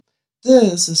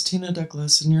This is Tina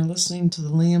Douglas, and you're listening to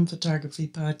the Liam Photography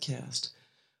Podcast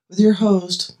with your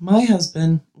host, my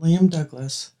husband, Liam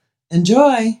Douglas.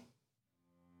 Enjoy!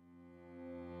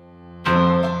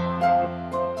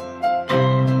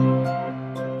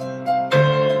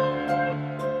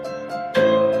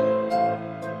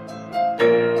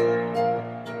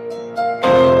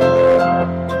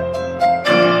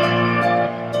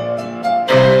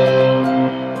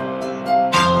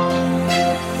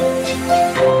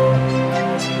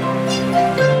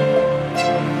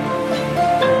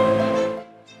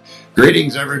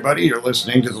 Greetings, everybody. You're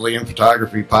listening to the Liam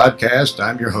Photography Podcast.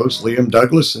 I'm your host, Liam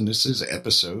Douglas, and this is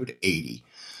episode 80.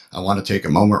 I want to take a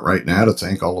moment right now to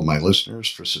thank all of my listeners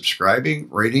for subscribing,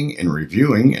 rating, and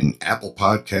reviewing in Apple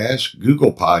Podcasts,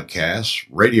 Google Podcasts,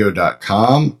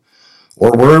 radio.com,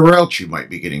 or wherever else you might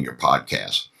be getting your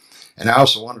podcasts. And I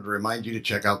also wanted to remind you to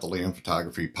check out the Liam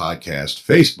Photography Podcast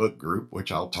Facebook group,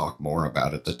 which I'll talk more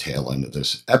about at the tail end of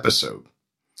this episode.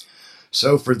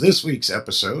 So for this week's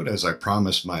episode, as I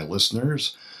promised my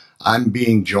listeners, I'm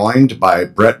being joined by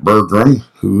Brett Bergrum,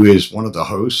 who is one of the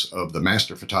hosts of the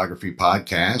Master Photography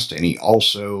Podcast, and he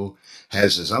also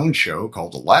has his own show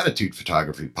called the Latitude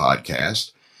Photography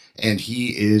Podcast, and he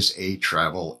is a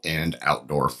travel and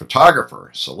outdoor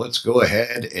photographer. So let's go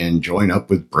ahead and join up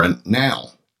with Brent now.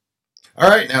 All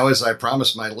right, now, as I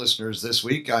promised my listeners this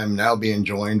week, I'm now being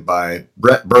joined by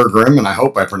Brett Bergrum, and I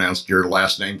hope I pronounced your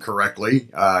last name correctly.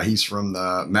 He's from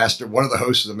one of the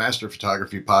hosts of the Master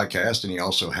Photography Podcast, and he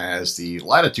also has the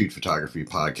Latitude Photography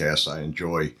Podcast. I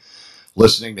enjoy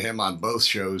listening to him on both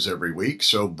shows every week.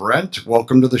 So, Brent,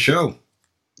 welcome to the show.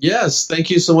 Yes, thank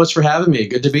you so much for having me.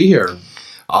 Good to be here.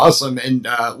 Awesome, and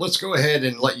let's go ahead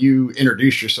and let you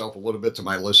introduce yourself a little bit to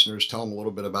my listeners. Tell them a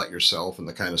little bit about yourself and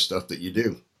the kind of stuff that you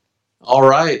do. All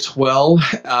right. Well,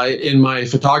 in my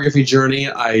photography journey,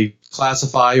 I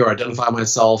classify or identify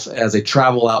myself as a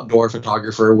travel outdoor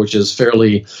photographer, which is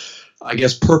fairly, I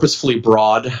guess, purposefully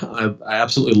broad. I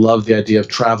absolutely love the idea of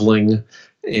traveling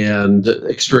and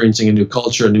experiencing a new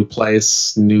culture, a new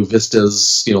place, new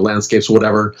vistas, landscapes,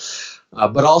 whatever.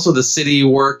 But also the city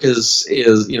work is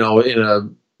in a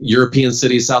European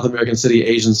city, South American city,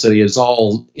 Asian city, it's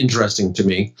all interesting to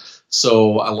me.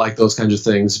 So I like those kinds of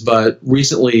things. But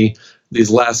recently, these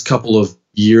last couple of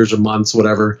years or months,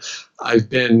 whatever, I've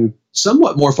been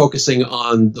somewhat more focusing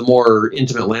on the more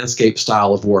intimate landscape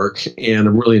style of work. And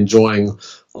I'm really enjoying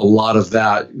a lot of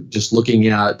that, just looking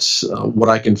at what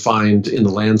I can find in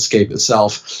the landscape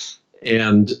itself.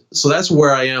 And so that's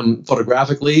where I am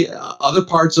photographically. Other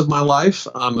parts of my life,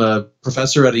 I'm a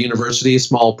professor at a university,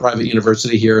 small private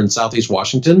university here in Southeast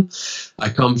Washington. I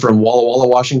come from Walla Walla,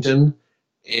 Washington.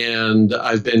 And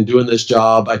I've been doing this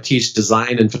job. I teach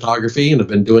design and photography, and I've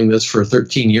been doing this for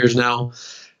 13 years now.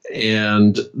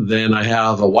 And then I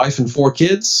have a wife and 4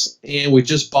 kids, and we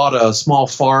just bought a small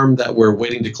farm that we're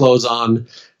waiting to close on,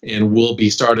 and we'll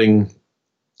be starting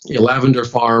a lavender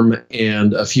farm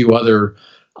and a few other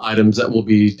items that we'll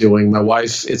be doing. My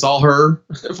wife, it's all her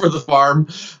for the farm.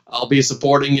 I'll be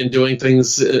supporting and doing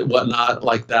things, whatnot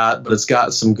like that, but it's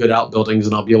got some good outbuildings,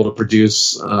 and I'll be able to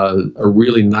produce a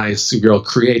really nice,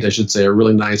 a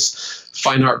really nice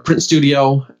fine art print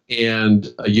studio, and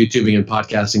a YouTubing and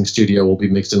podcasting studio will be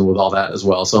mixed in with all that as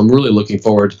well. So I'm really looking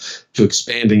forward to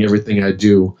expanding everything I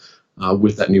do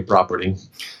with that new property.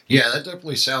 Yeah, that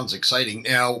definitely sounds exciting.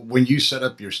 Now, when you set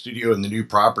up your studio in the new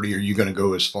property, are you going to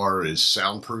go as far as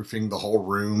soundproofing the whole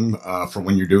room for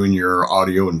when you're doing your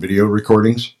audio and video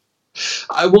recordings?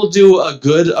 I will do a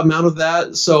good amount of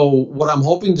that. So what I'm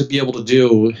hoping to be able to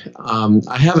do,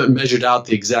 I haven't measured out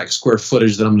the exact square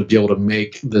footage that I'm going to be able to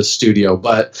make this studio,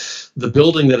 but the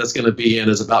building that it's going to be in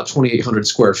is about 2,800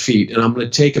 square feet, and I'm going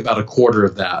to take about a quarter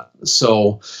of that.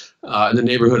 So in the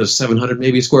neighborhood of 700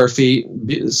 maybe square feet.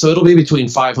 So it'll be between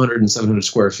 500 and 700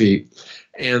 square feet.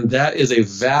 And that is a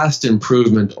vast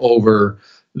improvement over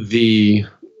the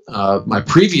my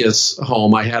previous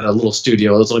home. I had a little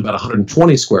studio. It was only about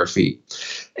 120 square feet.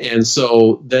 And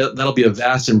so that'll be a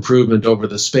vast improvement over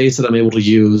the space that I'm able to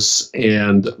use.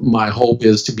 And my hope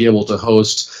is to be able to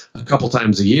host a couple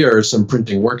times a year some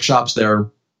printing workshops there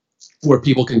where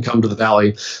people can come to the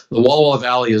valley. The Walla Walla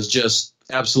Valley is just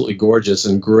absolutely gorgeous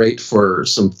and great for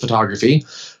some photography.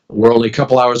 We're only a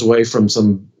couple hours away from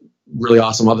some really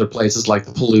awesome other places like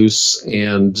the Palouse,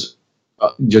 and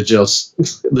there's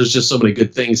just so many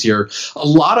good things here, a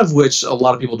lot of which a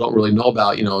lot of people don't really know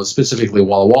about, specifically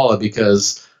Walla Walla,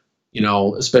 because,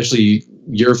 especially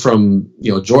you're from,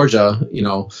 Georgia,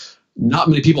 not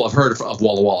many people have heard of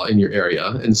Walla Walla in your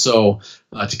area. And so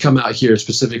to come out here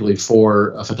specifically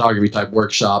for a photography type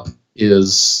workshop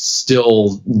is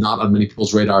still not on many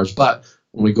people's radars, but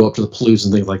when we go up to the Palouse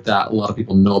and things like that. A lot of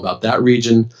people know about that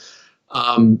region.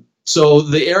 So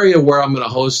the area where I'm going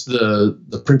to host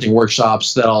the printing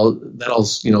workshops, that'll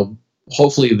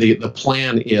hopefully the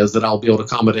plan is that I'll be able to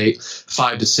accommodate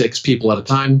 5 to 6 people at a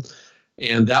time.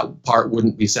 And that part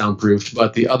wouldn't be soundproofed,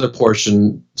 but the other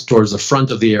portion towards the front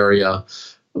of the area,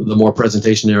 the more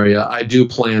presentation area, I do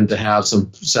plan to have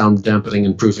some sound dampening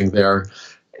and proofing there.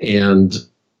 And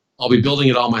I'll be building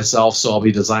it all myself, so I'll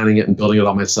be designing it and building it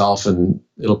all myself, and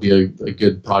it'll be a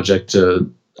good project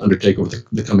to undertake over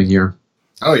the coming year.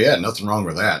 Oh, yeah, nothing wrong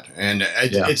with that. And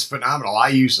it's phenomenal. I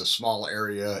use a small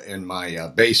area in my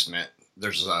basement.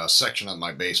 There's a section of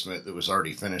my basement that was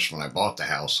already finished when I bought the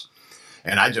house.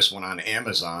 And I just went on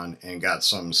Amazon and got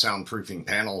some soundproofing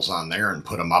panels on there and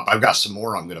put them up. I've got some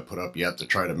more I'm going to put up yet to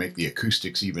try to make the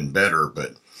acoustics even better.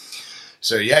 But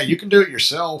so, yeah, you can do it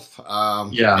yourself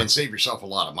and save yourself a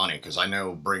lot of money, because I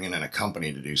know bringing in a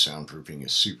company to do soundproofing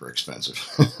is super expensive.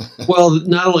 Well,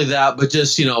 not only that, but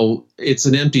just, it's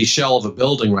an empty shell of a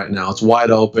building right now. It's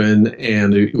wide open,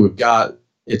 and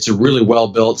it's a really well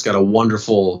built. It's got a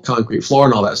wonderful concrete floor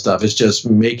and all that stuff. It's just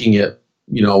making it,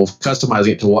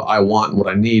 customizing it to what I want and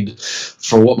what I need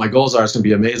for what my goals are. It's going to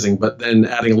be amazing. But then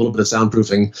adding a little bit of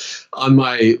soundproofing on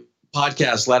my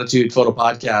podcast, Latitude Photo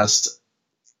Podcast,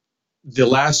 the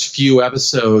last few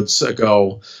episodes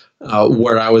ago,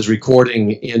 where I was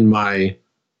recording in my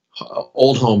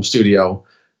old home studio,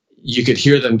 you could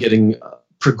hear them getting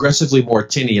progressively more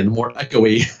tinny and more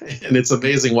echoey. And it's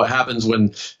amazing what happens when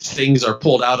things are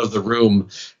pulled out of the room.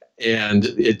 And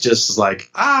it just is like,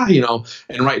 and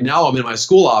right now I'm in my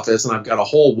school office, and I've got a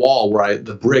whole wall where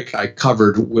the brick I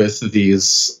covered with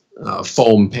these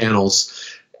foam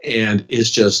panels. And it's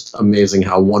just amazing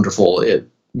how wonderful it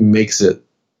makes it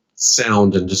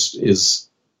sound, and just is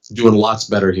doing lots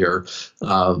better here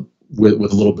with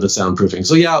a little bit of soundproofing.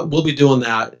 So yeah, we'll be doing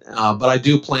that. But I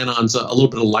do plan on a little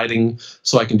bit of lighting,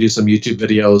 so I can do some YouTube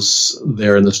videos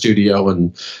there in the studio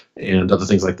and other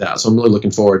things like that. So I'm really looking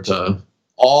forward to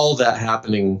all that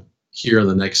happening here in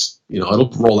the next, it'll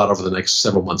roll out over the next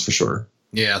several months for sure.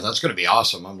 Yeah, that's going to be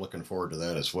awesome. I'm looking forward to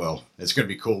that as well. It's going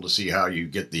to be cool to see how you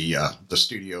get the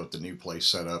studio at the new place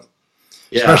set up.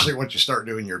 Yeah. Especially once you start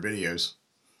doing your videos.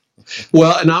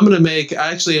 Well, and I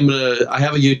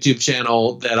have a YouTube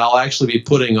channel that I'll actually be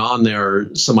putting on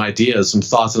there some ideas, some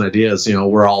thoughts and ideas,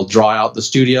 where I'll draw out the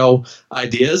studio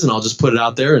ideas, and I'll just put it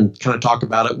out there and kind of talk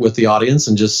about it with the audience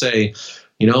and just say,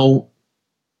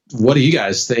 what do you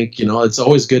guys think? It's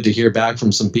always good to hear back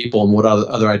from some people and what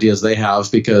other ideas they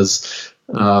have, because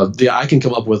I can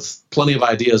come up with plenty of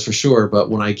ideas for sure. But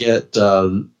when I get,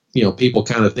 people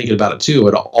kind of thinking about it too,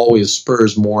 it always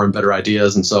spurs more and better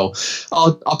ideas. And so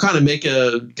I'll kind of make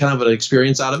an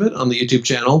experience out of it on the YouTube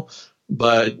channel.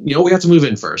 But, we have to move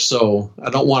in first. So I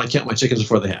don't want to count my chickens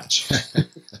before they hatch.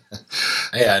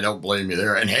 Hey, I don't blame you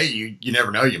there. And hey, you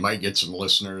never know. You might get some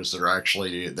listeners that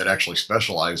actually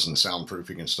specialize in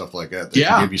soundproofing and stuff like that. That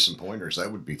can give you some pointers.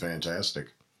 That would be fantastic.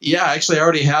 Yeah, actually, I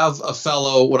already have a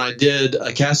fellow. When I did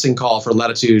a casting call for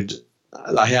Latitude,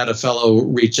 I had a fellow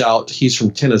reach out. He's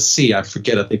from Tennessee. I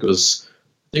forget. I think it was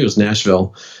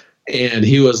Nashville. And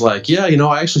he was like, yeah,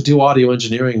 I actually do audio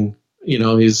engineering.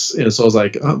 So I was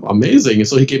like, oh, amazing. And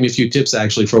so he gave me a few tips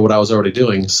actually for what I was already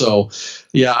doing. So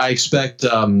yeah, I expect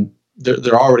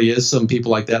there already is some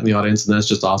people like that in the audience, and that's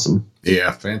just awesome.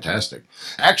 Yeah, fantastic.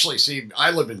 Actually, see,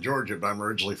 I live in Georgia, but I'm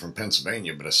originally from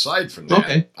Pennsylvania. But aside from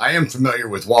that, I am familiar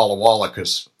with Walla Walla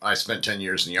because I spent 10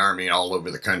 years in the Army all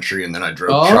over the country, and then I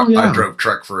drove truck. Yeah. I drove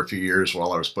truck for a few years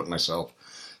while I was putting myself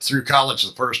through college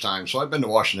the first time. So I've been to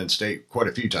Washington State quite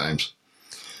a few times.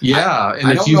 Yeah.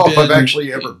 I don't know if I've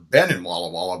actually ever been in Walla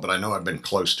Walla, but I know I've been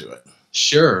close to it.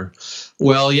 Sure.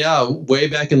 Well, yeah, way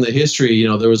back in the history,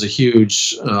 there was a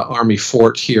huge Army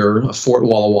fort here, Fort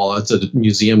Walla Walla. It's a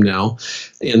museum now.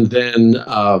 And then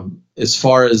as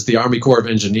far as the Army Corps of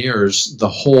Engineers, the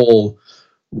whole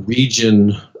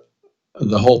region,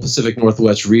 the whole Pacific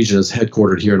Northwest region is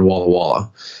headquartered here in Walla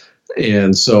Walla.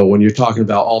 And so when you're talking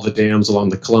about all the dams along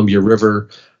the Columbia River,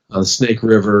 Snake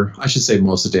River, I should say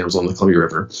most of the dams on the Columbia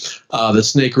River, the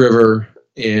Snake River,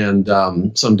 and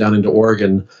some down into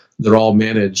Oregon, they're all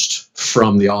managed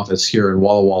from the office here in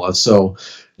Walla Walla. So,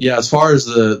 yeah, as far as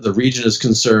the region is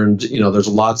concerned, there's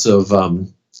lots of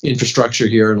infrastructure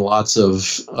here and lots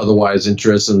of otherwise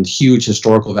interest and huge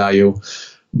historical value.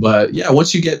 But, yeah,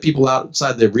 once you get people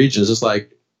outside the region, it's just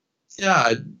like,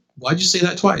 yeah, why'd you say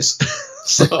that twice?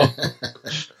 So...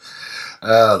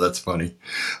 That's funny.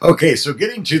 Okay, so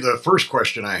getting to the first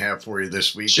question I have for you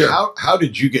this week, sure. How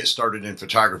did you get started in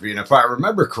photography? And if I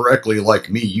remember correctly, like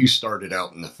me, you started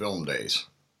out in the film days.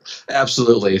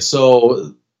 Absolutely.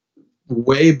 So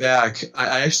way back,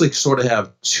 I actually sort of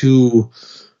have two,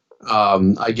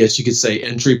 I guess you could say,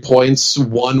 entry points.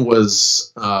 One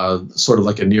was sort of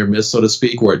like a near miss, so to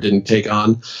speak, where it didn't take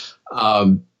on.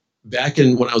 Back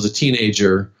when I was a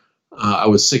teenager, I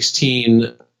was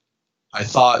 16. I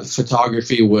thought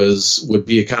photography would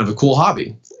be a kind of a cool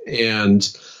hobby. And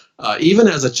even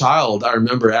as a child, I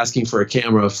remember asking for a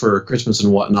camera for Christmas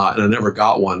and whatnot, and I never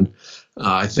got one.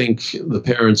 I think the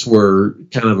parents were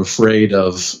kind of afraid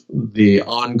of the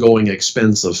ongoing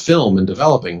expense of film and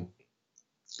developing.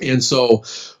 And so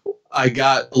I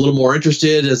got a little more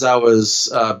interested as I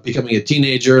was becoming a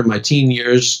teenager in my teen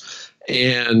years.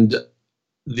 And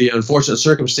the unfortunate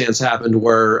circumstance happened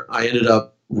where I ended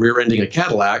up rear-ending a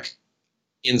Cadillac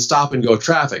in stop-and-go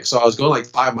traffic. So I was going like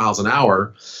 5 miles an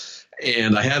hour,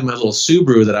 and I had my little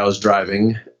Subaru that I was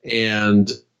driving,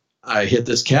 and I hit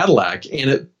this Cadillac, and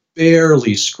it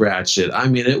barely scratched it. I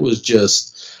mean, it was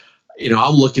just,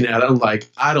 I'm looking at it, I'm like,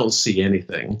 I don't see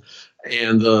anything.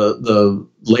 And the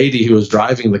lady who was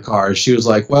driving the car, she was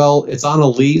like, well, it's on a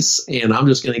lease, and I'm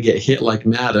just going to get hit like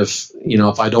mad if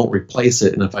I don't replace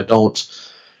it, and if I don't,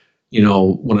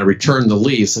 when I return the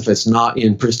lease, if it's not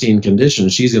in pristine condition,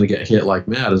 she's going to get hit like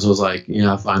mad. And so I was like,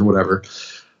 yeah, fine, whatever.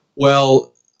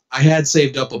 Well, I had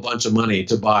saved up a bunch of money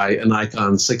to buy a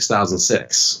Nikon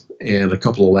 6006 and a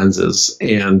couple of lenses.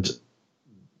 And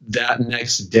that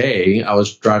next day, I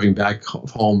was driving back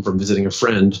home from visiting a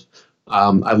friend.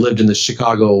 I lived in the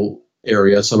Chicago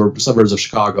area, suburbs of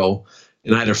Chicago,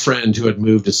 and I had a friend who had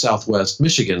moved to Southwest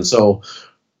Michigan. So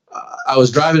I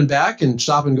was driving back in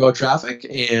stop-and-go traffic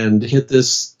and hit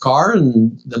this car,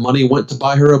 and the money went to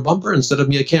buy her a bumper instead of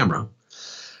me a camera.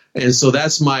 And so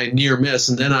that's my near miss.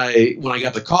 And then when I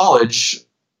got to college,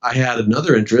 I had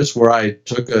another interest where I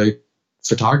took a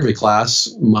photography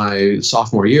class my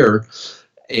sophomore year,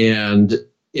 and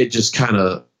it just kind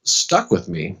of stuck with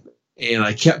me. And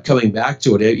I kept coming back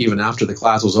to it even after the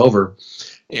class was over.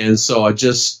 And so I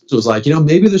just was like,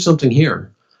 maybe there's something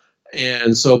here.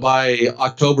 And so by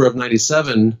October of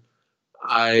 97,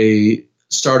 I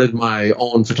started my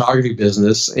own photography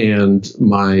business, and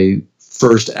my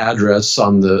first address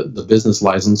on the business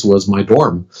license was my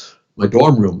dorm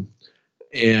room.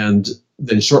 And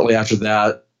then shortly after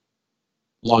that,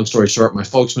 long story short, my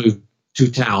folks moved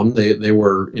to town. They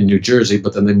were in New Jersey,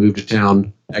 but then they moved to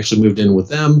town, actually moved in with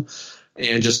them,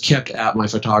 and just kept at my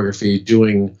photography,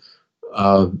 doing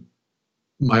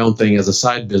my own thing as a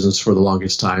side business for the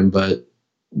longest time, but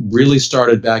really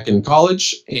started back in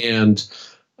college and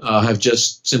have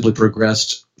just simply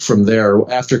progressed from there.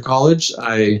 After college,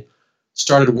 I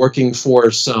started working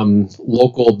for some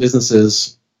local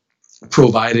businesses,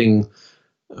 providing,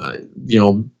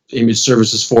 image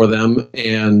services for them.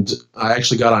 And I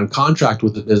actually got on contract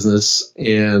with the business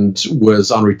and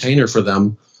was on retainer for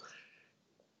them.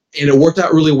 And it worked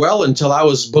out really well until I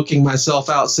was booking myself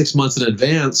out 6 months in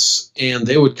advance, and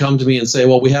they would come to me and say,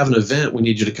 well, we have an event we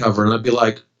need you to cover. And I'd be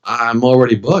like, I'm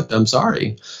already booked. I'm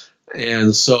sorry.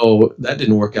 And so that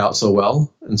didn't work out so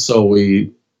well. And so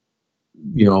we,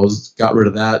 got rid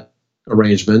of that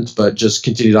arrangement, but just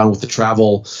continued on with the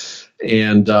travel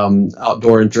and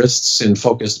outdoor interests and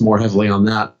focused more heavily on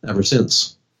that ever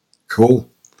since. Cool.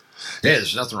 Yeah,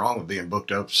 there's nothing wrong with being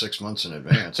booked up 6 months in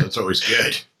advance. That's always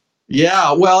good.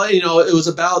 Yeah, well, it was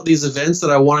about these events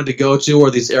that I wanted to go to, or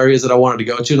these areas that I wanted to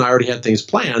go to, and I already had things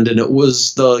planned. And it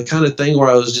was the kind of thing where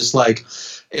I was just like,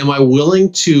 am I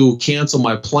willing to cancel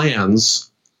my plans?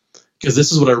 Because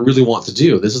this is what I really want to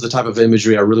do. This is the type of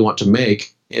imagery I really want to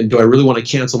make. And do I really want to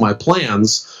cancel my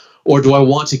plans, or do I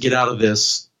want to get out of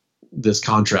this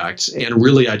contract? And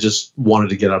really, I just wanted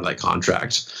to get out of that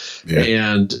contract. Yeah.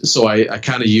 And so I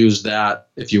kind of used that,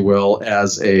 if you will,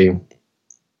 as an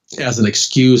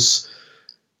excuse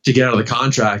to get out of the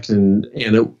contract, and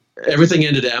everything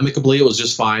ended amicably. It was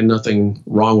just fine. Nothing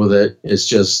wrong with it. It's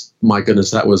just, my goodness,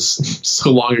 that was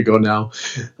so long ago now.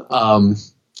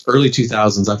 Early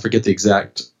 2000s, I forget the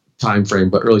exact time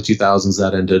frame, but early 2000s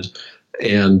that ended,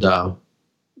 and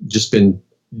just been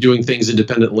doing things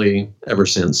independently ever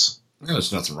since. Yeah,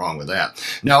 there's nothing wrong with that.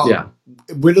 Now, yeah.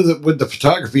 With the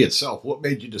photography itself, what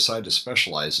made you decide to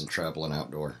specialize in travel and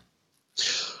outdoor?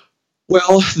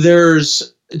 Well,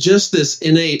 there's just this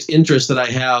innate interest that I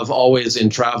have always in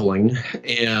traveling.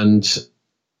 And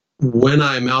when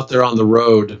I'm out there on the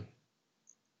road,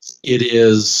 it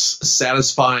is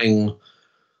satisfying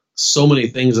so many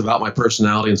things about my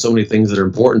personality and so many things that are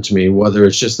important to me, whether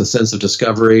it's just the sense of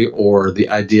discovery or the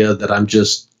idea that I'm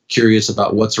just curious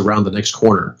about what's around the next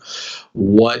corner.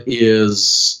 What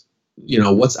is,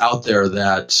 what's out there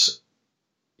that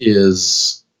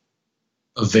is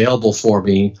available for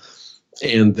me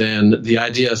And then the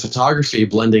idea of photography,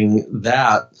 blending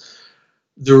that,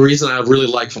 the reason I really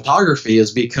like photography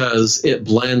is because it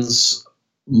blends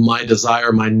my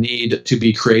desire, my need to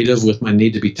be creative with my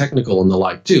need to be technical and the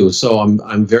like too. So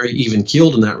I'm very even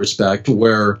keeled in that respect,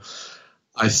 where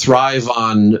I thrive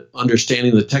on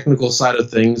understanding the technical side of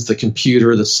things, the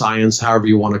computer, the science, however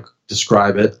you want to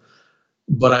describe it.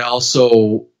 But I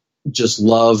also just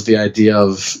love the idea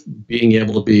of being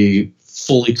able to be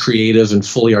fully creative and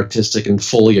fully artistic and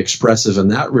fully expressive in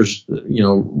that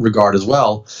regard as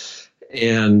well.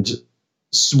 And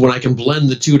when I can blend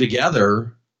the two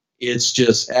together, it's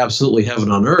just absolutely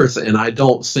heaven on earth. And I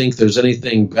don't think there's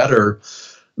anything better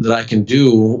that I can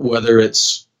do, whether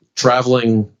it's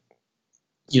traveling,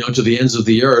 to the ends of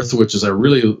the earth, which is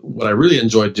what I really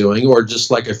enjoyed doing, or just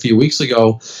like a few weeks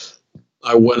ago,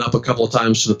 I went up a couple of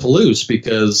times to the Palouse,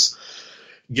 because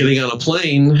getting on a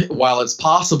plane, while it's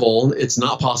possible, it's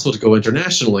not possible to go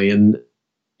internationally. And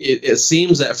it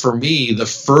seems that for me, the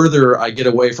further I get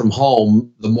away from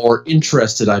home, the more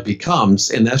interested I become.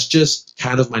 And that's just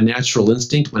kind of my natural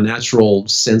instinct, my natural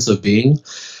sense of being.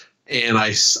 And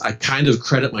I kind of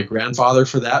credit my grandfather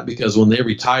for that, because when they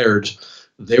retired,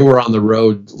 they were on the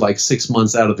road like 6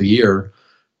 months out of the year,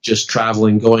 just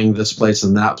traveling, going this place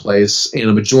and that place. And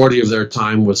a majority of their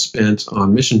time was spent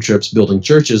on mission trips, building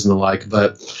churches and the like.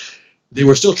 But they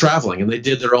were still traveling, and they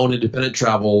did their own independent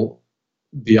travel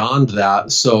beyond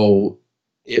that. So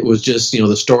it was just,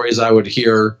 the stories I would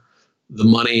hear, the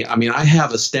money. I mean, I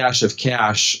have a stash of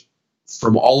cash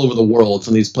from all over the world,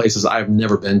 from these places I've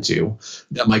never been to,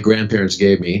 that my grandparents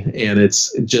gave me. And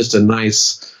it's just a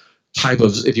nice type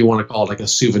of, if you want to call it like a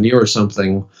souvenir or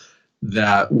something,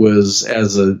 that was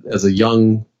as a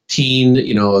young teen,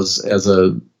 as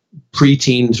a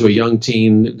preteen to a young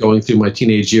teen going through my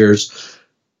teenage years,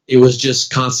 it was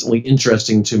just constantly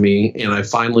interesting to me. And I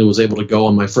finally was able to go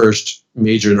on my first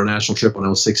major international trip when I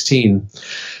was 16.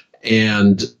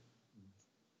 And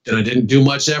then I didn't do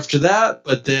much after that.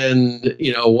 But then,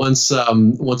 once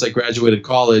I graduated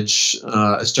college,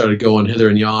 I started going hither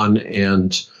and yon.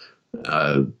 And,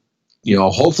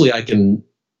 hopefully I can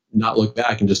not look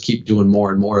back and just keep doing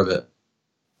more and more of it.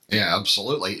 Yeah,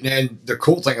 absolutely. And the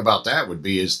cool thing about that would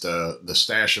be is the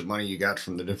stash of money you got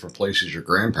from the different places your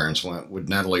grandparents went would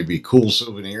not only be cool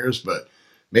souvenirs, but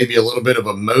maybe a little bit of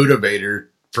a motivator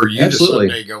for you Absolutely.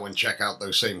 to someday go and check out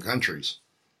those same countries.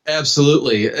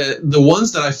 Absolutely. The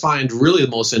ones that I find really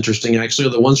the most interesting actually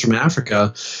are the ones from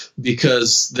Africa,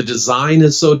 because the design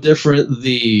is so different.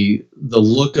 The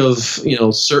look of,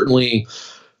 certainly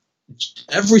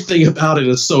everything about it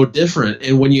is so different.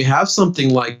 And when you have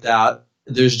something like that,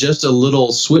 there's just a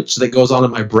little switch that goes on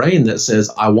in my brain that says,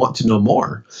 I want to know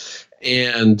more.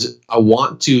 And I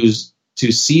want to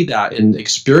see that and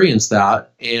experience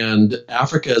that. And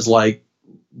Africa is like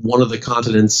one of the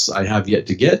continents I have yet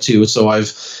to get to. So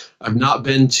I've not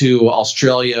been to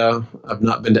Australia, I've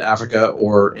not been to Africa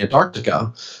or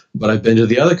Antarctica, but I've been to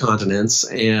the other continents,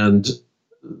 and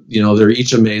they're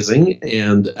each amazing.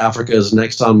 And Africa is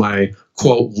next on my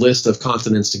quote list of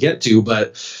continents to get to.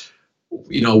 But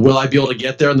will I be able to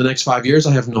get there in the next 5 years?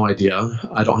 I have no idea.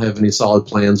 I don't have any solid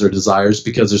plans or desires,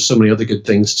 because there's so many other good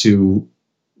things to,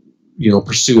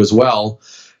 pursue as well.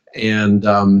 And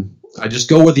I just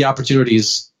go where the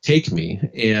opportunities take me.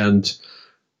 And,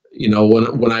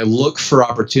 when I look for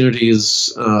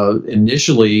opportunities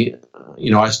initially,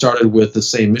 I started with the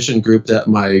same mission group that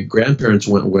my grandparents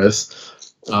went with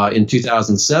in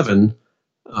 2007,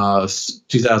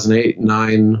 2008,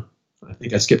 9. I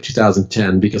think I skipped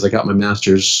 2010 because I got my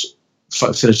master's,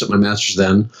 finished up my master's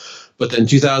then. But then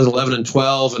 2011 and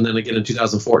 12, and then again in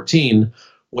 2014,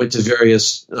 went to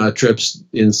various trips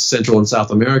in Central and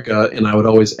South America, and I would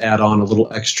always add on a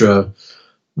little extra,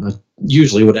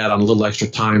 usually would add on a little extra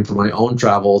time for my own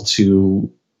travel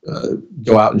to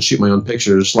go out and shoot my own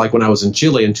pictures. Like when I was in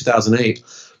Chile in 2008,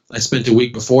 I spent a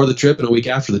week before the trip and a week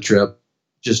after the trip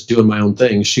just doing my own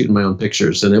thing, shooting my own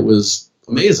pictures, and it was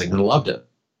amazing, and I loved it.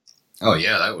 Oh,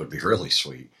 yeah, that would be really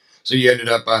sweet. So you ended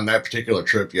up on that particular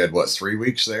trip, you had, 3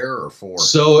 weeks there or 4?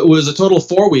 So it was a total of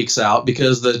 4 weeks out,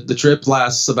 because the trip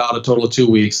lasts about a total of 2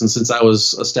 weeks. And since I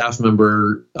was a staff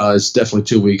member, it's definitely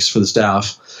 2 weeks for the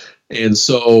staff. And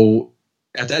so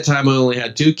at that time, I only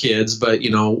had 2 kids. But,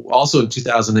 also in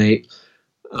 2008,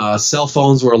 cell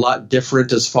phones were a lot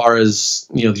different as far as,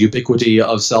 the ubiquity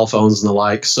of cell phones and the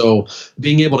like. So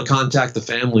being able to contact the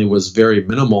family was very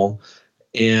minimal.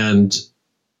 And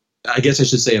I guess I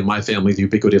should say in my family, the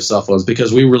ubiquity of cell phones,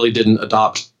 because we really didn't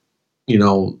adopt,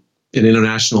 an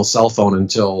international cell phone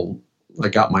until I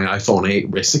got my iPhone 8,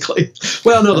 basically.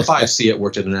 Well, no, the 5C, it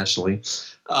worked internationally.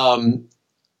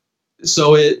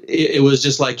 So it was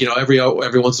just like, every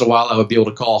once in a while I would be able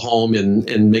to call home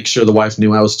and make sure the wife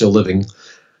knew I was still living,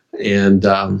 and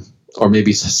or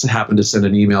maybe happen to send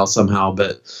an email somehow.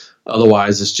 But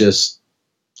otherwise, it's just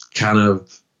kind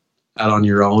of out on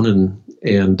your own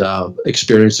and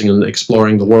experiencing and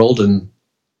exploring the world, and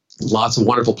lots of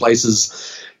wonderful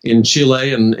places in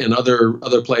Chile and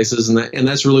other places. And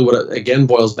that's really what it again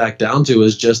boils back down to,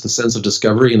 is just the sense of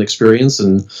discovery and experience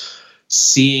and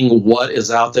seeing what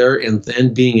is out there, and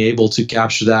then being able to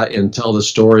capture that and tell the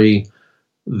story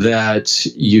that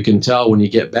you can tell when you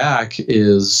get back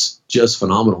is just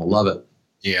phenomenal. Love it.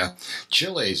 Yeah.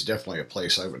 Chile is definitely a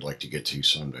place I would like to get to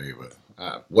someday,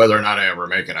 but whether or not I ever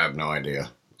make it, I have no idea.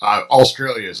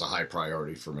 Australia is a high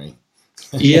priority for me.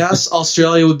 Yes,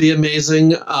 Australia would be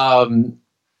amazing.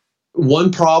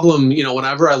 One problem,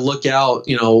 whenever I look out,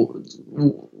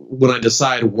 when I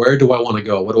decide where do I want to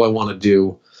go, what do I want to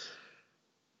do,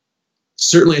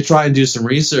 certainly I try and do some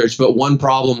research, but one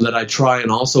problem that I try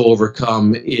and also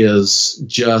overcome is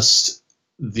just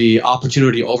the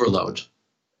opportunity overload.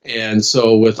 And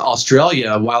so with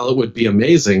Australia, while it would be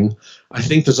amazing, I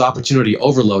think there's opportunity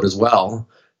overload as well.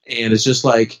 And it's just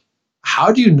like,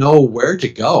 how do you know where to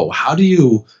go? How do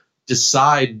you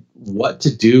decide what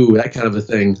to do? That kind of a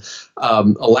thing.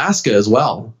 Alaska as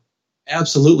well.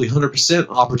 Absolutely 100%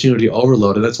 opportunity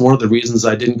overload. And that's one of the reasons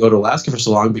I didn't go to Alaska for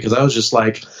so long, because I was just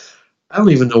like, I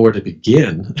don't even know where to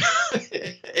begin.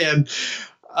 And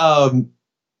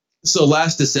so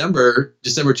last December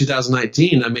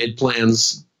 2019, I made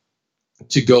plans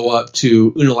to go up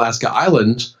to Unalaska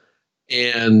Island,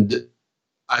 and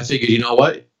I figured, you know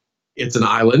what? It's an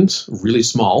island, really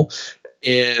small,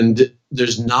 and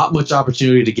there's not much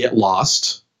opportunity to get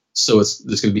lost. So it's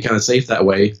going to be kind of safe that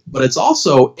way. But it's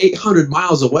also 800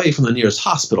 miles away from the nearest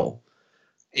hospital,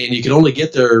 and you can only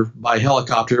get there by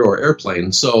helicopter or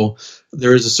airplane. So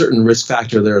there is a certain risk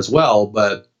factor there as well.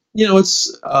 But,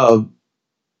 it's the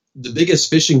biggest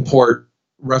fishing port,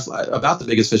 about the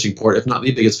biggest fishing port, if not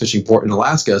the biggest fishing port in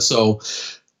Alaska. So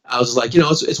I was like,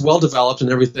 it's well developed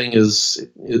and everything is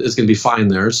going to be fine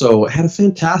there. So I had a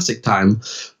fantastic time,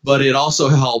 but it also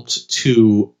helped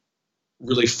to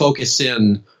really focus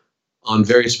in on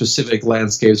very specific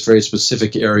landscapes, very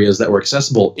specific areas that were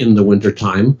accessible in the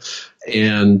wintertime.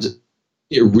 And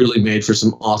it really made for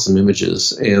some awesome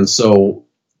images. And so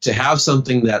to have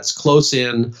something that's close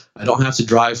in, I don't have to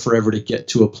drive forever to get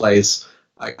to a place.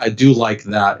 I do like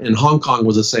that. And Hong Kong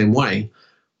was the same way,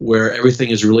 where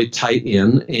everything is really tight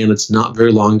in and it's not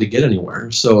very long to get anywhere.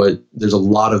 So there's a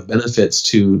lot of benefits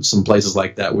to some places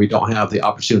like that. We don't have the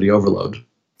opportunity overload.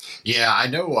 Yeah, I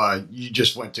know you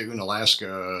just went to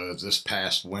Unalaska this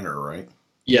past winter, right?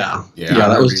 Yeah,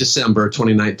 that was December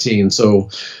 2019.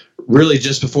 So really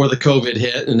just before the COVID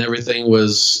hit and everything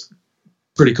was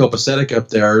pretty copacetic up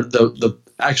there. The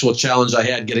actual challenge I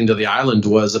had getting to the island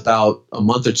was about a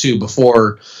month or two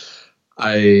before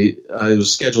I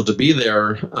was scheduled to be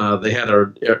there. They had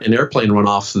an airplane run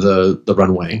off the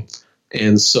runway.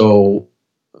 And so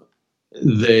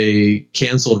they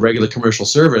canceled regular commercial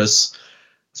service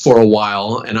for a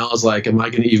while. And I was like, am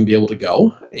I going to even be able to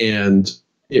go? And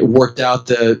it worked out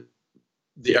that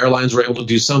the airlines were able to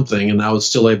do something, and I was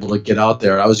still able to get out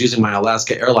there. I was using my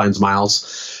Alaska Airlines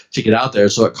miles to get out there,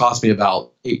 so it cost me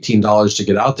about $18 to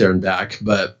get out there and back.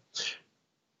 But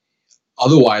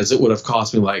otherwise, it would have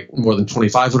cost me like more than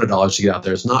 $2,500 to get out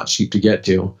there. It's not cheap to get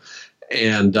to.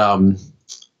 And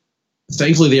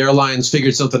thankfully, the airlines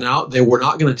figured something out. They were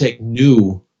not going to take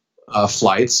new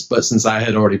flights, but since I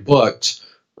had already booked,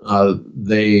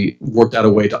 they worked out a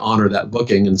way to honor that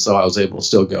booking, and so I was able to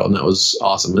still go, and that was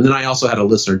awesome. And then I also had a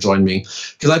listener join me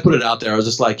because I put it out there. I was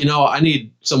just like, I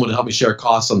need someone to help me share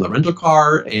costs on the rental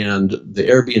car and the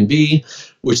Airbnb,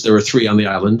 which there were 3 on the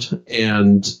island.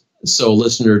 And so a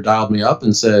listener dialed me up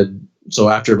and said, so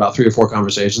after about 3 or 4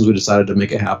 conversations, we decided to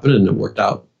make it happen, and it worked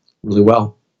out really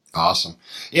well. Awesome.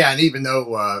 Yeah, and even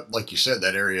though, like you said,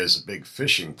 that area is a big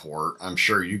fishing port, I'm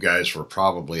sure you guys were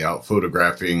probably out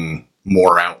photographing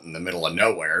more out in the middle of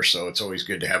nowhere, so it's always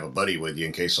good to have a buddy with you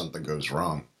in case something goes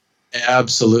wrong.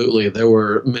 Absolutely. There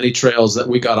were many trails that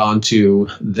we got onto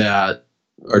that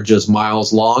are just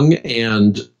miles long,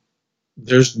 and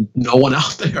there's no one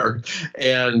out there.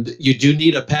 And you do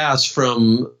need a pass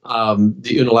from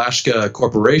the Unalaska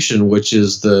Corporation, which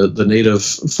is the native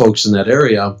folks in that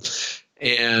area.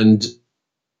 And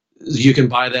you can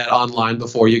buy that online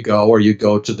before you go, or you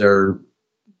go to their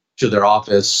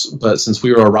office. But since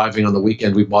we were arriving on the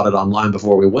weekend, we bought it online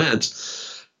before we went.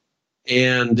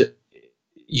 And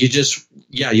you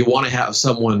want to have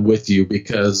someone with you,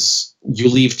 because you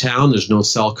leave town, there's no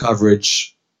cell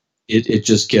coverage. It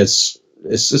just gets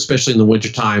especially in the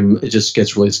wintertime, it just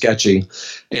gets really sketchy.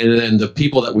 And then the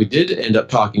people that we did end up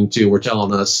talking to were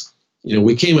telling us,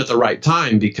 we came at the right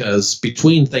time, because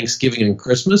between Thanksgiving and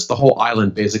Christmas, the whole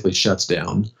island basically shuts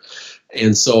down.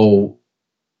 And so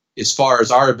as far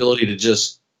as our ability to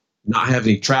just not have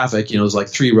any traffic, there's like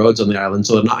 3 roads on the island.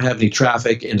 So to not have any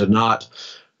traffic and to not,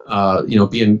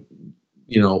 being,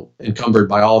 encumbered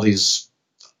by all these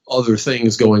other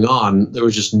things going on, there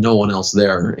was just no one else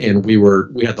there. And we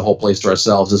had the whole place to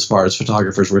ourselves as far as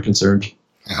photographers were concerned.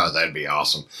 Oh, that'd be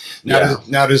awesome. Now,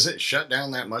 does it shut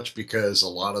down that much because a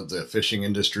lot of the fishing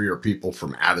industry are people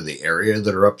from out of the area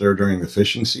that are up there during the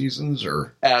fishing seasons,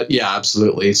 or? Yeah,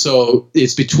 absolutely. So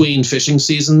it's between fishing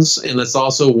seasons, and that's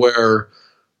also where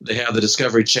they have the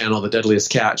Discovery Channel. The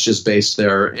Deadliest Catch is based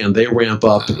there, and they ramp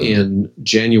up in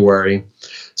January.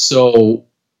 So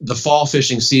the fall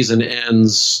fishing season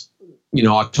ends,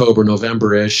 October,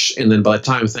 November-ish, and then by the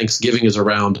time Thanksgiving is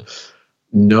around,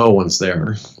 no one's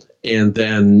there. And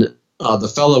then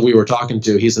the fellow we were talking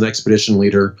to, he's an expedition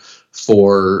leader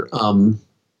for,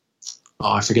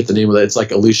 I forget the name of it. It's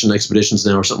like Aleutian Expeditions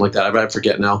now or something like that. I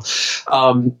forget now.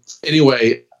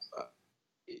 Anyway,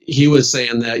 he was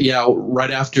saying that, right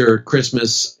after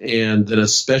Christmas, and then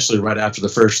especially right after the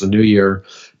first of the new year,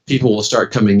 people will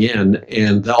start coming in,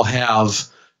 and they'll have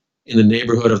in the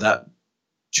neighborhood of that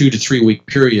 2 to 3 week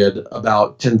period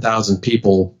about 10,000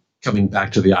 people coming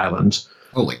back to the island.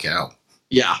 Holy cow.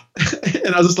 Yeah.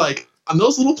 And I was just like, on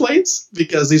those little planes?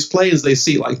 Because these planes, they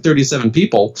seat like 37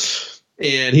 people.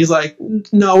 And he's like,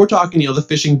 no, we're talking, the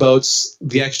fishing boats,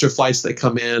 the extra flights that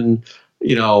come in,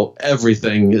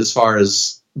 everything as far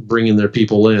as bringing their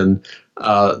people in.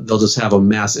 They'll just have a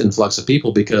mass influx of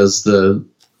people because the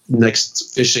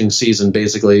next fishing season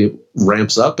basically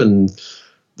ramps up, and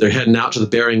they're heading out to the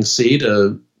Bering Sea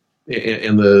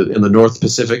in the North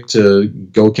Pacific to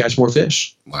go catch more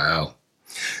fish. Wow.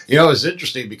 It's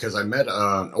interesting because I met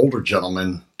an older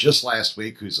gentleman just last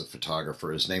week who's a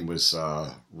photographer. His name was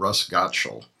Russ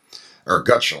Gutschel,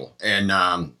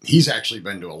 and he's actually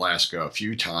been to Alaska a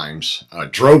few times.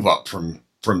 Drove up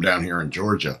from down here in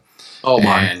Georgia. Oh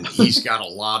my! And he's got a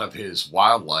lot of his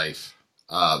wildlife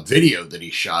video that he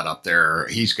shot up there.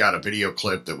 He's got a video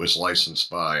clip that was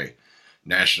licensed by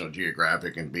National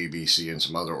Geographic and BBC and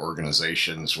some other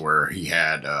organizations, where he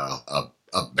had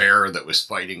a bear that was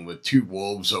fighting with 2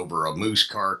 wolves over a moose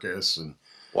carcass, and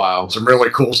wow, some really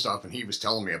cool stuff. And he was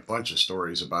telling me a bunch of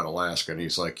stories about Alaska, and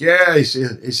he's like, he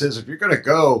says, if you're going to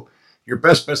go, your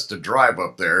best bet's to drive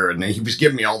up there. And he was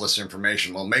giving me all this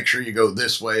information. Well, make sure you go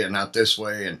this way and not this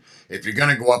way. And if you're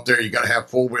going to go up there, you got to have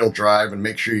 4-wheel drive, and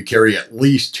make sure you carry at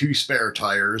least 2 spare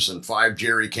tires and 5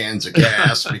 jerry cans of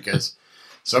gas because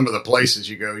some of the places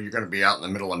you go, you're going to be out in the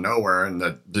middle of nowhere, and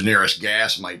the nearest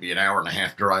gas might be an hour and a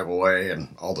half drive away,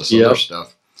 and all this other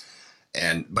stuff.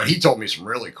 But he told me some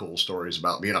really cool stories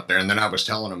about being up there. And then I was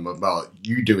telling him about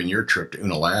you doing your trip to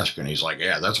Unalaska, and he's like,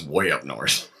 yeah, that's way up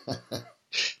north.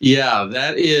 Yeah,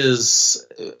 that is,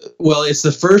 it's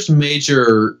the first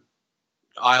major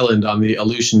island on the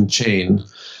Aleutian chain.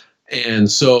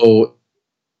 And so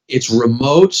it's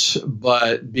remote,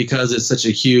 but because it's such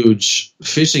a huge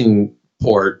fishing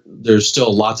port, there's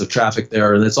still lots of traffic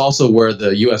there. And it's also where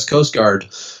the U.S. Coast Guard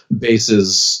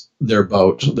bases their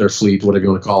fleet, whatever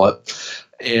you want to call it.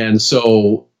 And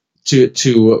so to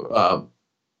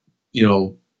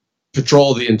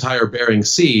patrol the entire Bering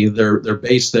Sea, they're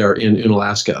based there in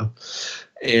Unalaska.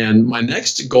 And my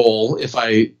next goal, if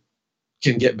I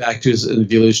can get back to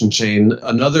the Aleutian chain,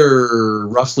 another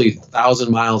roughly 1,000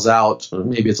 miles out, or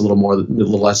maybe it's a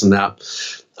little less than that,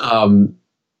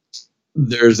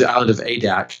 there's the island of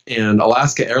Adak, and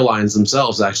Alaska Airlines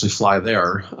themselves actually fly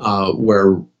there,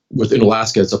 where with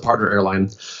Unalaska, it's a partner airline.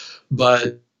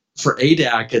 But for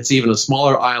Adak, it's even a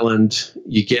smaller island.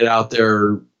 You get out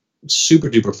there super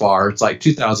duper far. It's like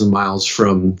 2,000 miles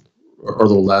from, or a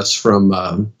little less,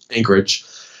 from Anchorage.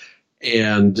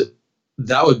 And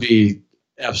that would be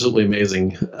absolutely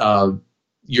amazing.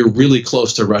 You're really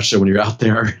close to Russia when you're out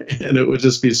there, and it would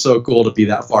just be so cool to be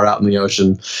that far out in the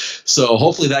ocean. So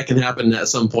hopefully that can happen at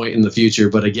some point in the future.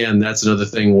 But again, that's another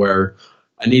thing where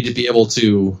I need to be able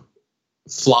to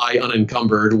fly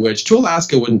unencumbered, which to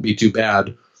Alaska wouldn't be too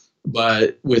bad.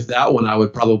 But with that one, I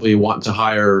would probably want to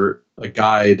hire a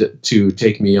guide to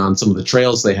take me on some of the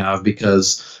trails they have,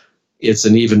 because it's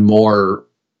an even more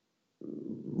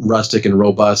rustic and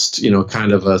robust,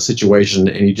 kind of a situation.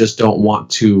 And you just don't want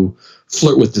to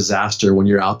flirt with disaster when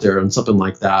you're out there and something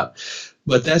like that.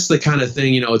 But that's the kind of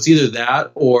thing, it's either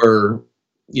that or,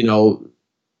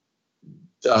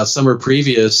 summer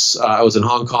previous, I was in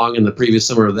Hong Kong, and the previous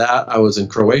summer of that, I was in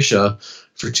Croatia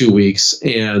for 2 weeks.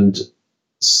 And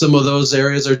some of those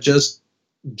areas are just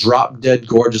drop dead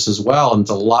gorgeous as well, and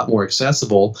it's a lot more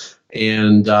accessible.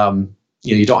 And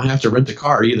you don't have to rent a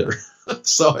car either,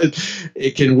 so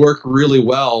it can work really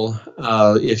well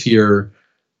if you're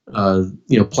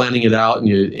planning it out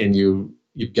and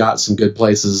you've got some good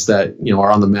places that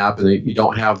are on the map, and you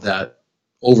don't have that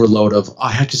overload of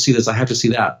I have to see this, I have to see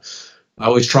that. I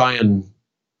always try and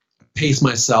pace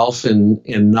myself and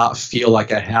not feel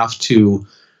like I have to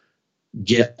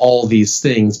get all these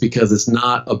things, because it's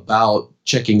not about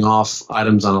checking off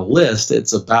items on a list.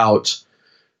 It's about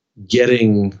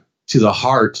getting to the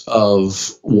heart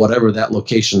of whatever that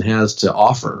location has to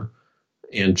offer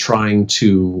and trying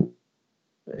to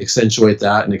accentuate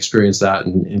that and experience that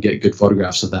and get good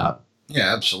photographs of that.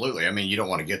 Yeah, absolutely. I mean, you don't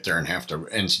want to get there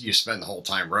and you spend the whole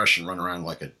time rushing, run around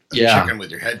like a chicken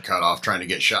with your head cut off trying to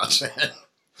get shots in.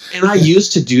 And I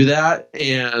used to do that,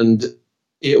 and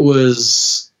it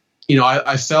was,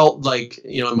 I felt like,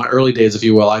 in my early days, if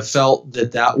you will, I felt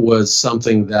that was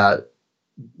something that,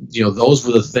 those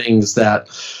were the things that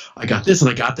I got this and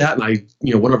I got that, and I,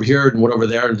 went over here and went over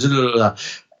there, and da, da, da, da.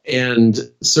 And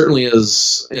certainly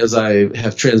as I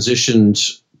have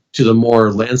transitioned to the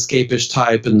more landscape-ish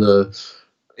type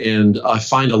and I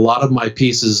find a lot of my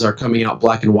pieces are coming out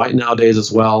black and white nowadays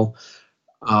as well.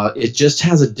 It just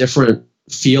has a different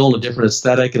feel and a different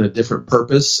aesthetic and a different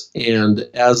purpose. And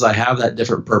as I have that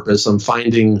different purpose, I'm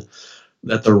finding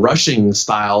that the rushing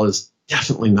style is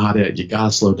definitely not it. You got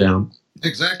to slow down.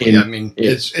 Exactly. And I mean,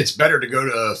 it's better to go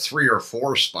to 3 or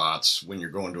 4 spots when you're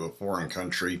going to a foreign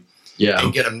country. Yeah.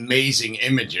 And get amazing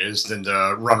images than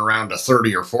to run around to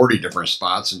 30 or 40 different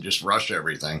spots and just rush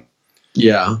everything.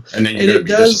 Yeah. And then it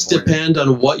does depend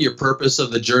on what your purpose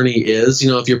of the journey is.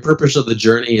 If your purpose of the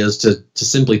journey is to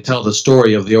simply tell the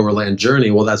story of the overland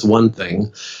journey, well, that's one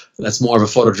thing. That's more of a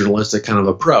photojournalistic kind of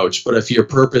approach. But if your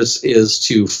purpose is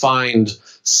to find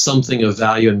something of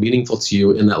value and meaningful to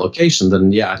you in that location,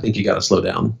 then I think you got to slow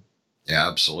down. Yeah,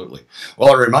 absolutely.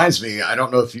 Well, it reminds me, I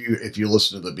don't know if you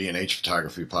listen to the B&H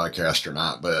Photography podcast or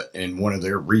not, but in one of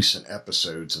their recent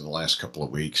episodes in the last couple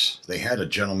of weeks, they had a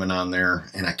gentleman on there,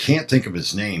 and I can't think of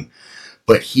his name,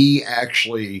 but he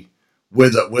actually,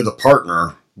 with a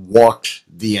partner, walked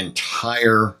the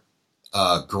entire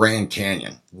Grand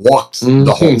Canyon, walked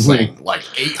the whole thing, like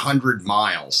 800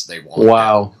 miles they walked.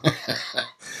 Wow.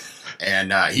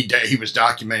 And he was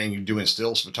documenting, doing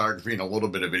stills photography and a little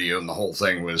bit of video, and the whole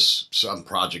thing was some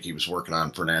project he was working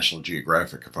on for National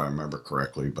Geographic, if I remember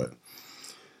correctly. But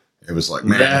it was like,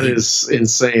 man, that is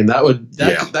insane.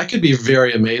 That could be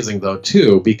very amazing though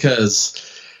too,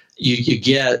 because you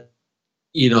get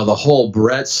the whole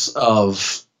breadth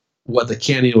of what the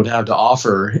canyon would have to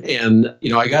offer, and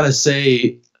I gotta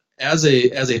say, as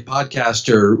a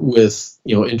podcaster with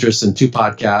interest in 2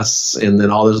 podcasts and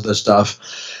then all this other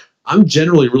stuff, I'm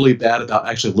generally really bad about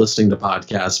actually listening to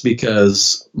podcasts,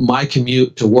 because my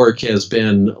commute to work has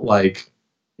been like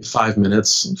 5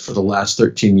 minutes for the last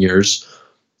 13 years.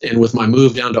 And with my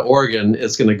move down to Oregon,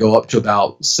 it's going to go up to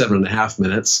about 7.5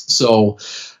 minutes. So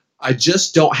I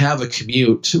just don't have a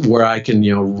commute where I can,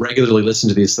 regularly listen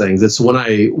to these things. It's when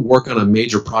I work on a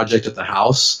major project at the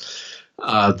house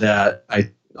that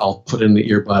I'll put in the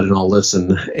earbud and I'll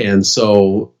listen. And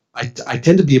so I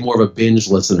tend to be more of a binge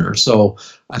listener. So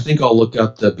I think I'll look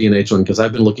up the B&H one, because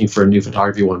I've been looking for a new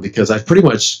photography one, because I've pretty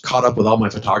much caught up with all my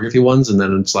photography ones. And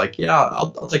then it's like,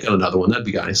 I'll take on another one. That'd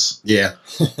be nice. Yeah.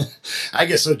 I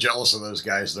get so jealous of those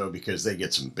guys though, because they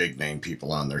get some big name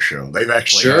people on their show. They've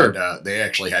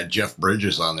actually had Jeff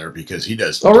Bridges on there, because he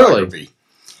does photography. Oh, really?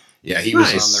 Yeah. He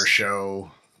was on their show.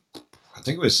 I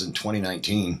think it was in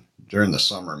 2019 during the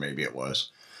summer. Maybe it was.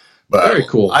 But very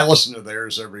cool. I listen to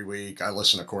theirs every week. I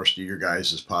listen, of course, to your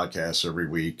guys' podcasts every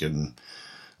week, and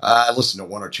I listen to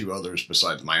 1 or 2 others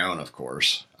besides my own, of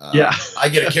course. I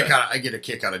get a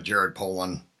kick out of Jared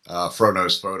Polin,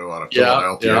 Frono's Photo out of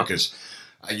Philadelphia, because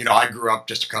I grew up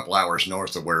just a couple hours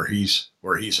north of where he's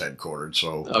headquartered.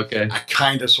 So I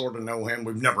kind of sort of know him.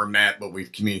 We've never met, but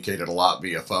we've communicated a lot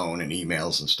via phone and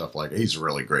emails and stuff like that. He's a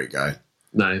really great guy.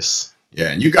 Nice.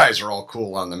 Yeah, and you guys are all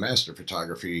cool on the Master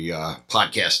Photography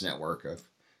podcast network.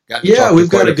 We've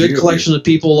got a good collection of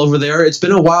people over there. It's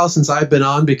been a while since I've been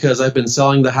on, because I've been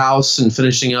selling the house and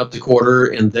finishing up the quarter,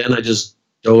 and then I just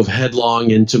dove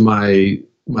headlong into my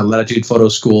Latitude Photo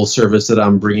School service that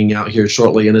I'm bringing out here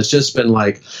shortly, and it's just been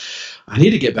like, I need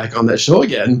to get back on that show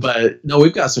again. But no,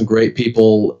 we've got some great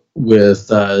people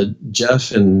with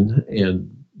Jeff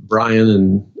and Brian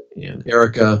and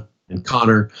Erica and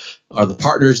Connor are the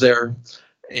partners there.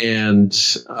 And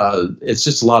it's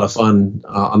just a lot of fun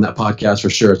on that podcast for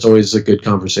sure. It's always a good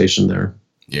conversation there.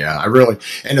 Yeah,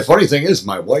 and the funny thing is,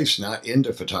 my wife's not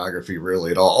into photography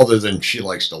really at all, other than she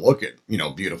likes to look at,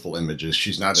 beautiful images.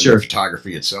 She's not into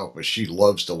photography itself, but she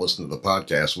loves to listen to the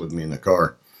podcast with me in the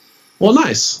car. Well,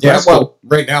 nice. Yeah, cool.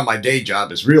 Right now my day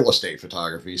job is real estate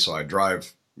photography, so I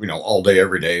drive, all day,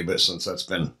 every day. But since that's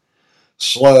been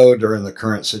slow during the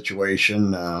current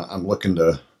situation,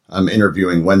 I'm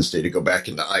interviewing Wednesday to go back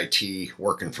into IT,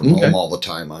 working from home all the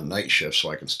time on night shifts, so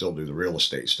I can still do the real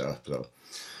estate stuff. So.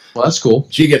 Well, that's cool.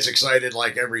 She gets excited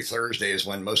like every Thursday is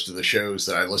when most of the shows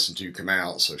that I listen to come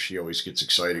out. So she always gets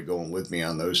excited going with me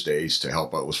on those days to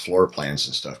help out with floor plans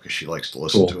and stuff because she likes to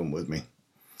listen to them with me.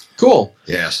 Cool.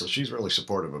 Yeah, so she's really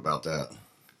supportive about that.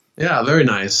 Yeah, very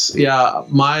nice. Yeah,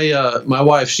 my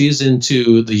wife, she's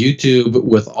into the YouTube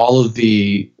with all of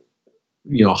the,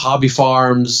 hobby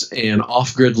farms and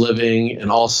off-grid living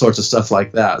and all sorts of stuff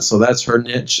like that. So that's her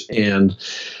niche, and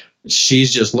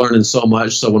she's just learning so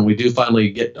much. So when we do finally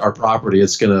get our property,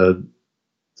 it's a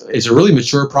really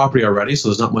mature property already. So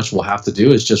there's not much we'll have to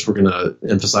do. It's just, we're going to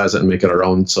emphasize it and make it our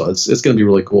own. So it's going to be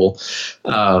really cool.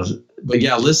 But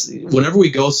yeah, whenever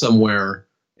we go somewhere,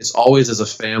 it's always as a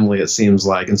family, it seems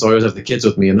like. And so I always have the kids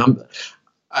with me, and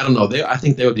I don't know. I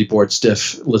think they would be bored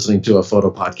stiff listening to a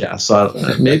photo podcast. So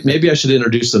maybe I should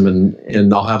introduce them,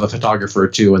 and I'll have a photographer or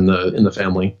two in the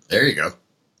family. There you go.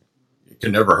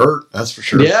 Can never hurt, that's for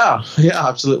sure. Yeah,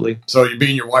 absolutely. So you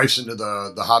being your wife's into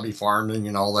the hobby farming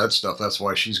and all that stuff, that's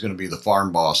why she's going to be the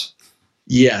farm boss.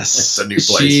 Yes. It's a new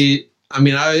place.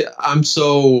 I'm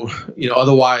so,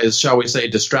 otherwise, shall we say,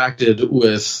 distracted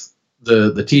with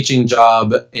the teaching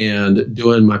job and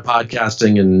doing my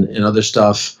podcasting and other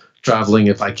stuff, traveling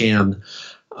if I can.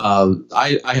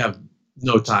 I have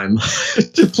no time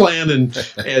to plan,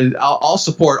 and I'll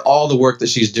support all the work that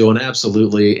she's doing,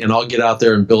 absolutely, and I'll get out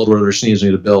there and build whatever she needs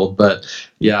me to build. But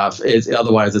yeah,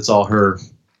 otherwise it's all her.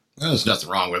 Well, there's nothing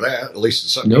wrong with that. At least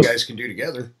it's something you guys can do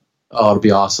together. Oh, it'll be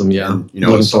awesome. Yeah, and,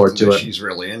 looking forward to it. She's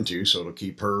really into, so it'll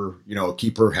keep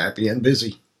her happy and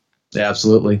busy. Yeah,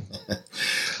 absolutely.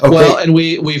 Okay. Well, and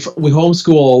we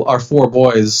homeschool our 4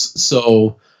 boys,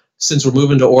 so. Since we're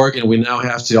moving to Oregon, we now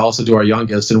have to also do our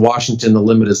youngest. In Washington, the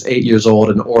limit is 8 years old.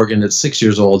 In Oregon, it's 6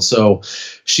 years old. So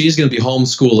she's going to be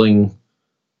homeschooling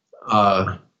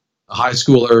a high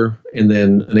schooler, and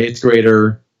then an 8th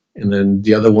grader, and then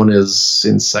the other one is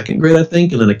in 2nd grade, I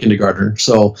think, and then a kindergartner.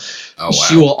 So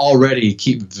she will already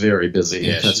keep very busy.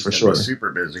 Yeah, that's for sure.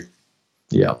 Super busy.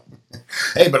 Yeah.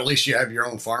 Hey, but at least you have your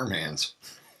own farm hands.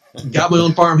 Got my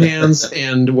own farm hands,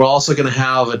 and we're also going to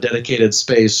have a dedicated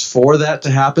space for that to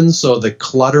happen. So the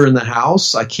clutter in the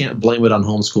house, I can't blame it on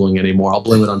homeschooling anymore. I'll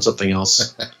blame it on something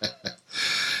else.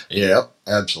 Yep,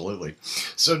 absolutely.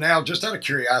 So now, just out of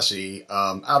curiosity,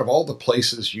 out of all the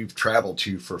places you've traveled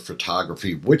to for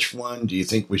photography, which one do you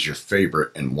think was your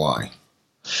favorite and why?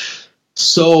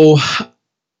 So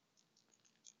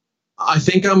I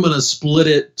think I'm going to split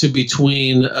it to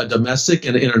between a domestic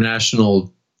and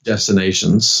international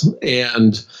destinations,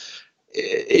 and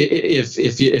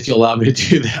if you allow me to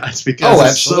do that, because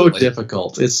it's so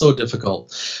difficult. It's so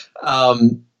difficult.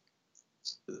 I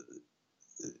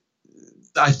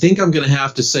think I'm going to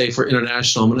have to say, for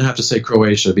international, I'm going to have to say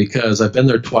Croatia, because I've been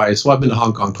there twice. Well, I've been to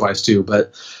Hong Kong twice too,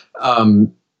 but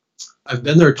I've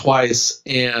been there twice,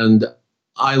 and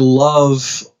I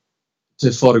love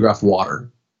to photograph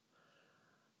water.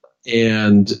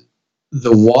 And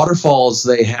the waterfalls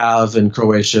they have in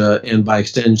Croatia, and by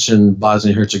extension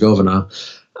Bosnia and Herzegovina,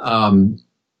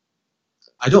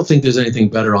 I don't think there's anything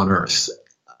better on earth.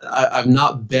 I've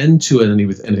not been to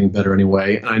anything better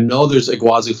anyway. And I know there's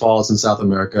Iguazu Falls in South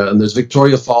America, and there's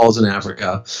Victoria Falls in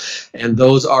Africa, and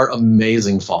those are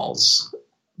amazing falls.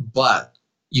 But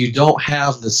you don't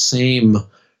have the same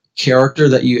character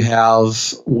that you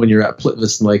have when you're at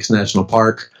Plitvice Lakes National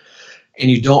Park,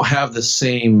 and you don't have the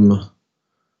same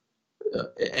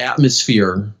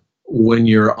atmosphere when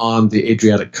you're on the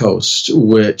Adriatic coast,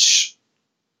 which,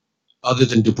 other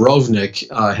than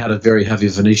Dubrovnik, had a very heavy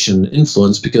Venetian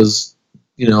influence, because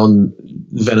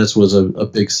Venice was a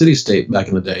big city-state back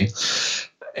in the day,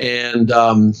 and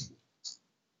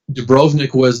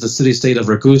Dubrovnik was the city-state of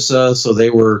Ragusa, so they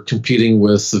were competing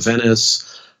with Venice.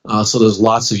 So there's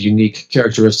lots of unique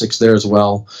characteristics there as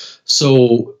well.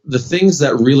 So the things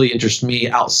that really interest me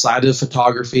outside of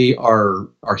photography are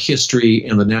history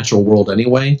and the natural world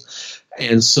anyway.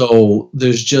 And so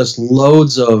there's just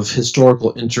loads of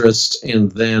historical interest.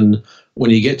 And then when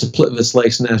you get to Plitvice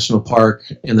Lakes National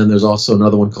Park, and then there's also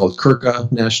another one called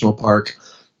Krka National Park,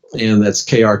 and that's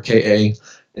Krka.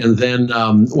 And then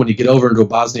when you get over into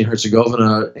Bosnia and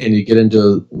Herzegovina, and you get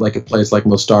into like a place like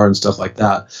Mostar and stuff like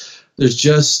that, there's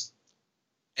just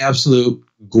absolute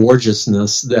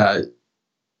gorgeousness that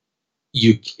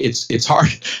it's hard.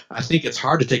 I think it's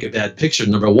hard to take a bad picture,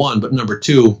 number one, but number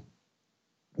two,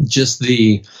 just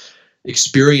the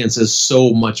experience is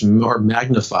so much more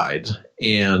magnified.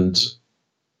 And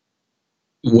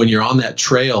when you're on that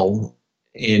trail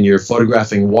and you're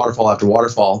photographing waterfall after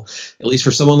waterfall, at least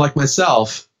for someone like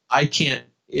myself,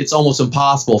 it's almost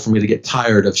impossible for me to get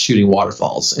tired of shooting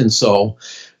waterfalls. And so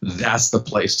that's the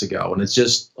place to go. And it's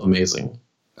just amazing.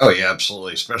 Oh yeah,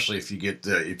 absolutely. Especially if you got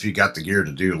the gear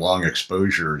to do long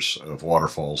exposures of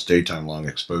waterfalls, daytime long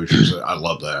exposures. I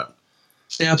love that.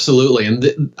 Absolutely.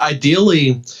 And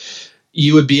ideally,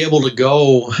 you would be able to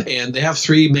go, and they have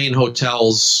 3 main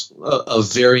hotels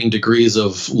of varying degrees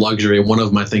of luxury. One of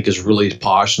them, I think, is really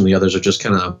posh, and the others are just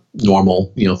kind of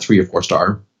normal, 3 or 4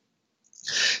 star.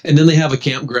 And then they have a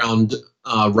campground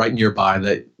right nearby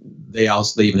that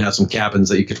they even have some cabins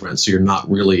that you could rent. So you're not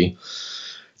really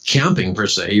camping per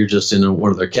se. You're just in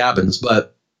one of their cabins.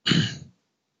 But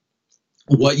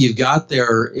what you've got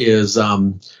there is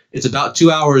it's about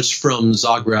 2 hours from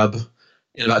Zagreb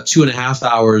and about 2.5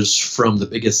 hours from the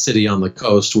biggest city on the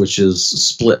coast, which is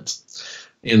Split.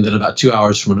 And then about 2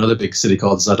 hours from another big city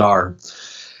called Zadar.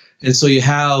 And so you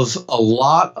have a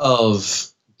lot of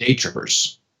day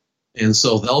trippers. And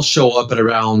so they'll show up at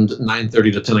around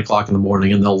 9:30 to 10 o'clock in the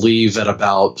morning, and they'll leave at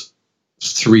about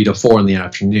 3 to 4 in the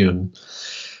afternoon.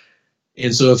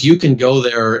 And so if you can go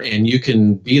there and you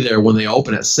can be there when they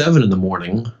open at 7 in the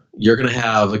morning, you're going to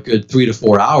have a good 3 to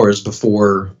 4 hours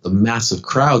before the massive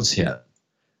crowds hit,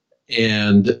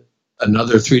 and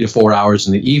another 3 to 4 hours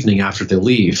in the evening after they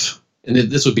leave. And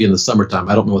this would be in the summertime.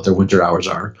 I don't know what their winter hours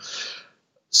are.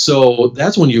 So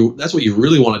that's what you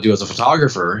really want to do as a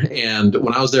photographer. And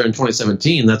when I was there in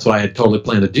 2017, that's what I had totally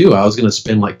planned to do. I was going to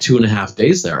spend like 2.5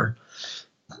 days there.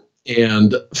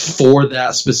 And for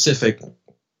that specific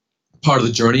part of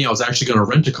the journey, I was actually going to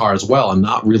rent a car as well and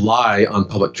not rely on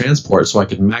public transport so I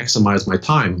could maximize my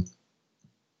time.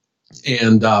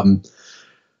 And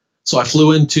so I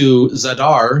flew into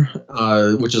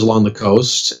Zadar, which is along the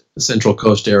coast, Central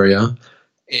Coast area,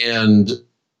 and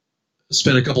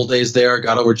spent a couple of days there,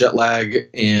 got over jet lag,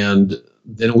 and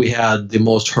then we had the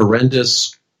most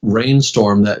horrendous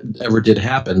rainstorm that ever did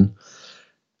happen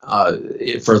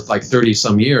for like 30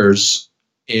 some years,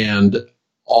 and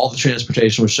all the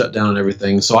transportation was shut down and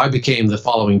everything. So the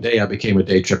following day, I became a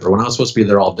day tripper. When I was supposed to be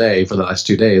there all day for the last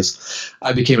 2 days,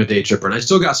 I became a day tripper, and I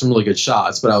still got some really good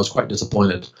shots, but I was quite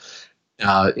disappointed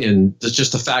in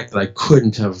just the fact that I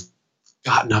couldn't have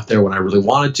gotten up there when I really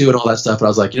wanted to and all that stuff. But I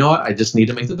was like, you know what? I just need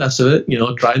to make the best of it,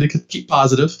 trying to keep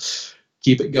positive,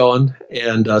 keep it going,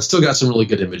 and still got some really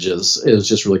good images. It was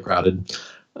just really crowded,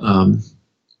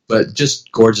 but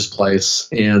just gorgeous place.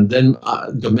 And then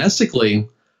domestically,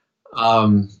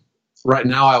 right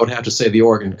now I would have to say the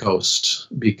Oregon coast,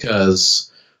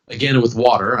 because again, with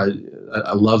water,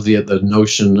 I love the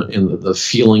notion and the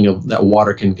feeling of that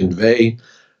water can convey.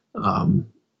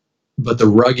 But the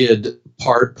rugged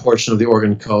portion of the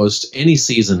Oregon coast, any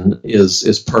season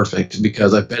is perfect,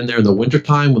 because I've been there in the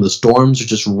wintertime when the storms are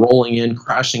just rolling in,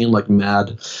 crashing in like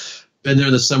mad. Been there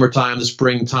in the summertime, the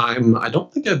springtime. I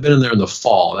don't think I've been in there in the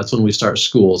fall. That's when we start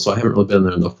school, so I haven't really been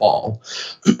there in the fall.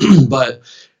 But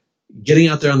getting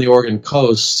out there on the Oregon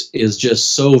coast is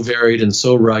just so varied and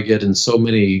so rugged and so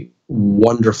many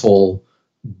wonderful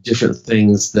different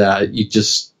things that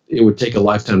it would take a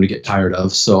lifetime to get tired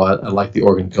of. So I like the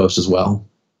Oregon coast as well.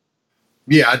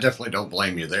 Yeah, I definitely don't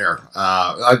blame you there.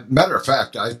 Matter of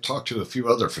fact, I've talked to a few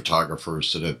other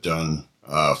photographers that have done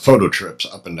photo trips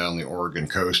up and down the Oregon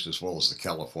coast as well as the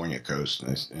California coast.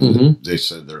 And they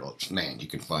said, they're like, man, you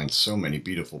can find so many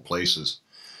beautiful places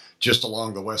just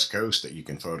along the West Coast that you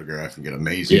can photograph and get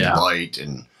amazing light.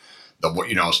 And,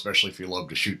 especially if you love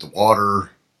to shoot the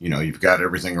water, you've got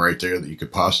everything right there that you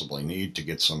could possibly need to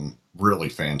get some really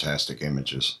fantastic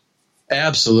images.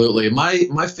 Absolutely.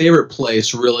 My favorite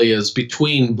place really is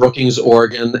between Brookings,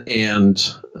 Oregon,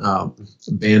 and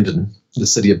Bandon, the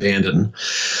city of Bandon.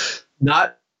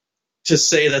 Not to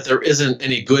say that there isn't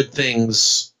any good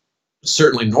things,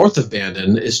 certainly north of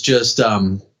Bandon. It's just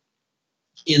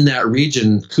in that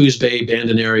region, Coos Bay,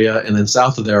 Bandon area, and then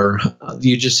south of there,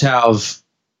 you just have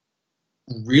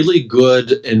really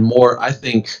good and more, I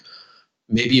think,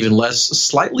 maybe less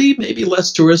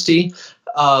touristy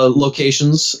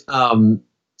locations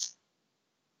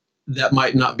that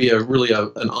might not be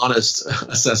an honest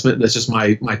assessment. That's just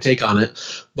my take on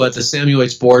it. But the Samuel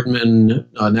H. Boardman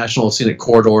National Scenic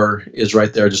Corridor is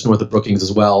right there just north of Brookings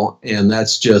as well. And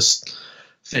that's just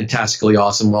fantastically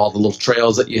awesome. All the little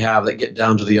trails that you have that get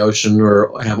down to the ocean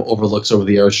or have overlooks over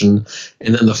the ocean.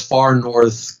 And then the far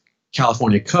north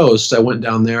California coast, I went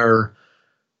down there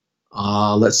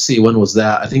Let's see, when was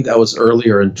that? I think that was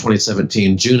earlier in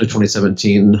 2017, June of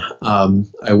 2017.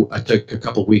 I took a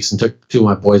couple of weeks and took two of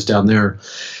my boys down there,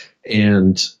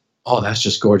 and that's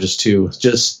just gorgeous too.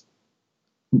 Just,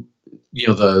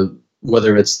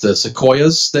 whether it's the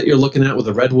sequoias that you're looking at with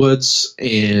the redwoods,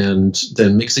 and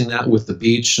then mixing that with the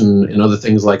beach and other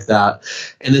things like that.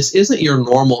 And this isn't your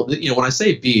normal, when I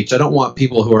say beach, I don't want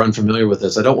people who are unfamiliar with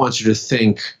this, I don't want you to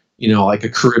think, like a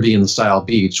Caribbean style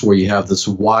beach where you have this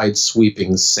wide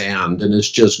sweeping sand and it's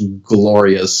just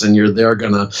glorious. And you're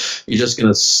just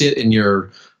going to sit in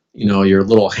your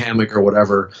little hammock or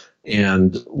whatever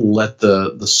and let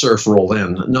the surf roll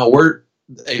in. No, we're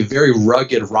a very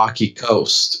rugged, rocky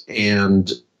coast,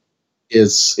 and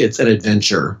it's an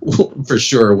adventure for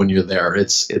sure when you're there.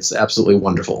 It's absolutely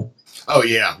wonderful. Oh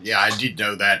yeah, I did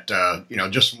know that.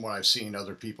 Just from what I've seen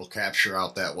other people capture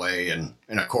out that way, and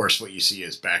of course what you see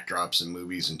is backdrops in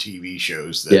movies and TV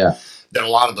shows that a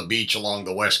lot of the beach along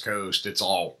the West Coast, it's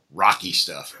all rocky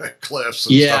stuff, cliffs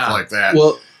and stuff like that.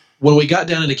 Well, when we got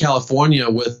down into California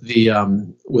with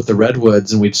the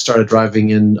redwoods and we started driving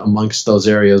in amongst those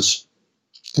areas,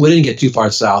 we didn't get too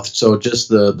far south, so just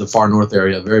the far north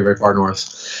area, very, very far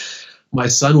north. My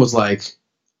son was like,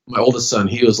 my oldest son,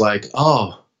 he was like,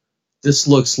 oh, this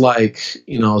looks like,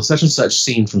 such and such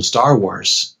scene from Star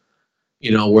Wars,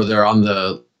 where they're on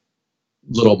the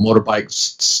little motorbike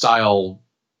style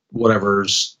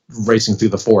whatever's racing through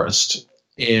the forest.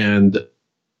 And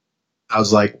I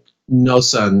was like, no,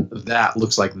 son, that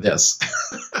looks like this.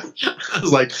 I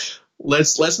was like,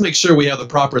 let's make sure we have the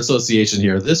proper association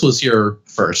here. This was here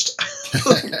first.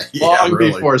 Long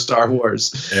before Star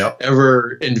Wars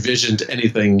ever envisioned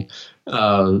anything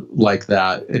like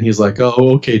that. And he's like,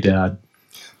 oh, okay, Dad.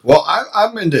 Well,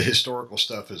 I'm into historical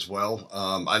stuff as well.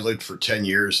 I lived for 10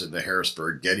 years in the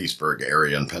Harrisburg, Gettysburg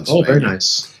area in Pennsylvania. Oh, very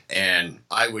nice. And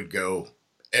I would go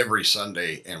every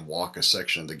Sunday and walk a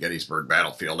section of the Gettysburg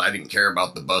battlefield. I didn't care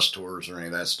about the bus tours or any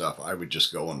of that stuff. I would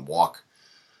just go and walk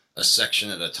a section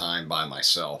at a time by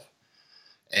myself,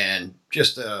 and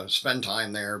just spend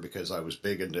time there because I'm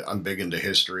big into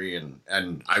history,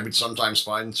 and I would sometimes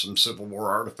find some Civil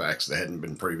War artifacts that hadn't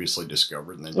been previously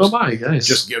discovered, and then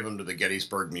just give them to the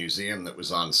Gettysburg Museum that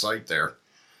was on site there.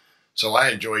 So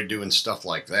I enjoyed doing stuff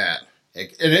like that,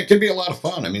 and it can be a lot of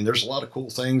fun. I mean, there's a lot of cool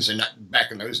things, and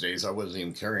back in those days, I wasn't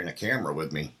even carrying a camera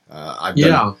with me. I've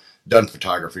done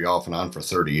photography off and on for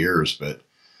 30 years, but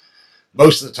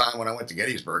most of the time when I went to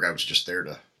Gettysburg, I was just there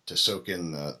to soak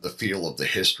in the feel of the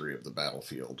history of the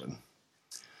battlefield. And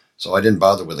so I didn't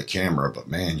bother with a camera, but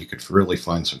man, you could really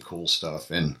find some cool stuff.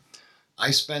 And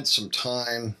I spent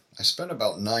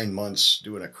about 9 months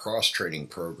doing a cross-training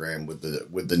program with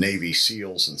the Navy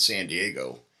SEALs in San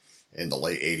Diego in the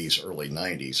late 80s, early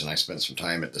 90s. And I spent some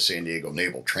time at the San Diego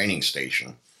Naval Training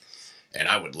Station. And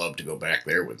I would love to go back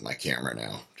there with my camera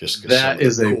now. That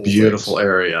is a beautiful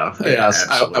area. Yes,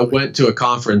 I went to a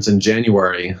conference in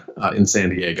January in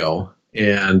San Diego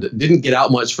and didn't get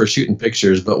out much for shooting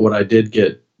pictures. But what I did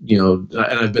get, and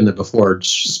I've been there before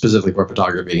specifically for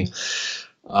photography,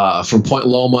 from Point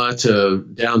Loma to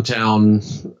downtown,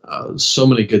 so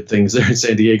many good things there in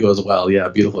San Diego as well. Yeah,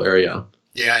 beautiful area.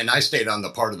 Yeah, and I stayed on the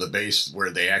part of the base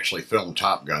where they actually filmed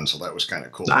Top Gun, so that was kind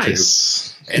of cool too.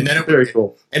 And then very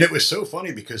cool. And it was so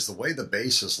funny because the way the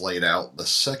base is laid out, the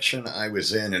section I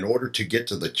was in order to get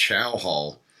to the chow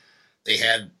hall, they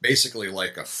had basically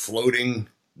like a floating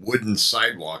wooden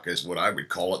sidewalk, is what I would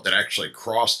call it, that actually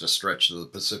crossed a stretch of the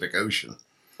Pacific Ocean.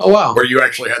 Oh, wow. Where you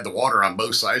actually had the water on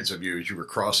both sides of you as you were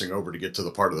crossing over to get to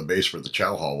the part of the base where the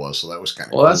chow hall was. So that was kind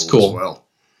of cool. That's cool as well.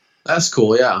 That's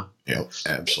cool, yeah. Yeah,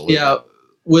 absolutely. Yeah.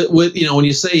 With when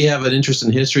you say you have an interest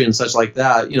in history and such like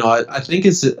that, I think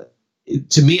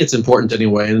to me it's important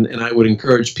anyway, and I would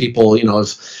encourage people,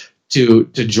 to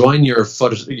join your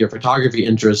photography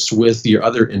interests with your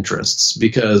other interests,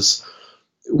 because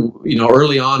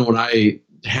early on when I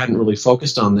hadn't really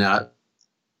focused on that,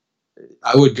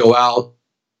 I would go out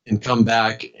and come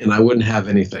back and I wouldn't have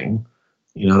anything,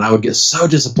 and I would get so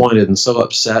disappointed and so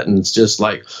upset, and it's just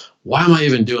like, why am I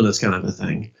even doing this kind of a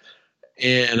thing?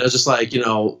 And I was just like,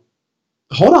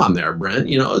 hold on there, Brent.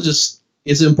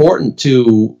 It's important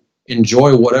to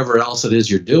enjoy whatever else it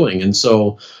is you're doing. And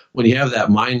so when you have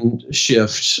that mind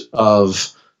shift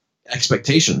of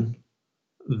expectation,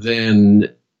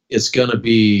 then it's going to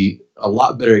be a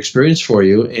lot better experience for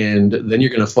you. And then you're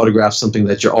going to photograph something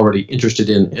that you're already interested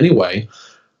in anyway.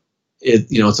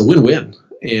 It's a win-win.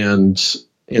 And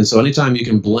so anytime you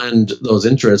can blend those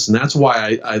interests, and that's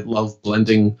why I love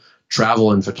blending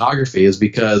travel and photography, is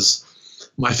because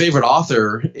my favorite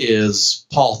author is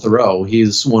Paul Theroux.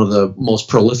 He's one of the most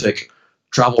prolific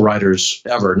travel writers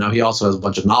ever. Now, he also has a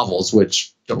bunch of novels,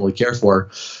 which don't really care for,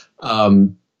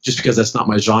 just because that's not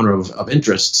my genre of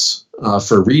interests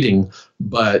for reading.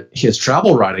 But his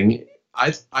travel writing,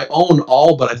 I own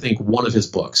all but I think one of his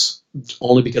books,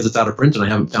 only because it's out of print and I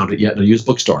haven't found it yet in a used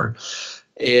bookstore.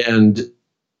 And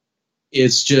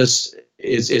it's just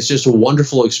a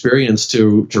wonderful experience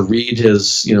to read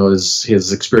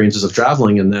his experiences of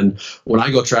traveling. And then when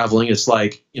I go traveling, it's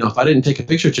like, if I didn't take a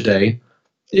picture today,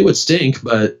 it would stink,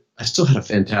 but I still had a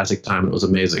fantastic time. It was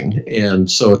amazing. And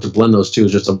so to blend those two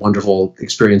is just a wonderful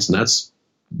experience. And that's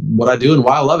what I do and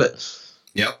why I love it.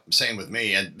 Yep, same with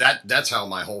me. And that's how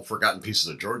my whole Forgotten Pieces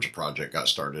of Georgia project got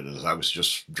started, is I was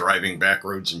just driving back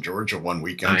roads in Georgia one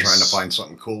weekend trying to find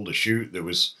something cool to shoot that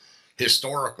was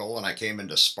historical. And I came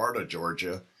into Sparta,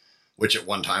 Georgia, which at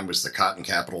one time was the cotton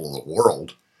capital of the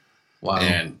world. Wow.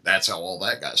 And that's how all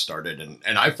that got started.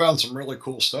 And I found some really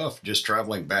cool stuff just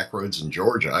traveling back roads in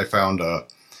Georgia. I found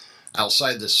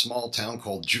outside this small town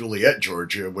called Juliet,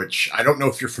 Georgia, which I don't know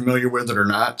if you're familiar with it or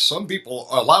not.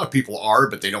 A lot of people are,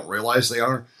 but they don't realize they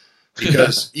are.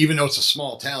 Because even though it's a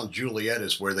small town, Juliet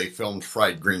is where they filmed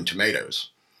Fried Green Tomatoes.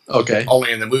 Okay.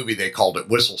 Only in the movie they called it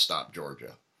Whistle Stop,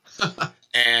 Georgia.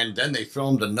 And then they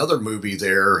filmed another movie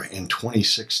there in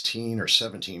 2016 or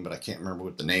 17, but I can't remember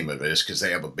what the name of it is, because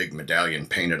they have a big medallion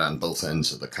painted on both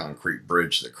ends of the concrete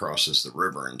bridge that crosses the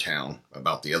river in town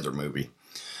about the other movie.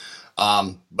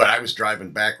 But I was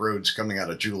driving back roads coming out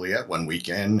of Juliet one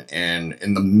weekend, and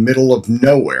in the middle of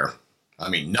nowhere, I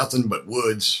mean, nothing but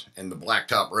woods and the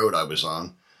blacktop road I was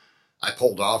on, I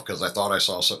pulled off because I thought I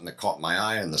saw something that caught my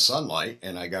eye in the sunlight,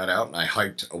 and I got out and I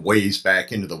hiked a ways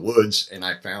back into the woods, and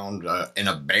I found an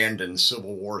abandoned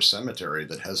Civil War cemetery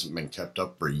that hasn't been kept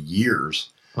up for years.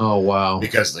 Oh, wow.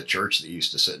 Because the church that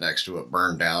used to sit next to it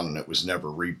burned down and it was never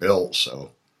rebuilt,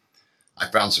 so I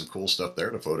found some cool stuff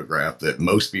there to photograph that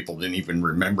most people didn't even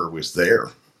remember was there.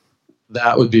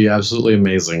 That would be absolutely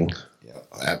amazing. Yeah,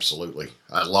 absolutely.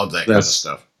 I love that kind of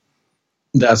stuff.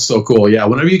 That's so cool. Yeah,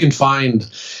 whenever you can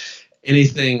find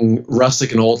anything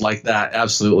rustic and old like that,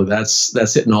 absolutely.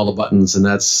 That's hitting all the buttons, and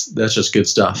that's just good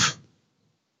stuff.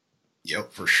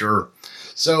 Yep, for sure.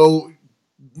 So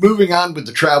moving on with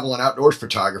the travel and outdoors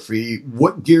photography,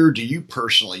 what gear do you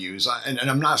personally use? And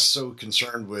I'm not so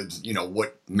concerned with,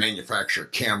 what manufacturer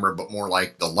camera, but more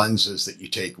like the lenses that you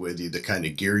take with you, the kind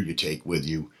of gear you take with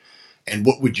you. And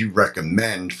what would you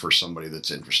recommend for somebody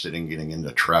that's interested in getting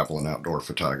into travel and outdoor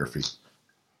photography?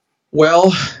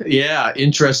 Well, yeah,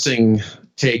 interesting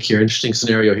take here, interesting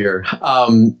scenario here.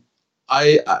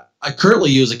 I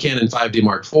currently use a Canon 5D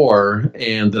Mark IV,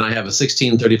 and then I have a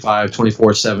 16-35,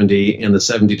 24-70, and the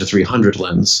 70-300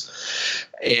 lens.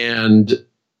 And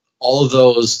all of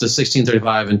those, the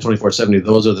 16-35 and 24-70,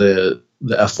 those are the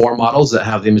F4 models that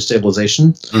have the image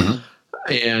stabilization. Mm-hmm.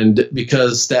 And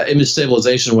because that image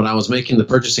stabilization, when I was making the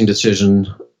purchasing decision,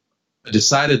 I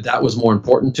decided that was more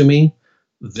important to me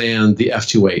than the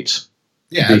f2.8.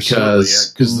 Yeah,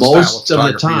 because most of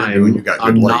the time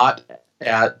I'm not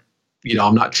at,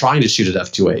 I'm not trying to shoot at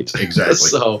f2.8. Exactly.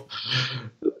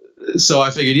 So I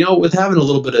figured, with having a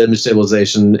little bit of image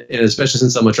stabilization, and especially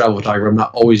since I'm a travel photographer, I'm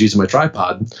not always using my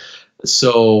tripod.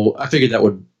 So I figured that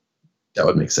would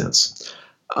make sense.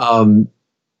 I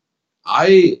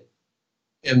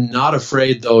am not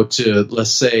afraid, though, to,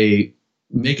 let's say,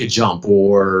 make a jump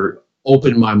or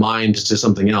open my mind to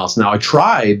something else. Now, I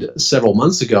tried several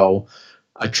months ago.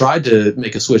 I tried to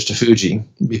make a switch to Fuji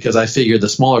because I figured the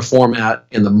smaller format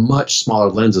and the much smaller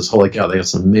lenses, holy cow, they have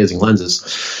some amazing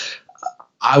lenses.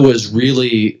 I was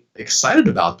really excited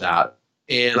about that.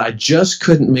 And I just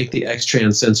couldn't make the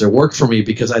X-Trans sensor work for me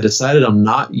because I decided I'm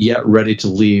not yet ready to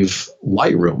leave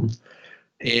Lightroom.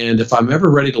 And if I'm ever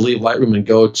ready to leave Lightroom and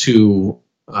go to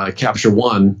Capture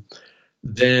One,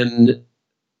 then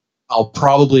I'll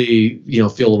probably,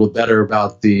 feel a little better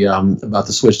about the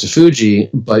switch to Fuji.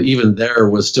 But even there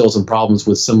was still some problems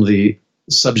with some of the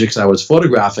subjects I was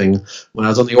photographing. When I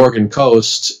was on the Oregon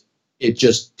coast, it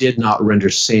just did not render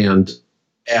sand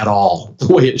at all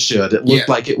the way it should. It looked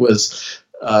like it was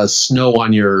snow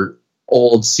on your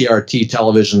old CRT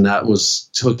television that was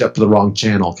hooked up to the wrong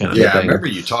channel kind of thing. Yeah, I remember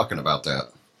you talking about that.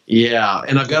 Yeah,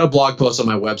 and I've got a blog post on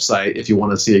my website if you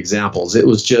want to see examples. It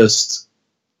was just,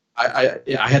 I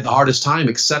had the hardest time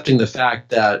accepting the fact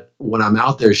that when I'm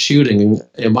out there shooting,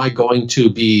 am I going to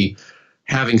be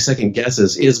having second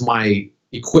guesses? Is my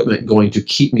equipment going to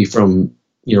keep me from,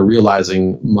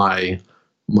 realizing my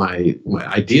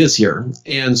ideas here?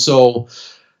 And so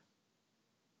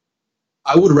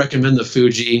I would recommend the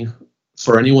Fuji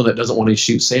for anyone that doesn't want to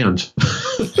shoot sand.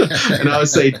 And I would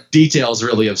say details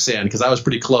really of sand, because I was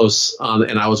pretty close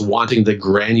and I was wanting the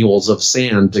granules of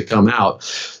sand to come out.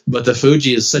 But the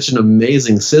Fuji is such an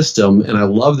amazing system, and I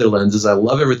love their lenses. I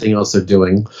love everything else they're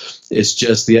doing. It's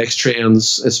just the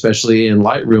X-Trans, especially in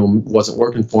Lightroom, wasn't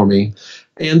working for me.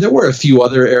 And there were a few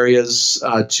other areas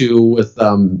too, with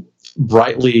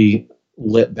brightly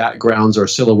lit backgrounds or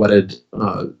silhouetted,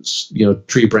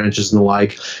 tree branches and the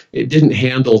like. It didn't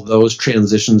handle those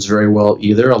transitions very well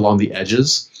either along the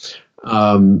edges.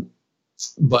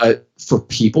 But for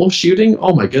people shooting,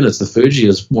 oh my goodness, the Fuji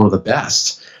is one of the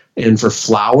best. And for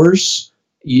flowers,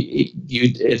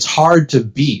 it's hard to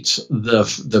beat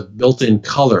the built-in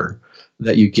color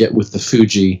that you get with the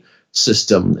Fuji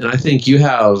system. And I think you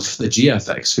have the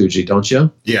GFX Fuji, don't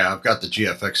you? Yeah, I've got the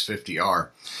GFX 50R.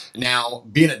 Now,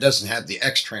 being it doesn't have the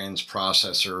X-Trans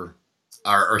processor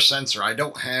or sensor, I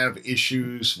don't have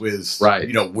issues with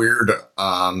weird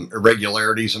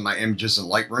irregularities in my images in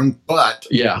Lightroom, but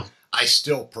yeah, I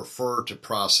still prefer to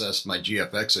process my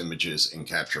GFX images in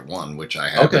Capture One, which I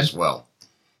have as well.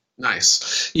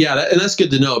 Nice. Yeah, and that's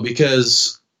good to know,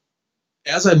 because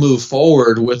as I move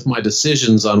forward with my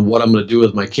decisions on what I'm going to do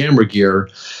with my camera gear,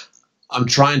 I'm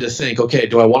trying to think, okay,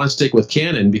 do I want to stick with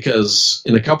Canon? Because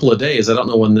in a couple of days, I don't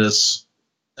know when this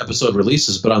episode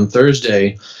releases, but on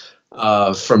Thursday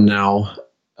from now,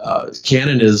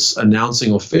 Canon is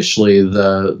announcing officially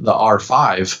the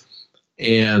R5,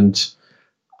 and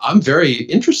I'm very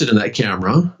interested in that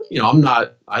camera.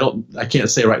 I can't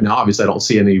say right now, obviously I don't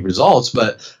see any results,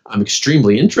 but I'm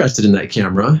extremely interested in that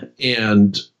camera,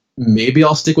 and maybe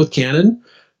I'll stick with Canon.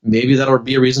 Maybe that'll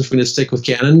be a reason for me to stick with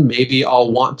Canon. Maybe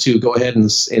I'll want to go ahead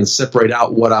and separate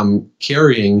out what I'm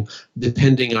carrying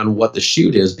depending on what the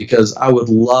shoot is, because I would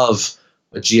love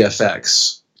a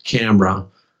GFX camera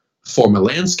for my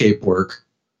landscape work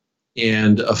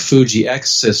and a Fuji X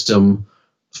system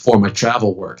for my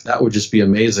travel work. That would just be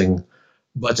amazing.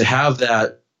 But to have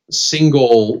that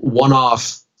single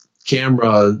one-off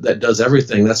camera that does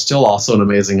everything, that's still also an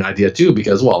amazing idea too,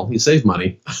 because, well, you save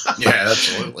money. Yeah,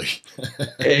 absolutely.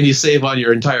 And you save on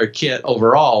your entire kit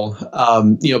overall.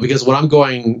 Because when I'm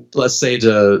going, let's say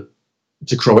to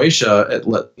Croatia,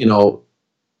 and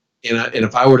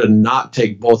if I were to not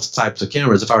take both types of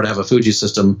cameras, if I were to have a Fuji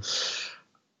system,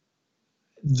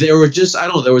 there would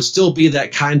still be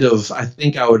that kind of, I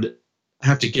think I would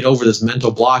have to get over this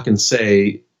mental block and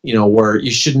say, where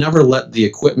you should never let the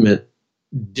equipment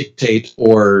dictate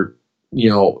or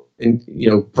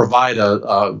provide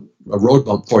a road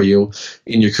bump for you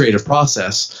in your creative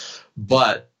process.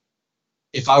 But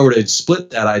if I were to split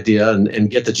that idea and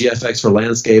get the GFX for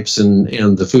landscapes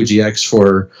and the Fuji X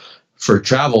for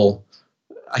travel,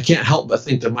 I can't help but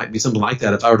think there might be something like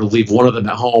that if I were to leave one of them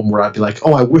at home, where I'd be like,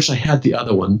 oh, I wish I had the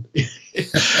other one.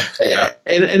 Yeah.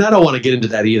 And I don't want to get into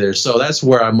that either. So that's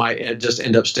where I might just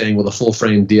end up staying with a full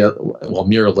frame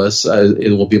mirrorless.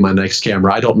 It will be my next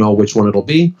camera. I don't know which one it'll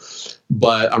be,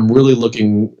 but I'm really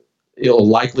looking, it'll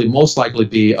most likely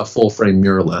be a full frame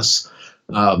mirrorless.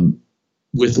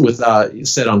 With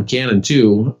set on Canon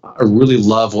too, I really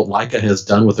love what Leica has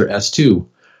done with their S2.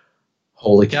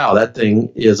 Holy cow, that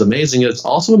thing is amazing. It's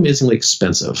also amazingly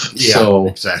expensive. Yeah, so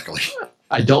exactly.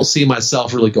 I don't see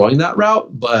myself really going that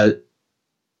route, but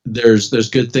there's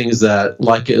good things that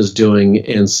Leica is doing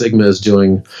and Sigma is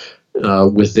doing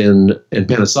and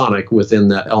Panasonic within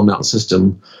that L-mount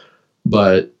system.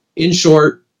 But in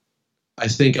short, I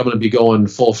think I'm going to be going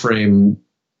full frame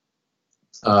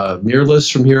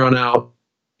mirrorless from here on out,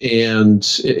 and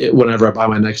whenever I buy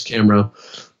my next camera.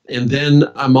 And then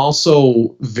I'm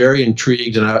also very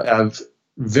intrigued, and I've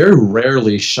very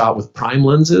rarely shot with prime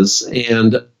lenses,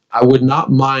 and I would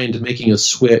not mind making a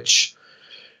switch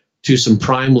to some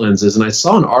prime lenses. And I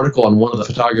saw an article on one of the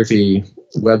photography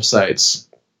websites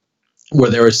where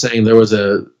they were saying there was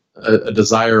a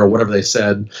desire, or whatever they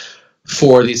said,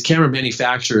 for these camera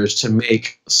manufacturers to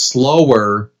make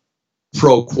slower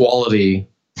pro quality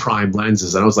prime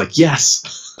lenses. And I was like,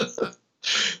 yes.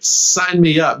 Sign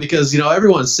me up, because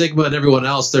everyone, Sigma and everyone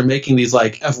else, they're making these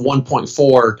like f1.4,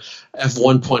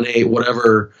 f1.8,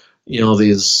 whatever,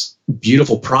 these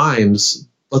beautiful primes,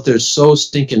 but they're so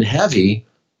stinking heavy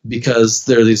because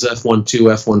they're these f1.2,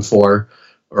 f1.4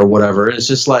 or whatever. And it's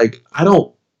just like, I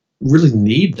don't really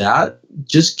need that.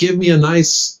 Just give me a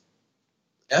nice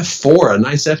f4, a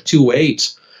nice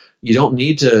f2.8. You don't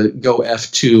need to go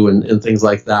f2 and things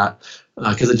like that.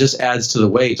 Because it just adds to the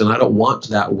weight, and I don't want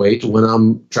that weight when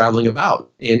I'm traveling about.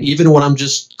 And even when I'm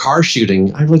just car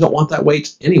shooting, I really don't want that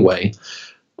weight anyway.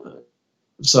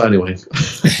 So anyway.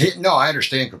 No, I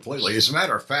understand completely. As a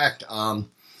matter of fact,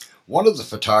 one of the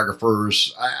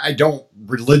photographers, I don't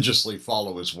religiously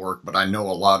follow his work, but I know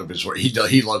a lot of his work.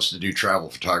 He loves to do travel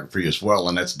photography as well,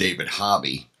 and that's David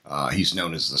Hobby. He's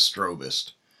known as the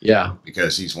Strobist. Yeah.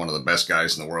 Because he's one of the best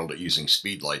guys in the world at using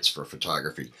speed lights for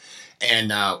photography.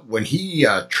 And when he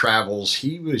travels,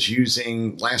 he was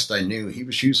using, last I knew, he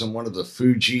was using one of the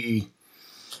Fuji,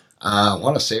 I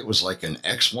want to say it was like an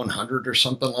X100 or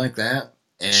something like that.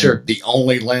 And sure. The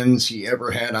only lens he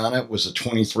ever had on it was a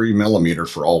 23 millimeter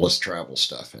for all his travel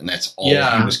stuff. And that's all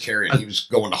he was carrying. He was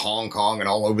going to Hong Kong and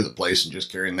all over the place and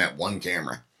just carrying that one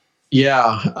camera.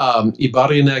 Yeah.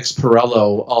 Ibarionex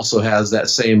Pirello also has that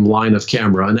same line of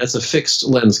camera, and that's a fixed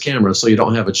lens camera, so you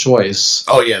don't have a choice.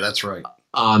 Oh, yeah, that's right.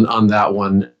 On that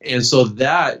one. And so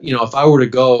that, if I were to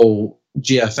go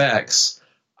GFX,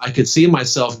 I could see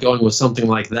myself going with something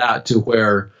like that, to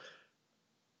where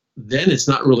then it's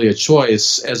not really a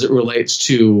choice as it relates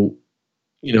to,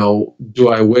 do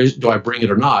I bring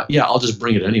it or not? Yeah, I'll just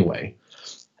bring it anyway.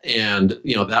 And,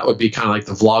 that would be kind of like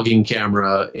the vlogging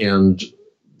camera and,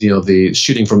 the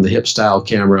shooting from the hip style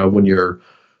camera when you're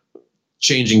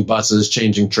changing buses,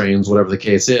 changing trains, whatever the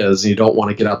case is, and you don't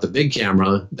want to get out the big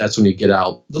camera. That's when you get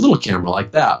out the little camera like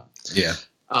that. Yeah.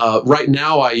 Right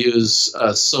now I use a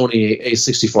Sony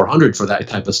a6400 for that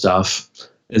type of stuff.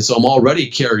 And so I'm already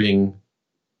carrying,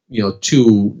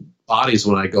 2 bodies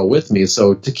when I go with me.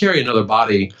 So to carry another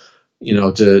body,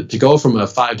 to go from a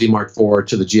 5D Mark IV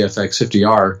to the GFX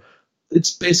 50R,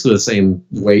 it's basically the same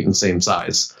weight and same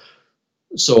size.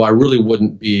 So I really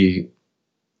wouldn't be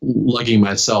lugging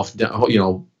myself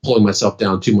down, pulling myself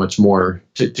down too much more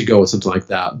to go with something like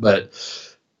that. But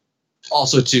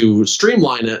also to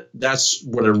streamline it, that's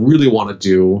what I really want to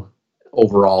do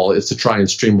overall, is to try and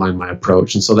streamline my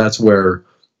approach. And so that's where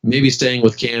maybe staying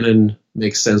with Canon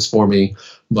makes sense for me,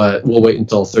 but we'll wait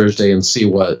until Thursday and see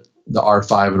what the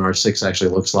R5 and R6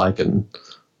 actually looks like and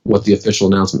what the official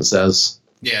announcement says.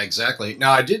 Yeah, exactly.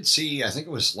 Now, I did see, I think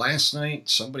it was last night,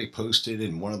 somebody posted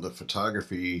in one of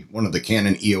the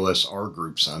Canon EOS R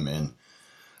groups I'm in,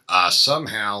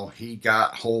 somehow he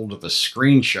got hold of a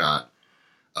screenshot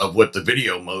of what the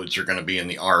video modes are going to be in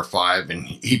the R5, and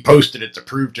he posted it to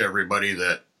prove to everybody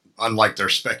that, unlike their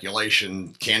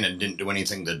speculation, Canon didn't do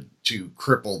anything to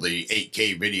cripple the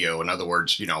 8K video. In other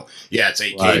words, it's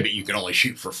 8K, right, but you can only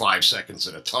shoot for 5 seconds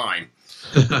at a time.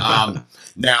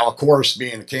 Now, of course,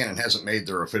 being Canon hasn't made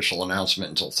their official announcement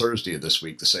until Thursday of this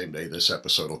week, the same day this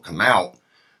episode will come out.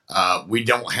 We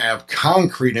don't have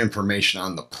concrete information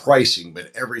on the pricing,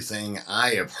 but everything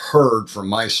I have heard from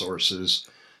my sources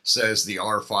says the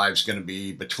R5 is going to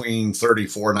be between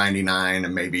 $34.99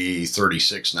 and maybe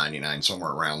 $36.99,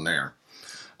 somewhere around there.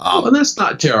 And that's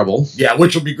not terrible. Yeah,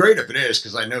 which will be great if it is,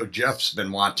 because I know Jeff's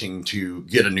been wanting to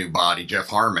get a new body, Jeff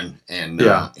Harmon, and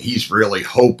he's really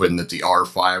hoping that the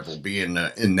R5 will be in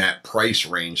that price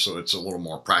range, so it's a little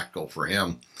more practical for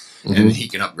him, and he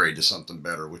can upgrade to something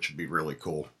better, which would be really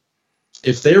cool.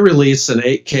 If they release an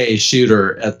 8K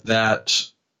shooter at that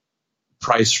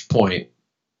price point,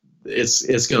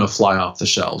 it's going to fly off the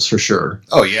shelves for sure.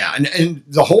 Oh, yeah. And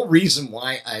the whole reason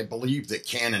why I believe that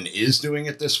Canon is doing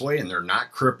it this way, and they're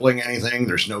not crippling anything,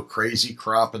 there's no crazy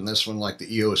crop in this one like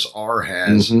the EOS R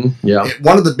has. Yeah.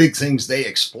 One of the big things they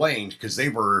explained, because they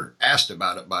were asked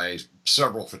about it by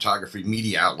several photography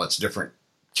media outlets, different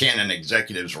Canon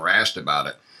executives were asked about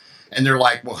it. And they're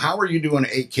like, well, how are you doing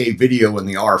 8K video in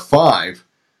the R5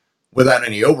 without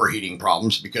any overheating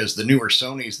problems? Because the newer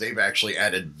Sonys, they've actually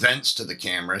added vents to the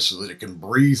camera so that it can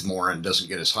breathe more and doesn't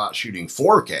get as hot shooting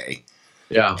 4K.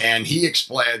 Yeah. And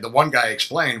the one guy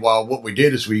explained, well, what we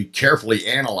did is we carefully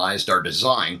analyzed our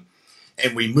design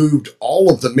and we moved all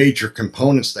of the major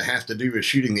components that have to do with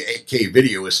shooting the 8K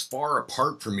video as far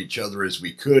apart from each other as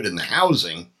we could in the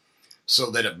housing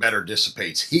so that it better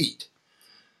dissipates heat.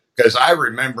 Because I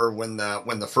remember when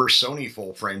the first Sony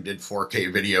full frame did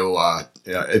 4K video,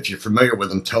 if you're familiar with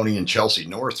them, Tony and Chelsea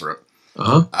Northrup.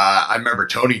 I remember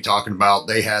Tony talking about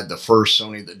they had the first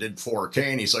Sony that did 4K,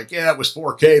 and he's like, yeah, it was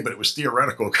 4K, but it was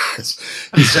theoretical. Because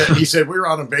he said we were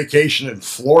on a vacation in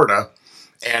Florida,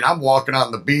 and I'm walking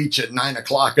on the beach at 9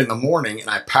 o'clock in the morning, and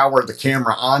I powered the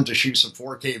camera on to shoot some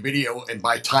 4K video, and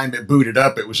by the time it booted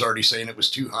up, it was already saying it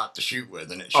was too hot to shoot with,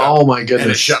 and it shut, oh my goodness,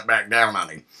 and it shut back down on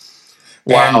him.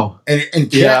 Wow. And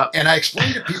I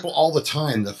explain to people all the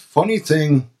time, the funny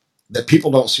thing that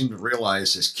people don't seem to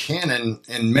realize is Canon,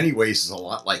 in many ways, is a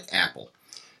lot like Apple.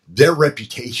 Their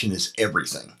reputation is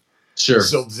everything. Sure.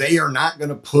 So they are not going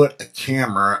to put a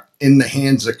camera in the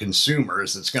hands of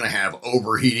consumers that's going to have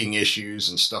overheating issues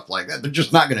and stuff like that. They're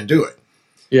just not going to do it.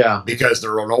 Yeah. Because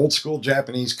they're an old school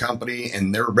Japanese company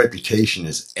and their reputation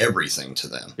is everything to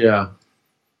them. Yeah.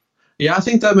 Yeah, I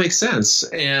think that makes sense.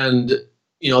 And,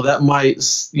 that might,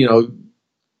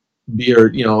 be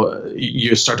your,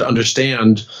 you start to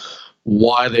understand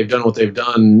why they've done what they've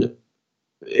done.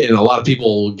 And a lot of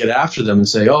people get after them and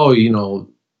say, oh,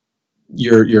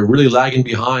 you're really lagging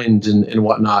behind and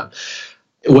whatnot.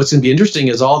 What's going to be interesting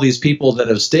is all these people that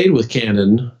have stayed with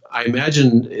Canon. I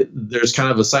imagine there's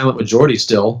kind of a silent majority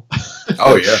still.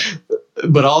 Oh, yeah.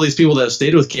 But all these people that have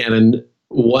stayed with Canon,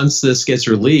 once this gets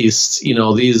released,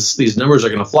 these numbers are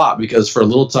going to flop, because for a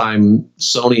little time,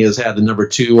 Sony has had the number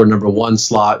 2 or number 1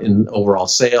 slot in overall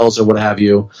sales or what have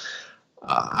you.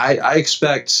 I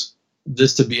expect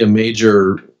this to be a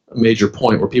major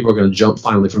point where people are going to jump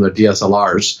finally from their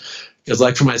DSLRs. Because,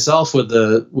 like for myself with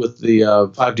the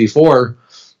 5D4,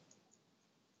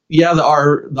 yeah, the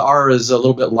R is a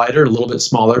little bit lighter, a little bit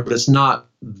smaller, but it's not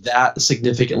that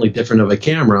significantly different of a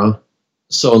camera.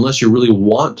 So unless you really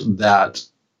want that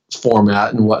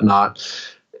format and whatnot,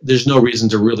 there's no reason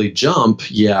to really jump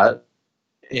yet.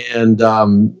 And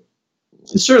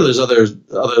sure, there's other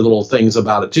little things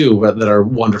about it too that are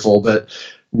wonderful. But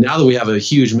now that we have a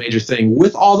huge major thing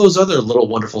with all those other little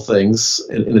wonderful things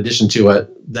in addition to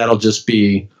it, that'll just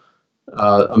be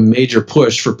a major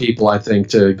push for people, I think,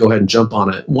 to go ahead and jump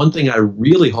on it. One thing I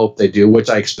really hope they do, which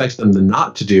I expect them to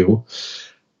not to do,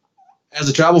 as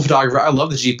a travel photographer, I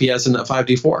love the GPS in that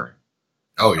 5D4.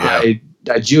 Oh, yeah. I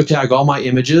geotag all my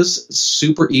images,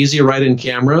 super easy right in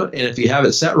camera, and if you have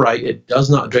it set right, it does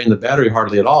not drain the battery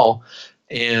hardly at all,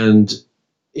 and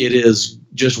it is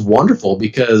just wonderful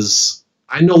because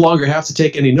I no longer have to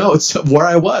take any notes of where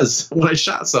I was when I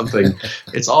shot something.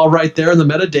 It's all right there in the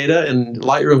metadata, and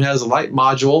Lightroom has the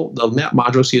map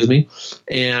module, excuse me.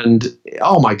 And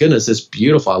oh my goodness, it's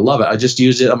beautiful. I love it. I just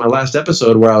used it on my last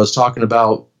episode where I was talking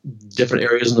about different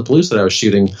areas in the Palouse that I was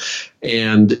shooting.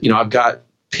 And, I've got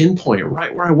pinpoint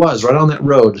right where I was, right on that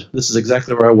road. This is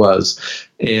exactly where I was.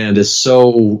 And it's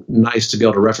so nice to be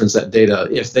able to reference that data.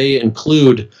 If they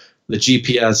include the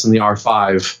GPS and the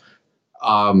R5,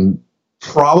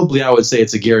 probably I would say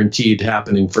it's a guaranteed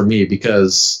happening for me,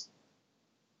 because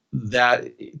that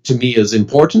to me is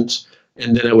important.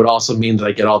 And then it would also mean that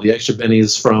I get all the extra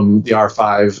bennies from the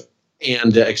R5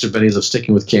 and the extra bennies of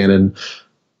sticking with Canon.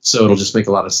 So it'll just make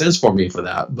a lot of sense for me for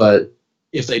that. But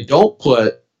if they don't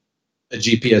put a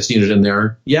GPS unit in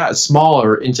there, yeah, it's small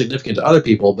or insignificant to other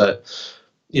people, but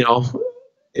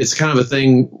it's kind of a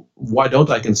thing. Why don't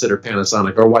I consider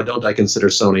Panasonic, or why don't I consider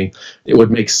Sony? It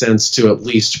would make sense to at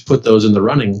least put those in the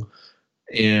running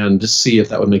and see if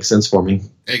that would make sense for me.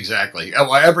 Exactly.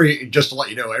 Well, just to let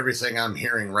you know, everything I'm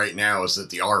hearing right now is that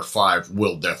the R5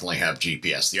 will definitely have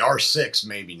GPS. The R6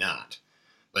 maybe not,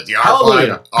 but the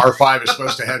R5 is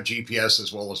supposed to have GPS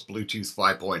as well as Bluetooth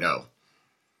 5.0.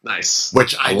 Nice.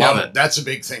 Which I know that's a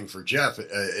big thing for Jeff,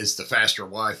 is the faster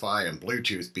Wi-Fi and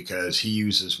Bluetooth, because he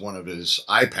uses one of his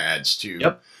iPads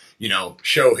to,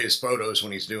 show his photos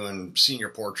when he's doing senior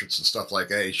portraits and stuff like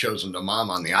that. He shows them to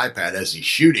Mom on the iPad as he's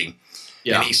shooting.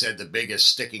 Yeah. And he said the biggest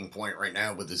sticking point right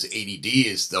now with his 80D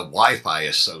is the Wi-Fi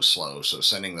is so slow. So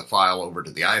sending the file over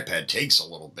to the iPad takes a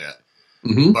little bit.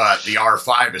 Mm-hmm. But the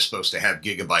R5 is supposed to have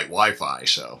gigabyte Wi-Fi.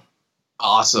 So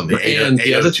awesome. The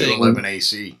 802.11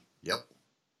 AC. Yep.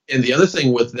 And the other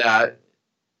thing with that,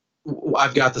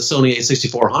 I've got the Sony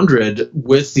a6400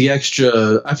 with the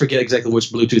extra, I forget exactly which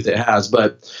Bluetooth it has,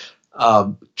 but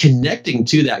connecting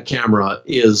to that camera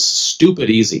is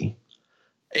stupid easy.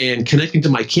 And connecting to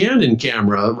my Canon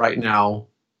camera right now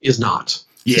is not.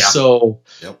 Yeah. So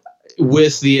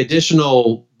with the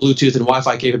additional Bluetooth and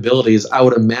Wi-Fi capabilities, I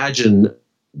would imagine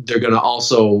they're going to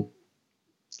also,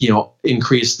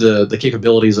 increase the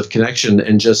capabilities of connection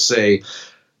and just say,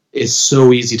 it's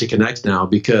so easy to connect now,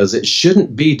 because it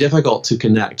shouldn't be difficult to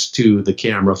connect to the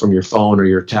camera from your phone or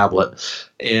your tablet.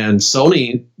 And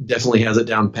Sony definitely has it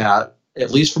down pat,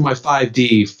 at least for my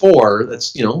 5D4.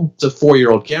 That's, it's a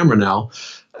 4-year-old camera now.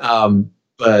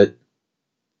 But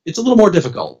it's a little more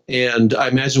difficult. And I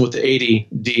imagine with the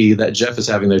 80D that Jeff is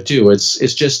having there too, it's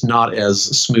just not as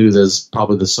smooth as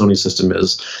probably the Sony system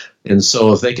is. And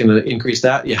so if they can increase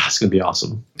that, yeah, it's going to be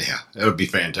awesome. Yeah, it would be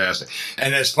fantastic.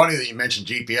 And it's funny that you mentioned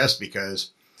GPS,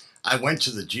 because I went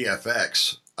to the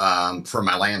GFX for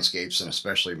my landscapes, and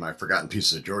especially my Forgotten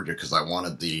Pieces of Georgia, because I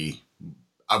wanted the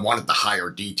higher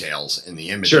details in the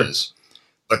images. Sure.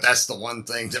 But that's the one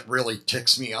thing that really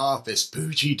ticks me off, is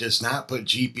Fuji does not put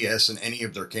GPS in any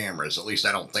of their cameras. At least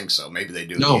I don't think so. Maybe they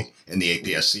do in the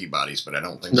APS-C bodies, but I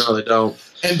don't think so. No, they don't.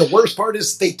 And the worst part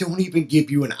is they don't even give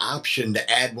you an option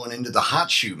to add one into the hot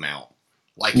shoe mount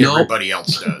like everybody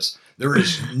else does. There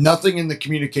is nothing in the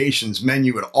communications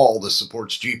menu at all that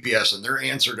supports GPS, and their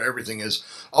answer to everything is,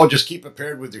 just keep it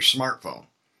paired with your smartphone.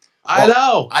 I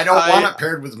know. I don't want it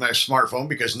paired with my smartphone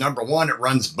because, number one, it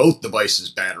runs both devices'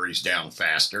 batteries down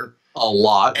faster. A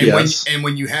lot, and yes.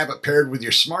 When you have it paired with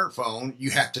your smartphone,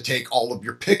 you have to take all of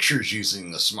your pictures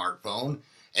using the smartphone.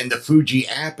 And the Fuji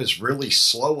app is really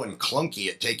slow and clunky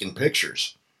at taking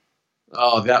pictures.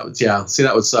 Oh, yeah. See,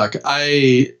 that would suck.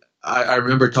 I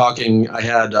remember talking. I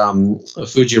had a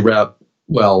Fuji rep.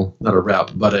 Well, not a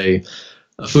rep, but a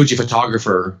Fuji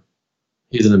photographer.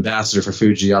 He's an ambassador for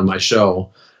Fuji on my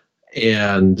show,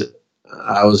 and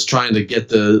I was trying to get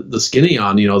the skinny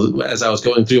on. As I was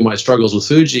going through my struggles with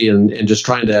Fuji and just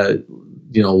trying to,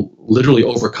 literally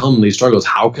overcome these struggles.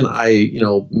 How can I,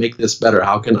 make this better?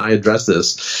 How can I address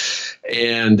this?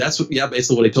 And that's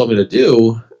basically what he told me to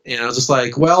do. And I was just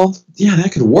like, well, yeah,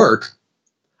 that could work.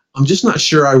 I'm just not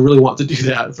sure I really want to do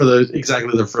that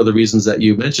for the reasons that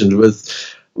you mentioned. With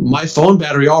my phone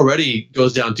battery already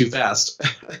goes down too fast,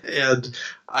 and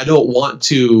I don't want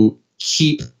to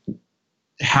keep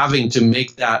having to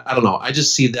make that. I don't know. I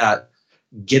just see that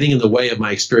getting in the way of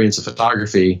my experience of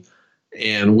photography.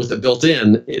 And with it built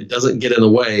in, it doesn't get in the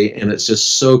way, and it's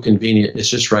just so convenient. It's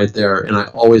just right there, and I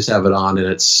always have it on, and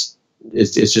it's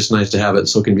just nice to have it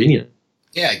so convenient.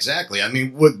 Yeah, exactly. I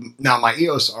mean, now my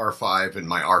EOS R5 and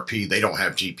my RP, they don't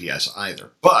have GPS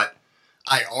either. But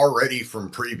I already, from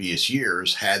previous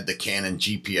years, had the Canon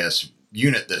GPS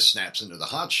unit that snaps into the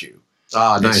hot shoe.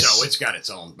 Ah, nice. And so it's got its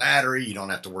own battery. You don't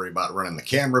have to worry about running the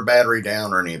camera battery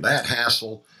down or any of that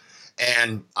hassle.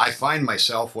 And I find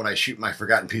myself, when I shoot my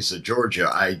Forgotten Piece of Georgia,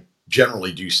 I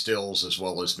generally do stills as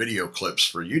well as video clips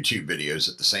for YouTube videos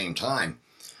at the same time.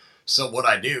 So what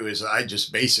I do is I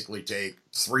just basically take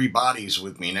 3 bodies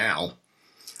with me now.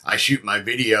 I shoot my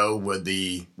video with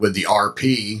the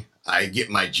RP. I get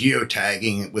my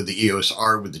geotagging with the EOS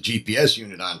R with the GPS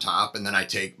unit on top. And then I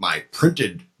take my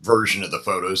printed version of the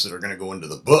photos that are going to go into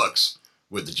the books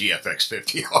with the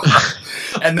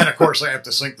GFX50R. And then, of course, I have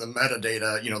to sync the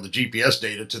metadata, the GPS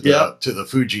data to the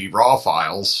Fuji RAW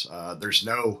files.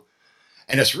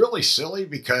 And it's really silly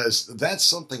because that's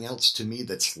something else to me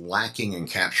that's lacking in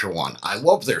Capture One. I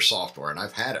love their software, and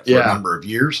I've had it for a number of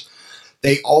years.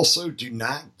 They also do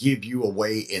not give you a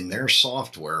way in their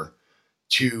software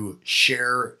to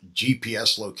share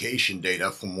GPS location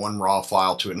data from one RAW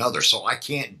file to another. So I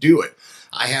can't do it.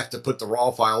 I have to put the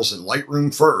RAW files in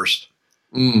Lightroom first,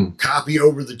 copy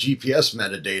over the GPS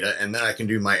metadata, and then I can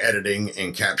do my editing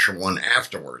in Capture One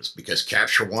afterwards, because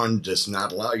Capture One does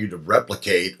not allow you to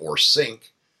replicate or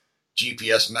sync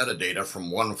GPS metadata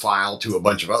from one file to a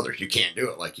bunch of others. You can't do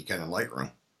it like you can in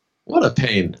Lightroom. What a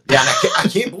pain. Yeah, and I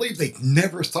can't believe they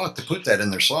never thought to put that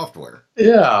in their software.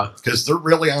 Yeah. Because they're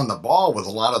really on the ball with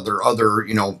a lot of their other,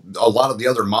 a lot of the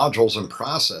other modules and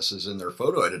processes in their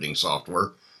photo editing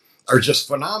software are just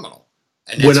phenomenal.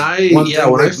 And when I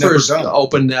first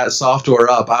opened that software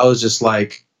up, I was just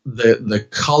like, the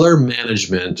color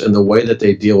management and the way that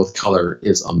they deal with color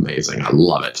is amazing. I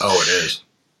love it. Oh, it is.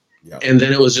 Yeah. And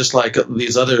then it was just like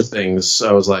these other things.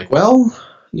 I was like, well,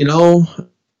 I'm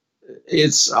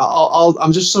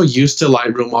just so used to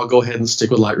Lightroom. I'll go ahead and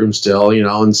stick with Lightroom still,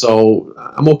 and so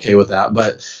I'm okay with that.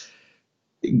 But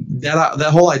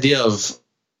that whole idea of,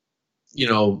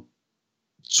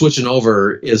 switching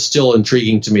over is still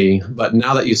intriguing to me. But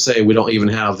now that you say we don't even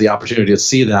have the opportunity to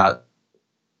see that,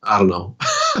 I don't know.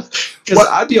 Because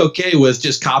I'd be okay with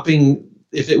just copying.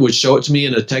 If it would show it to me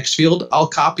in a text field, I'll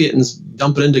copy it and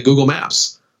dump it into Google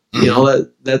Maps. Mm-hmm.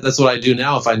 That's what I do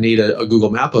now if I need a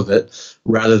Google map of it,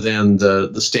 rather than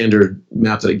the standard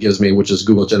map that it gives me, which is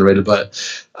Google generated. But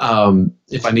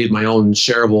if I need my own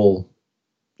shareable,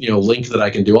 link that I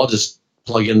can do, I'll just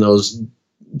plug in those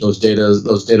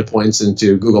data points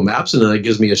into Google Maps, and then it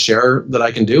gives me a share that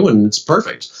I can do, and it's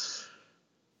perfect.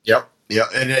 Yep. Yeah.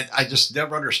 And I just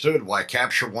never understood why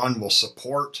Capture One will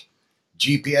support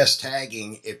GPS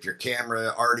tagging if your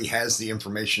camera already has the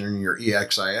information in your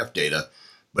EXIF data,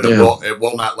 but it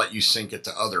will not let you sync it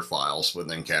to other files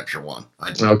within Capture One.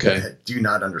 I do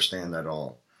not understand that at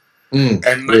all.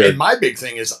 And my big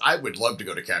thing is I would love to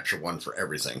go to Capture One for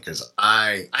everything, because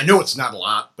I know it's not a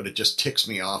lot, but it just ticks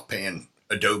me off paying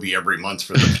Adobe every month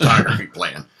for the photography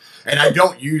plan. And I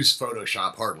don't use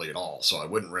Photoshop hardly at all, so I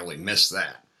wouldn't really miss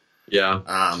that. Yeah.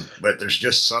 But there's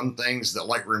just some things that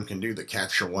Lightroom can do that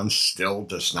Capture One still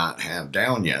does not have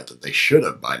down yet that they should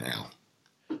have by now.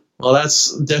 Well,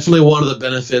 that's definitely one of the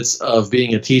benefits of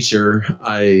being a teacher.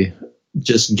 I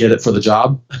just get it for the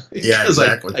job. Yeah,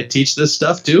 exactly. I teach this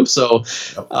stuff too. So,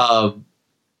 yep.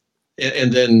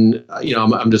 And then,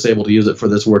 I'm just able to use it for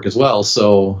this work as well.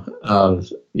 So,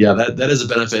 that is a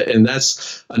benefit. And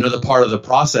that's another part of the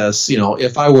process.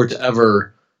 If I were to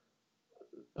ever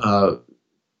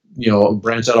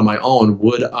branch out on my own,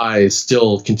 would I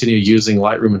still continue using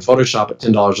Lightroom and Photoshop at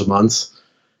 $10 a month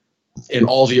and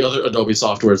all the other Adobe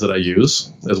softwares that I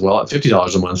use as well at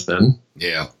 $50 a month then?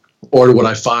 Yeah. Or would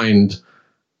I find,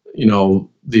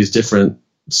 these different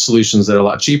solutions that are a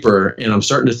lot cheaper? And I'm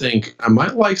starting to think I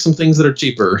might like some things that are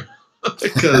cheaper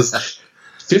because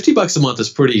 $50 a month is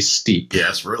pretty steep. Yeah,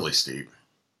 it's really steep.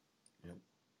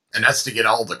 And that's to get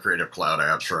all the Creative Cloud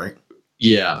apps, right?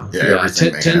 Yeah.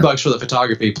 $10 $10 for the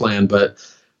photography plan, but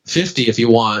 $50 if you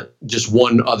want just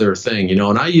one other thing,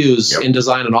 And I use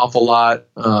InDesign an awful lot,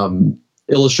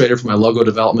 Illustrator for my logo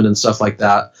development and stuff like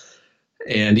that,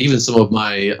 and even some of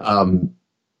my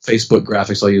Facebook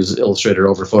graphics I'll use Illustrator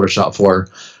over Photoshop for.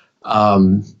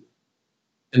 And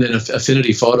then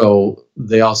Affinity Photo,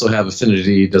 they also have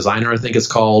Affinity Designer, I think it's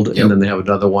called, and then they have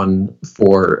another one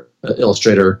for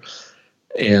Illustrator,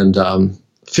 and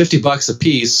 $50 a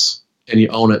piece. And you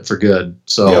own it for good.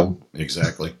 So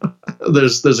exactly.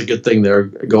 there's a good thing there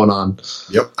going on.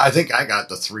 Yep. I think I got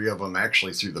the 3 of them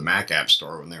actually through the Mac App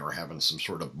Store when they were having some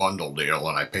sort of bundle deal,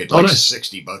 and I paid nice.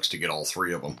 $60 to get all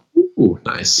 3 of them. Ooh,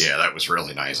 nice. Yeah, that was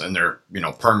really nice. And they're,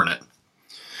 permanent.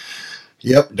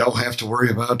 Yep. Don't have to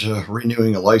worry about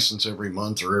renewing a license every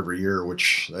month or every year,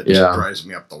 which that just drives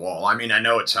me up the wall. I mean, I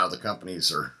know it's how the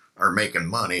companies are making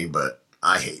money, but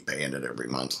I hate paying it every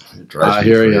month. It drives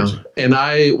me crazy. You.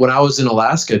 And when I was in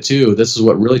Alaska too, this is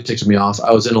what really ticked me off. I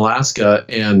was in Alaska,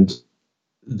 and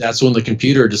that's when the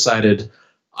computer decided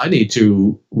I need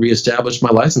to reestablish my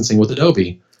licensing with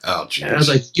Adobe. Oh, geez. And I was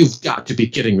like, you've got to be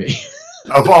kidding me.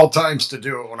 Of all times to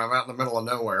do it when I'm out in the middle of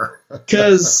nowhere.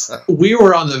 Because we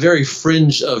were on the very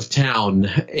fringe of town,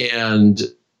 and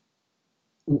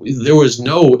there was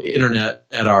no internet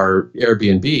at our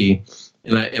Airbnb.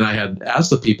 And I had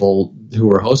asked the people who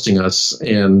were hosting us,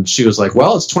 and she was like,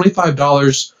 well, it's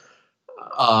 $25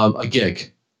 a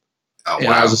gig. Oh, and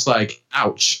wow. I was just like,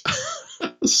 ouch.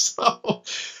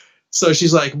 So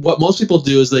she's like, what most people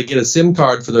do is they get a SIM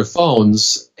card for their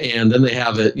phones, and then they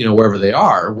have it, wherever they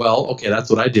are. Well, okay, that's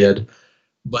what I did.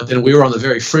 But then we were on the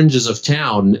very fringes of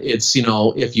town. It's,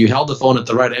 if you held the phone at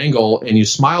the right angle and you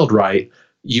smiled right,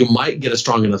 you might get a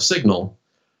strong enough signal.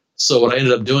 So what I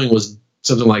ended up doing was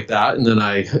something like that, and then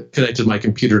I connected my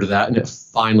computer to that, and it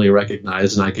finally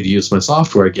recognized, and I could use my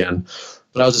software again.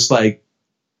 But I was just like,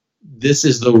 this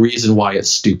is the reason why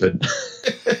it's stupid.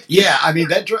 Yeah, I mean,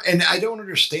 and I don't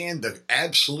understand the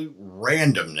absolute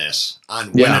randomness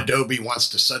on when Adobe wants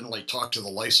to suddenly talk to the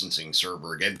licensing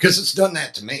server again, because it's done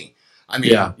that to me. I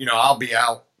mean, I'll be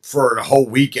out for a whole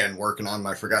weekend working on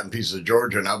my Forgotten Pieces of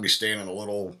Georgia, and I'll be staying in a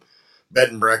little bed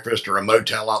and breakfast or a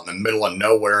motel out in the middle of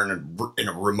nowhere in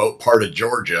a remote part of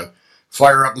Georgia,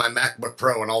 fire up my MacBook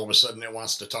Pro, and all of a sudden it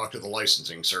wants to talk to the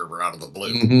licensing server out of the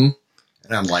blue. Mm-hmm.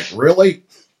 And I'm like, really?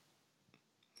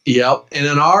 Yep. And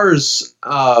in ours,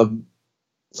 I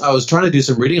was trying to do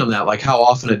some reading on that, like how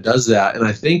often it does that. And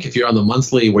I think if you're on the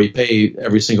monthly where you pay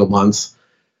every single month,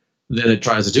 then it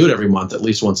tries to do it every month, at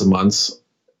least once a month,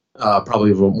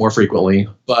 probably more frequently.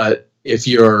 But if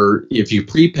you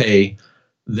prepay,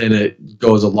 then it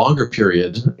goes a longer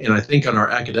period. And I think on our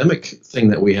academic thing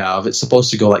that we have, it's supposed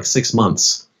to go like 6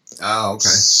 months. Oh, okay.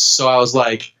 So I was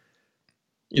like,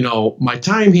 my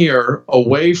time here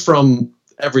away from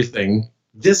everything,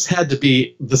 this had to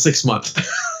be the 6 month.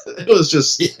 It was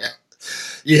just... Yeah.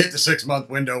 You hit the 6 month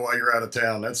window while you're out of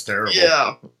town. That's terrible.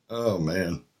 Yeah. Oh,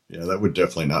 man. Yeah, that would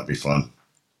definitely not be fun.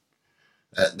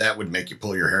 That would make you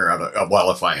pull your hair out of.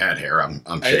 Well, if I had hair, I'm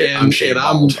shaved. And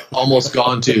I'm almost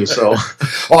gone too. So,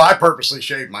 well, I purposely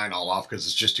shaved mine all off because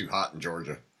it's just too hot in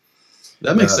Georgia.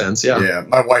 That makes sense. Yeah. Yeah.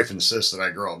 My wife insists that I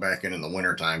grow it back in the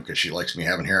wintertime because she likes me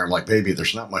having hair. I'm like, baby,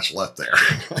 there's not much left there.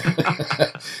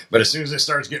 But as soon as it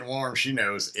starts getting warm, she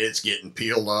knows it's getting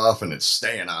peeled off and it's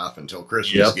staying off until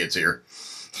Christmas gets here.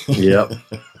 Yep.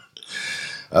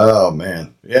 Oh,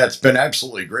 man. Yeah, it's been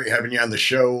absolutely great having you on the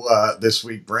show this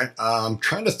week, Brent. I'm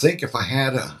trying to think if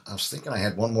I was thinking I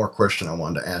had one more question I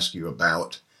wanted to ask you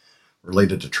about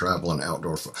related to travel and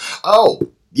outdoor.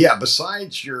 Oh, yeah.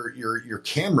 Besides your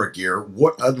camera gear,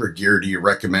 what other gear do you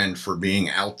recommend for being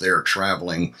out there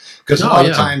traveling? Because a lot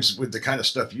of times with the kind of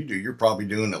stuff you do, you're probably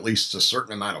doing at least a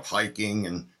certain amount of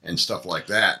hiking and stuff like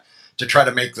that to try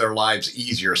to make their lives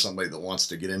easier, somebody that wants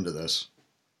to get into this.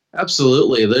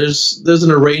 Absolutely. There's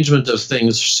an arrangement of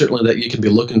things certainly that you can be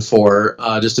looking for,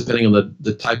 just depending on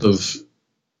the type of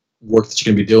work that you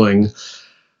can be doing.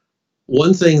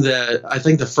 One thing that I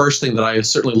think the first thing that I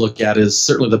certainly look at is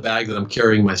certainly the bag that I'm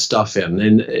carrying my stuff in.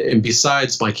 And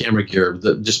besides my camera gear,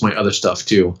 just my other stuff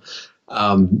too.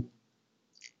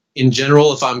 In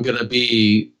general, if I'm going to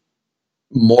be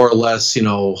more or less,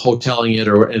 hoteling it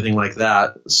or anything like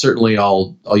that, certainly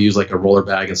I'll use like a roller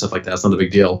bag and stuff like that. It's not a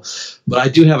big deal. But I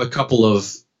do have a couple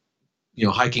of,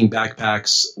 hiking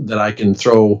backpacks that I can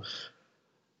throw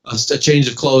a change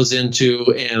of clothes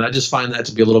into, and I just find that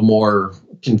to be a little more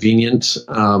convenient.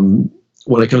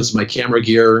 When it comes to my camera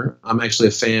gear, I'm actually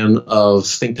a fan of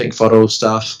Think Tank Photo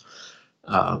stuff.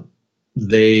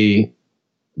 There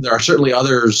are certainly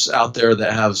others out there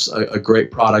that have a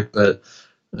great product, but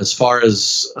as far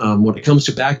as when it comes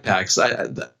to backpacks,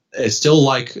 I still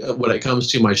like, when it comes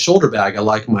to my shoulder bag, I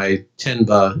like my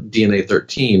Tenba DNA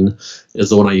 13 is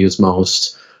the one I use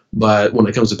most. But when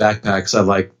it comes to backpacks, I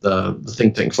like the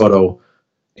Think Tank Photo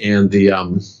and the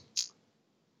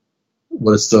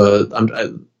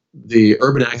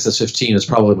Urban Access 15 is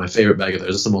probably my favorite bag of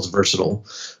theirs. It's the most versatile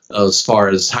as far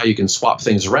as how you can swap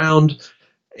things around.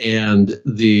 And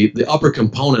the upper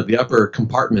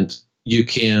compartment, you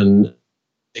can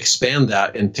expand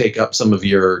that and take up some of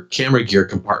your camera gear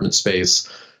compartment space.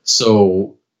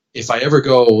 So if I ever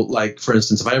go, like, for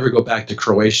instance, if I ever go back to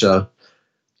Croatia,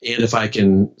 and if I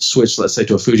can switch, let's say,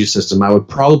 to a Fuji system, I would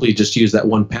probably just use that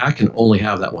one pack and only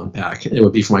have that one pack. It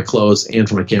would be for my clothes and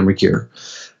for my camera gear.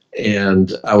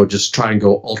 And I would just try and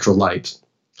go ultra light.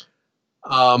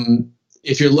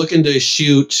 If you're looking to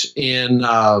shoot in,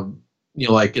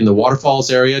 like in the waterfalls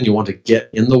area and you want to get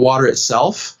in the water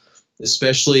itself,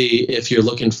 especially if you're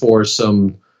looking for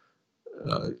some,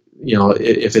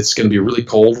 if it's going to be really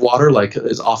cold water, like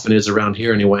as often is around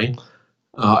here anyway,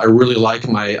 I really like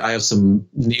I have some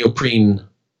neoprene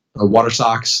water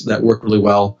socks that work really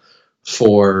well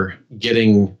for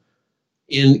getting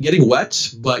wet,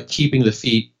 but keeping the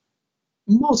feet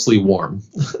mostly warm,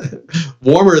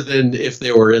 warmer than if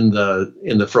they were in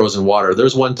the frozen water.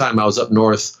 There's one time I was up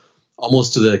north,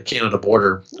 almost to the Canada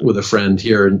border, with a friend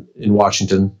here in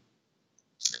Washington,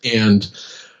 and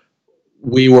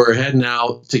we were heading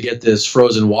out to get this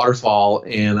frozen waterfall,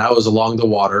 and I was along the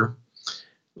water,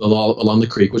 along the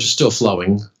creek, which is still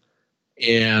flowing,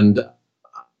 and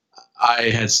I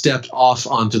had stepped off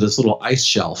onto this little ice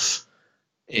shelf,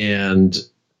 and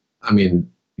I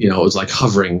mean, it was like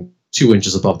hovering 2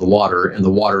 inches above the water, and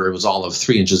the water, it was all of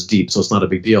 3 inches deep, so it's not a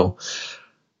big deal.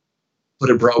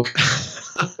 But it broke,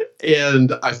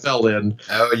 and I fell in.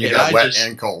 Oh, you got wet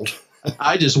and cold.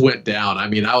 I just went down. I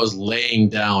mean, I was laying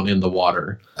down in the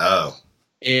water. Oh.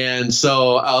 And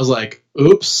so I was like,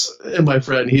 oops. And my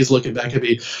friend, he's looking back at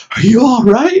me, are you all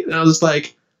right? And I was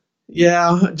like,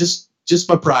 yeah, just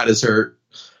my pride is hurt.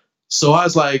 So I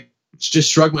was like,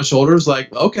 just shrugged my shoulders,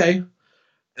 like, okay. And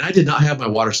I did not have my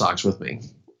water socks with me.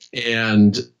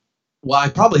 And, well, I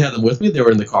probably had them with me. They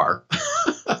were in the car.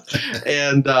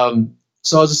 And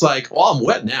so I was just like, well, I'm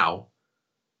wet now,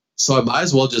 so I might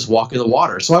as well just walk in the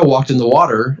water. So I walked in the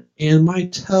water, and my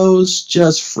toes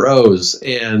just froze,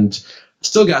 and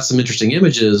still got some interesting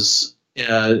images.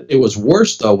 It was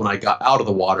worse, though, when I got out of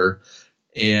the water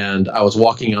and I was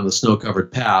walking on the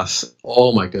snow-covered path.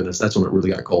 Oh, my goodness, that's when it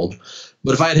really got cold.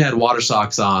 But if I had water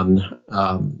socks on,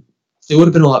 it would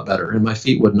have been a lot better, and my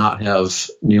feet would not have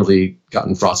nearly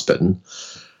gotten frostbitten.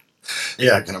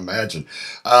 Yeah, I can imagine.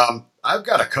 I've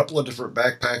got a couple of different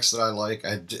backpacks that I like.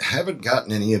 I haven't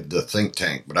gotten any of the Think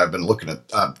Tank, but I've been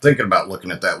thinking about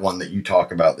looking at that one that you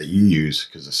talk about that you use,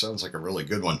 because it sounds like a really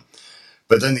good one.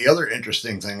 But then the other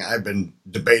interesting thing I've been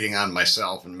debating on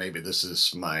myself, and maybe this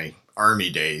is my Army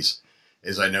days,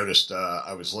 is I noticed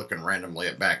I was looking randomly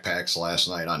at backpacks last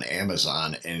night on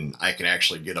Amazon, and I can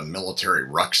actually get a military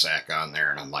rucksack on there.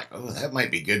 And I'm like, oh, that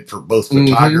might be good for both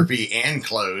photography and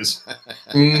clothes.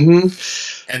 And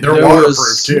they're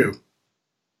waterproof too.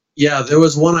 Yeah, there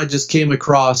was one I just came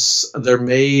across. They're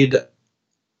made,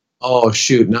 oh,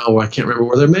 shoot, no, I can't remember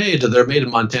where they're made. They're made in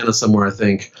Montana somewhere, I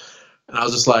think. And I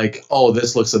was just like, oh,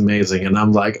 this looks amazing. And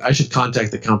I'm like, I should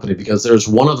contact the company, because there's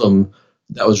one of them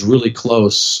that was really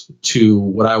close to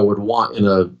what I would want in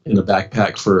a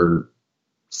backpack for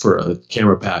a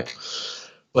camera pack.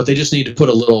 But they just need to put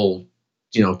a little,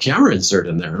 camera insert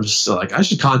in there. I'm just like, I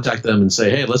should contact them and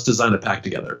say, hey, let's design a pack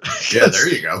together. Yeah, there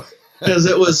you go. Because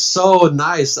it was so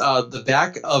nice. The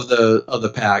back of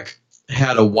the pack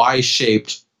had a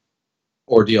Y-shaped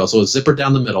ordeal. So it's zippered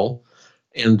down the middle.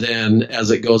 And then as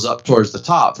it goes up towards the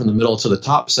top, from the middle to the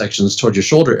top sections towards your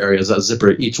shoulder areas, that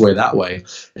zipper each way that way.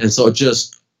 And so it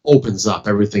just opens up.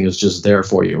 Everything is just there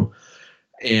for you.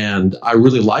 And I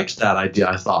really liked that idea,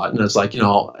 I thought. And it's like,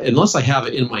 unless I have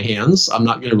it in my hands, I'm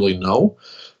not going to really know.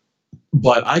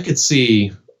 But I could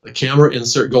see the camera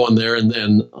insert going there, and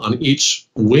then on each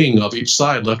wing of each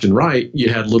side, left and right, you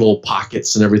had little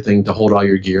pockets and everything to hold all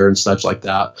your gear and such like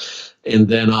that. And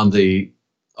then on the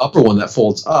upper one that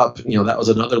folds up, that was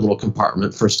another little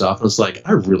compartment for stuff. And it's like,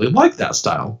 I really like that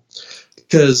style.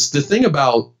 Because the thing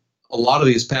about a lot of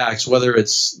these packs, whether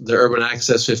it's the Urban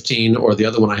Access 15 or the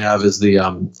other one I have is the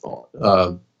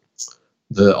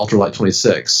Ultralight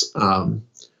 26,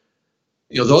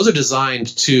 those are designed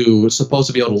supposed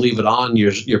to be able to leave it on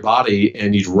your body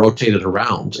and you rotate it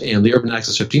around. And the Urban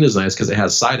Access 15 is nice because it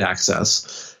has side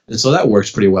access. And so that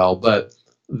works pretty well. But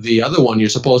the other one, you're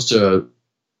supposed to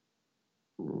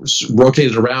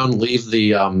rotate it around, leave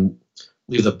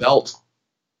the belt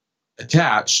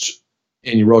attached,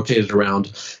 and you rotate it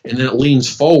around, and then it leans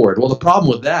forward. Well, the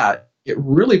problem with that, it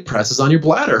really presses on your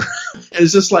bladder. And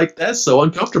it's just like, that's so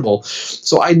uncomfortable.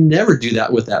 So I never do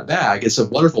that with that bag. It's a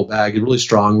wonderful bag. It's really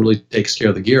strong, really takes care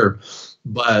of the gear.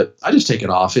 But I just take it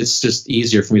off. It's just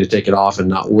easier for me to take it off and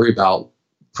not worry about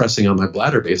pressing on my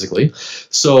bladder, basically.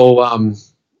 So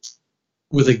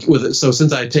so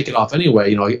since I take it off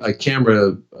anyway,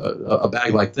 a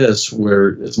bag like this where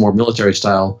it's more military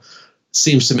style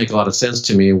seems to make a lot of sense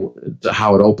to me,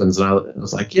 how it opens. And I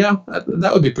was like, yeah,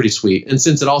 that would be pretty sweet. And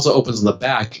since it also opens in the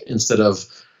back instead of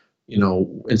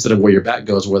where your back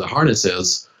goes, where the harness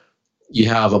is, you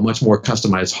have a much more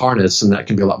customized harness, and that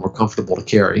can be a lot more comfortable to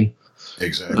carry.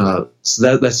 Exactly.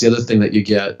 So that's the other thing that you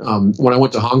get. When I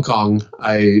went to Hong Kong,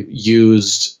 I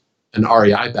used an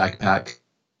REI backpack.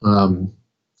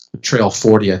 Trail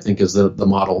 40, I think, is the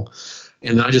model.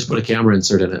 And then I just put a camera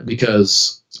insert in it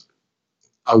because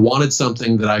I wanted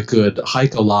something that I could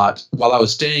hike a lot while I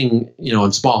was staying,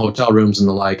 in small hotel rooms and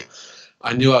the like.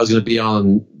 I knew I was going to be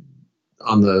on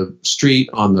the street,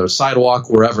 on the sidewalk,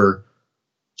 wherever,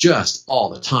 just all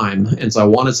the time. And so I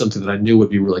wanted something that I knew would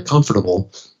be really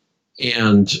comfortable.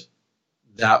 And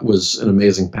that was an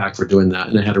amazing pack for doing that.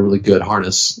 And it had a really good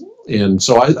harness. And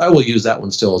so I will use that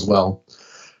one still as well.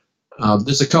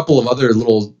 There's a couple of other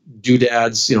little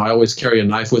doodads. I always carry a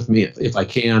knife with me if I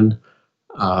can.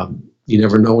 You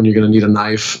never know when you're going to need a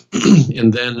knife.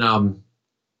 And then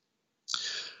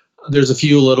there's a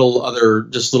few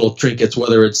little trinkets,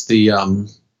 whether it's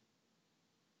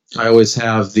I always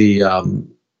have the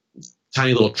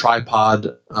tiny little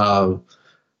tripod. What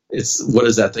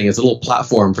is that thing? It's a little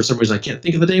platform. For some reason, I can't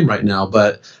think of the name right now,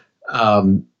 but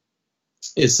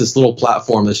it's this little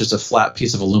platform that's just a flat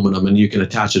piece of aluminum, and you can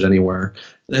attach it anywhere.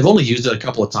 And I've only used it a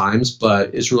couple of times,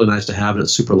 but it's really nice to have, and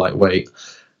it's super lightweight.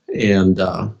 And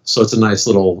so it's a nice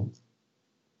little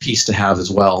piece to have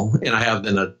as well. And I have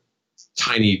then a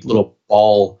tiny little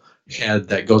ball head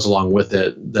that goes along with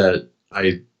it that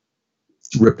I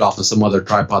ripped off of some other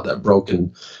tripod that broke,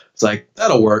 and it's like,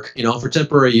 that'll work, for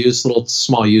temporary use, little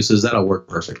small uses, that'll work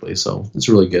perfectly. So it's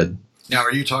really good. Now,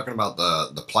 are you talking about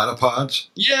the platypods?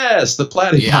 Yes, the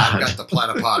platypod. Yeah, I've got the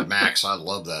Platypod Max. I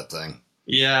love that thing.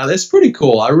 Yeah, that's pretty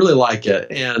cool. I really like it.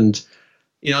 And,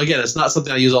 again, it's not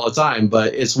something I use all the time,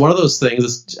 but it's one of those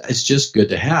things, it's just good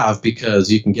to have because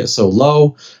you can get so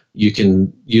low. You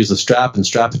can use the strap and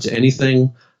strap it to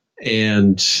anything.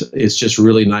 And it's just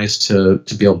really nice to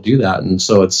be able to do that. And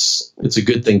so it's a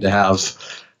good thing to have.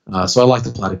 So I like the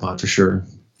Platypod for sure.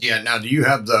 Yeah. Now, do you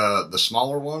have the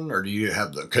smaller one, or do you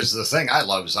have because the thing I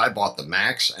love is I bought the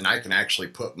Max, and I can actually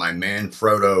put my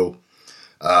Manfrotto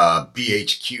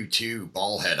BHQ2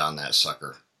 ball head on that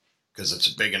sucker because it's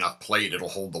a big enough plate. It'll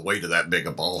hold the weight of that big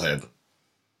a ball head.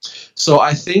 So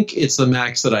I think it's the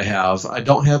Max that I have. I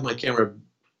don't have my camera.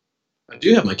 I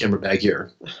do have my camera bag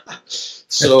here.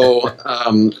 So,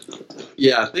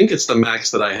 I think it's the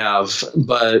Max that I have,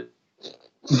 but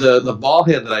the ball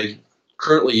head that I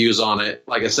currently use on it,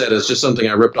 like I said, is just something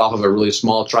I ripped off of a really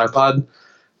small tripod,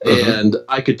 and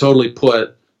I could totally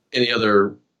put any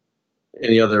other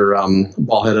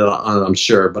ball head on it, I'm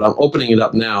sure. But I'm opening it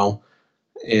up now,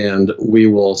 and we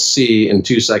will see in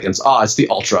 2 seconds. It's the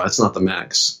Ultra. It's not the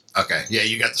Max. Okay. Yeah,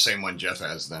 you got the same one Jeff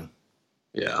has then.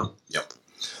 Yeah. Yep.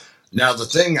 Now, the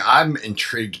thing I'm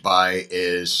intrigued by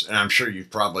is, and I'm sure you've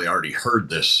probably already heard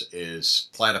this, is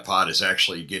Platypod is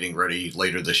actually getting ready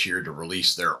later this year to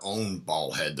release their own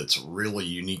ball head that's a really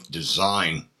unique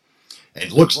design. And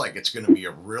it looks like it's going to be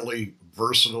a really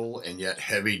versatile and yet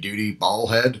heavy-duty ball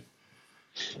head.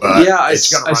 But yeah,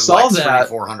 it's going to run like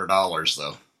 $3,400,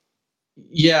 though.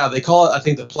 Yeah, they call it, I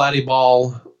think, the Platy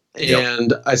Ball.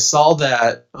 And I saw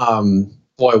that,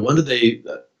 when did they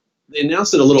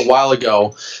announced it a little while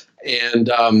ago. And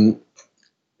I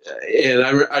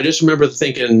just remember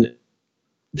thinking,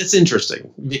 that's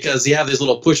interesting because you have these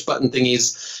little push button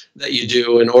thingies that you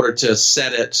do in order to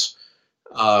set it,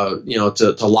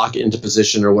 to lock it into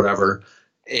position or whatever.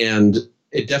 And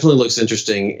it definitely looks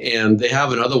interesting. And they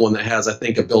have another one that has, I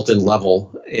think, a built-in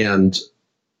level. And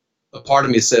a part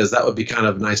of me says that would be kind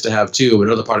of nice to have too.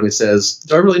 Another part of me says,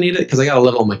 do I really need it? Because I got a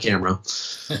little on my camera.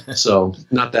 So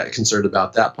not that concerned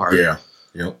about that part. Yeah.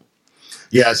 Yep.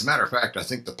 Yeah, as a matter of fact, I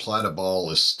think the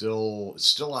Plataball is still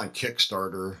on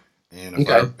Kickstarter. And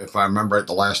if I remember right,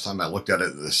 the last time I looked at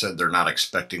it, they said they're not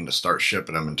expecting to start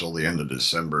shipping them until the end of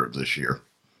December of this year.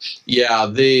 Yeah,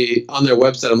 on their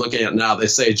website I'm looking at now, they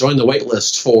say join the wait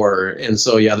list for, and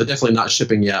so yeah, they're definitely not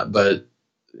shipping yet, but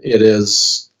it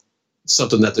is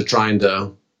something that they're trying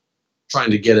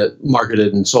to get it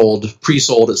marketed and sold,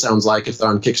 pre-sold, it sounds like, if they're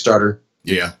on Kickstarter.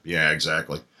 Yeah,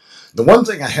 exactly. The one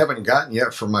thing I haven't gotten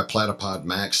yet from my Platypod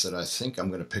Max that I think I'm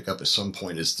going to pick up at some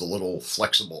point is the little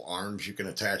flexible arms you can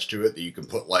attach to it that you can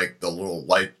put like the little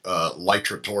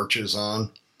Lytra torches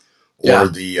on, or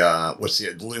the what's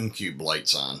the Lume Cube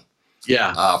lights on.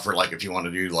 Yeah. For like if you want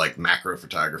to do like macro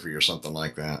photography or something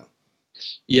like that.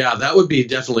 Yeah, that would be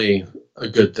definitely a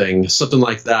good thing. Something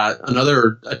like that.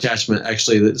 Another attachment,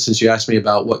 actually, that since you asked me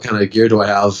about what kind of gear do I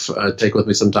have, take with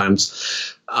me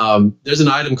sometimes. There's an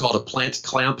item called a plant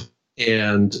clamp,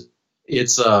 and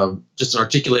it's just an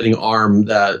articulating arm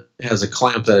that has a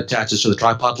clamp that attaches to the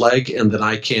tripod leg, and then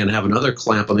I can have another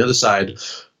clamp on the other side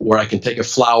where I can take a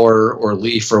flower or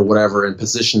leaf or whatever and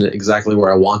position it exactly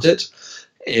where I want it.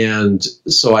 And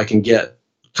so I can get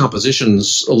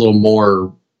compositions a little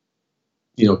more,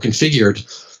 configured.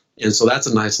 And so that's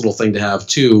a nice little thing to have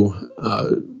too.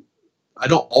 I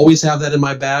don't always have that in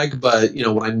my bag, but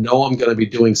when I know I'm going to be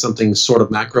doing something sort of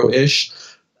macro-ish,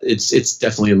 it's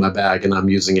definitely in my bag, and I'm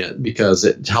using it because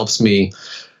it helps me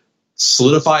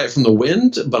solidify it from the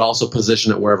wind, but also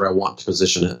position it wherever I want to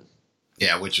position it.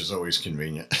 Yeah, which is always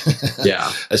convenient.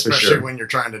 Yeah, especially when you're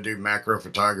trying to do macro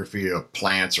photography of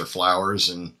plants or flowers.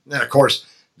 And then, of course,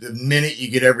 the minute you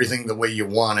get everything the way you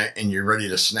want it and you're ready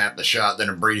to snap the shot, then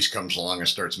a breeze comes along and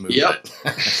starts moving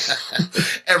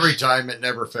it. Every time, it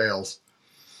never fails.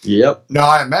 Yep. Now,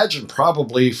 I imagine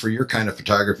probably for your kind of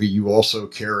photography, you also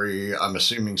carry, I'm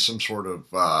assuming, some sort of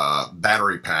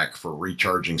battery pack for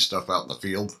recharging stuff out in the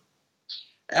field.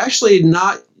 Actually,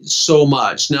 not so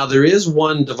much. Now, there is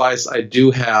one device I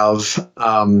do have.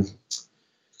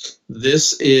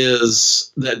 This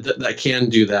is that can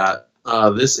do that.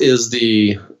 This is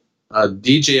the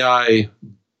DJI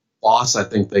Boss, I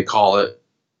think they call it.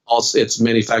 Also, it's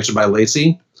manufactured by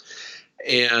Lacy,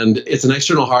 and it's an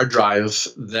external hard drive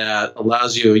that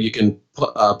allows you can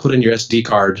put in your SD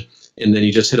card, and then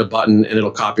you just hit a button and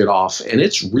it'll copy it off. And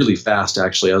it's really fast,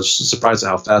 actually. I was surprised at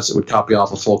how fast it would copy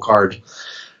off a full card.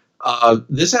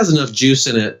 This has enough juice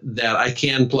in it that I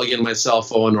can plug in my cell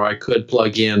phone, or I could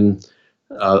plug in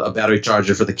a battery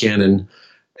charger for the Canon,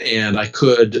 and I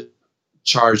could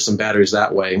charge some batteries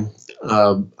that way.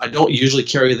 I don't usually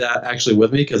carry that actually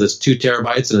with me because it's 2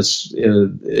 terabytes and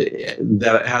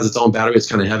that it has its own battery. It's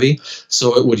kind of heavy,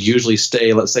 so it would usually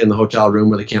stay, let's say, in the hotel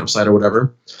room or the campsite or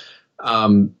whatever.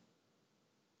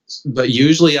 But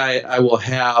usually I will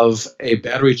have a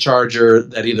battery charger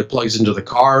that either plugs into the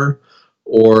car,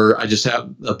 or I just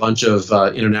have a bunch of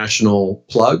international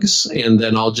plugs, and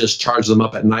then I'll just charge them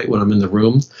up at night when I'm in the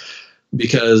room.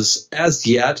 Because as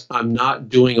yet, I'm not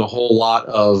doing a whole lot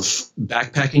of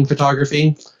backpacking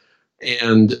photography.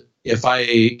 And if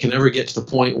I can ever get to the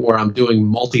point where I'm doing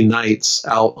multi-nights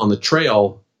out on the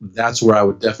trail, that's where I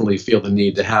would definitely feel the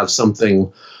need to have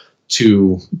something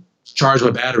to charge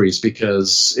my batteries,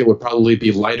 because it would probably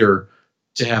be lighter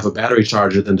to have a battery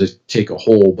charger than to take a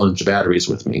whole bunch of batteries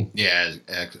with me. Yeah,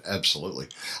 absolutely.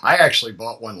 I actually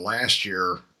bought one last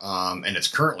year, and it's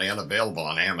currently unavailable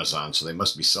on Amazon, so they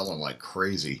must be selling like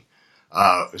crazy.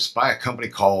 It's by a company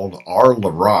called R.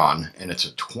 Laron, and it's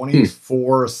a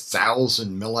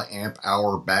 24,000 milliamp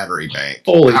hour battery bank.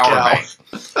 Holy cow. Bank.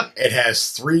 It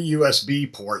has 3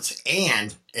 USB ports,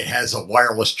 and it has a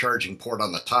wireless charging port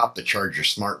on the top to charge your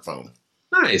smartphone.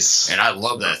 Nice. And I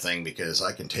love that thing because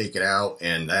I can take it out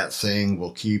and that thing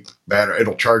will keep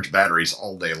it'll charge batteries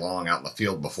all day long out in the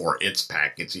field before its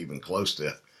pack gets even close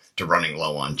to running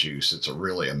low on juice. It's a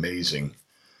really amazing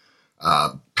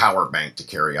power bank to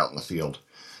carry out in the field.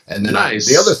 And then nice.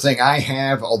 The other thing I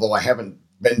have, although I haven't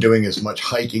been doing as much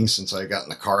hiking since I got in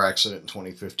the car accident in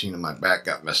 2015 and my back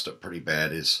got messed up pretty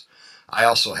bad, is I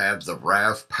also have the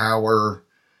RAV Power.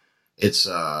 It's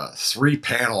a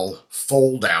 3-panel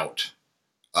fold-out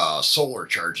solar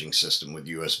charging system with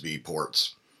USB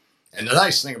ports. And the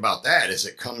nice thing about that is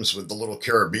it comes with the little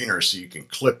carabiner, so you can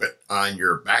clip it on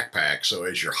your backpack. So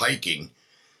as you're hiking,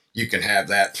 you can have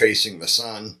that facing the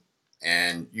sun,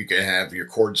 and you can have your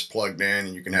cords plugged in,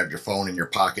 and you can have your phone in your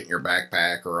pocket in your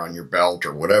backpack or on your belt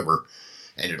or whatever,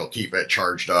 and it'll keep it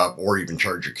charged up, or even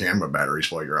charge your camera batteries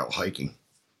while you're out hiking.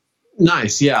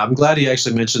 Nice. Yeah, I'm glad you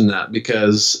actually mentioned that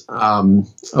because I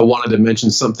wanted to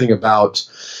mention something about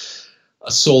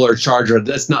a solar charger.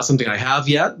 That's not something I have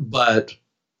yet, but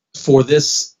for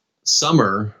this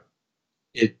summer,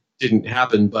 it didn't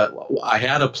happen. But I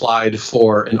had applied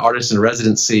for an artist in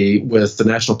residency with the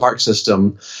National Park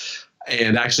System,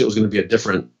 and actually it was going to be a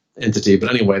different entity. But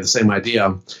anyway, the same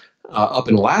idea up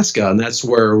in Alaska, and that's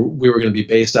where we were going to be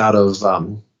based out of.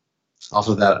 Off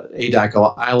of that Adak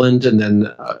Island, and then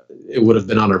it would have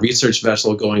been on a research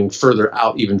vessel going further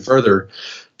out, even further,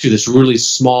 to this really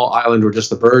small island where just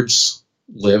the birds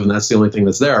live, and that's the only thing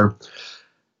that's there.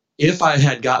 If I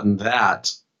had gotten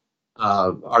that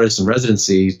artist in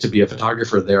residency to be a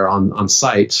photographer there on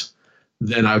site,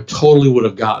 then I totally would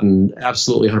have gotten,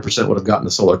 absolutely 100% would have gotten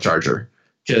a solar charger,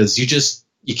 because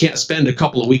you can't spend a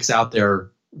couple of weeks out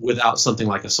there without something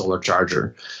like a solar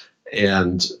charger.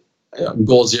 And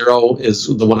Goal Zero is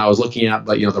the one I was looking at,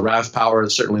 but the RAV Power,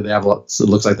 certainly they have lots. It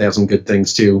looks like they have some good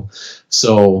things too.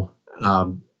 So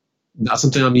not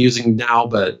something I'm using now,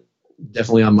 but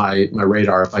definitely on my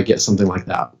radar if I get something like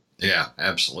that. Yeah,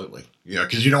 absolutely.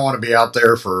 Because you don't want to be out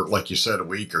there for, like you said, a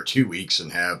week or 2 weeks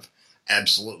and have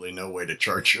absolutely no way to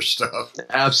charge your stuff.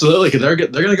 Absolutely, because they're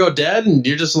going to go dead, and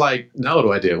you're just like, now what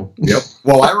do I do? Yep.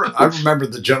 Well, I remember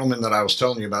the gentleman that I was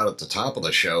telling you about at the top of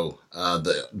the show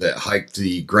that hiked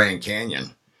the Grand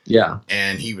Canyon. Yeah.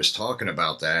 And he was talking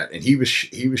about that, and he was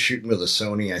shooting with a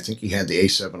Sony. I think he had the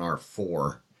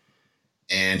A7R4,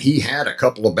 and he had a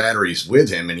couple of batteries with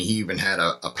him, and he even had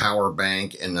a power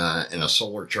bank and a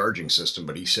solar charging system.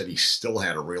 But he said he still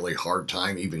had a really hard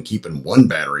time even keeping one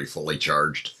battery fully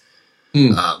charged.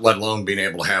 Let alone being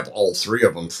able to have all three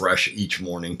of them fresh each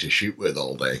morning to shoot with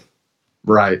all day.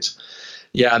 Right.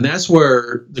 Yeah, and that's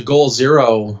where the Goal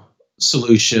Zero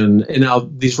solution, and now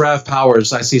these RAV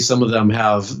Powers, I see some of them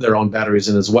have their own batteries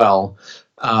in as well.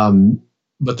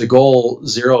 But the Goal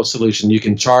Zero solution, you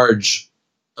can charge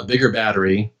a bigger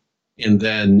battery and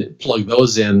then plug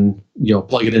those in,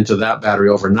 plug it into that battery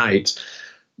overnight.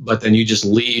 But then you just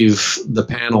leave the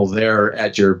panel there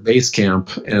at your base camp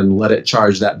and let it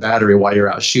charge that battery while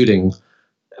you're out shooting.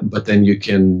 But then you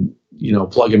can,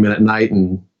 plug them in at night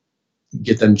and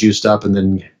get them juiced up and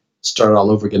then start it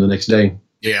all over again the next day.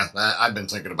 Yeah, I've been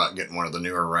thinking about getting one of the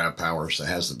newer RAV Powers that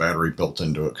has the battery built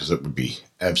into it because it would be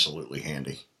absolutely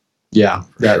handy. Yeah,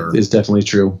 that is definitely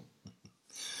true.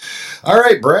 All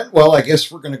right, Brent. Well, I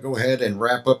guess we're going to go ahead and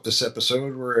wrap up this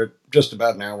episode. We're at just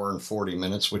about an hour and 40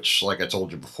 minutes, which, like I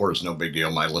told you before, is no big deal.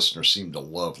 My listeners seem to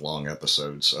love long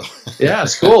episodes. So yeah,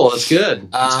 it's cool. It's good.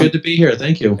 It's good to be here.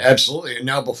 Thank you. Absolutely. And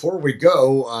now, before we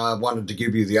go, I wanted to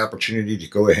give you the opportunity to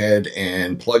go ahead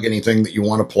and plug anything that you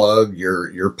want to plug,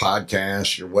 your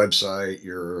podcast, your website,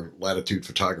 your Latitude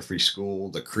Photography School,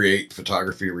 the Create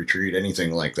Photography Retreat,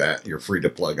 anything like that. You're free to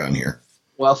plug on here.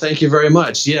 Well, thank you very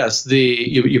much. Yes,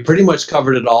 you pretty much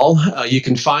covered it all. You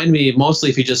can find me mostly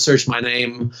if you just search my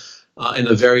name in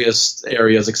the various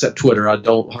areas, except Twitter. I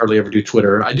don't hardly ever do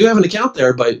Twitter. I do have an account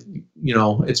there, but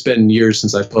it's been years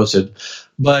since I've posted.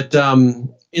 But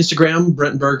Instagram,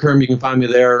 Brent Bergherm, you can find me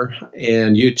there,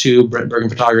 and YouTube, Brent Bergherm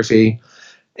Photography.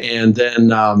 And then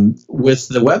with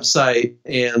the website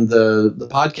and the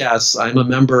podcasts, I'm a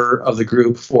member of the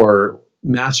group for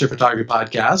Master Photography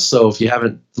Podcast. So if you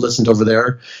haven't listened over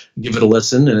there, give it a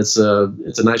listen. And it's a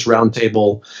nice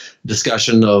roundtable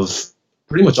discussion of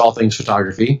pretty much all things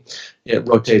photography. It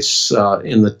rotates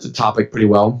in the topic pretty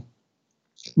well.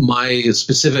 My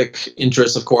specific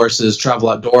interest, of course, is travel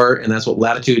outdoor, and that's what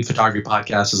Latitude Photography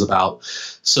Podcast is about.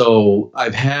 So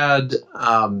I've had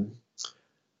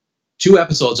 2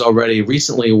 episodes already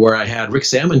recently where I had Rick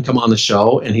Salmon come on the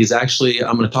show, and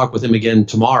I'm going to talk with him again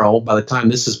tomorrow. By the time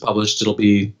this is published, it'll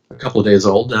be a couple of days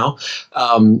old now.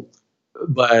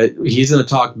 But he's going to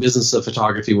talk business of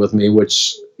photography with me,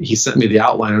 which he sent me the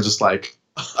outline. I was just like,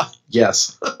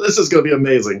 yes, this is going to be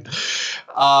amazing.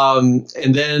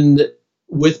 And then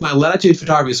with my Latitude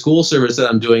Photography School service that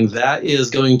I'm doing, that is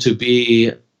going to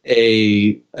be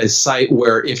a site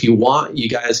where if you want, you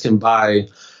guys can buy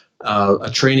a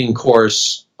training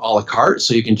course a la carte,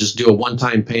 so you can just do a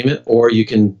one-time payment, or you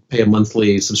can pay a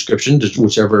monthly subscription, just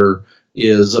whichever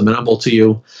is amenable to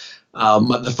you.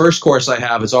 The first course I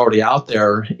have is already out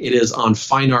there. It is on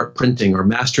fine art printing, or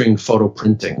mastering photo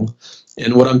printing.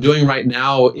 And what I'm doing right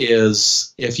now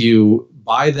is, if you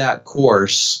buy that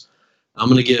course, I'm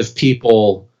going to give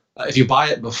people, if you buy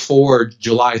it before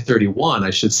July 31, I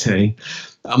should say,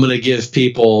 I'm going to give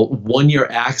people 1-year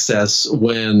access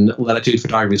when Latitude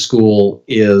Photography School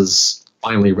is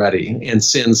finally ready. And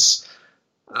since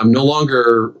I'm no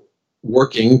longer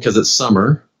working because it's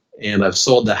summer and I've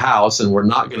sold the house and we're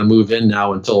not going to move in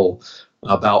now until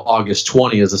about August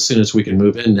 20th, as soon as we can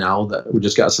move in now, that we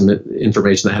just got some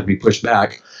information that had to be pushed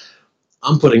back.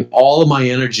 I'm putting all of my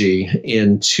energy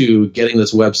into getting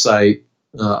this website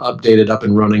updated, up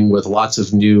and running with lots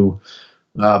of new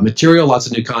material, lots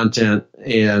of new content,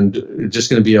 and just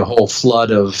going to be a whole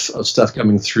flood of stuff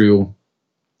coming through.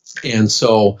 And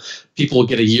so people will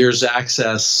get a year's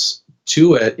access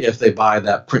to it if they buy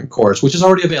that print course, which is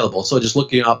already available. So just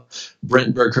looking up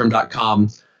brentbergherm.com,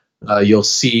 you'll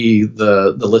see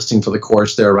the listing for the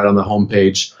course there right on the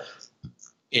homepage.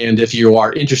 And if you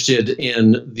are interested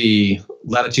in the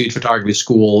Latitude Photography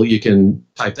School, you can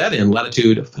type that in,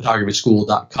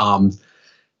 latitudephotography.school.com,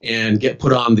 and get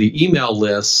put on the email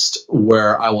list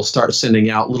where I will start sending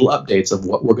out little updates of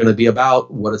what we're going to be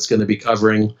about, what it's going to be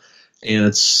covering. And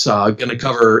it's going to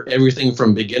cover everything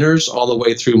from beginners all the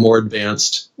way through more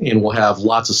advanced, and we'll have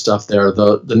lots of stuff there.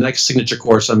 The next signature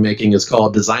course I'm making is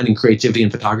called Designing Creativity in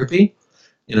Photography,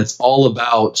 and it's all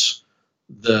about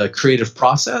the creative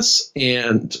process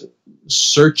and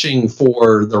searching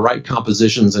for the right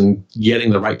compositions and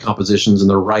getting the right compositions and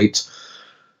the right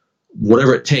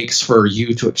whatever it takes for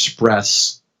you to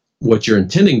express what you're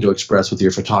intending to express with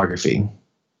your photography.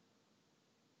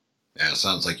 Yeah, it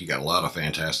sounds like you got a lot of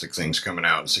fantastic things coming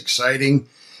out. It's exciting.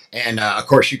 And, of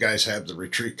course, you guys have the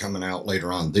retreat coming out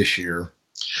later on this year.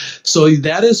 So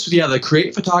that is, the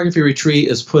Create Photography Retreat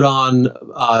is put on.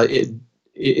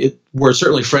 We're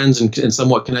certainly friends and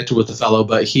somewhat connected with the fellow,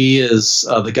 but he is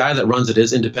the guy that runs it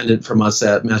is independent from us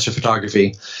at Master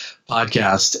Photography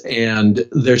Podcast, and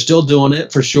they're still doing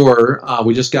it for sure.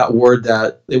 We just got word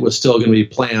that it was still going to be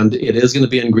planned. It is going to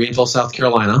be in Greenville, South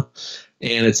Carolina,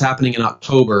 and it's happening in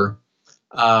October.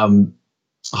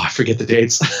 I forget the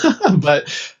dates,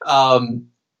 but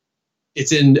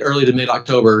it's in early to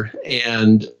mid-October,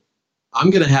 and I'm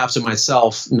going to have to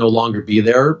myself no longer be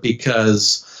there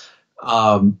because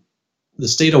the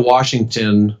state of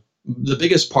Washington, the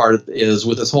biggest part is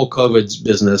with this whole COVID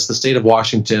business, the state of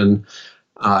Washington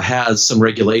has some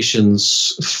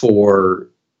regulations for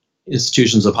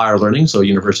institutions of higher learning, so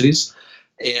universities.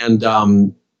 And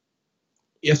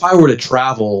if I were to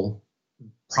travel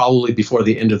probably before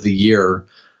the end of the year,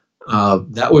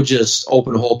 that would just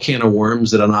open a whole can of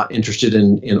worms that I'm not interested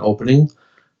in opening.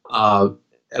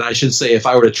 And I should say, if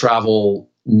I were to travel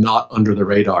not under the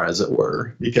radar, as it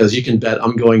were, because you can bet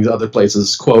I'm going to other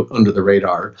places, quote, under the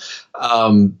radar.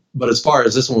 But as far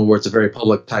as this one, where it's a very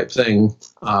public type thing,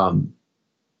 I'm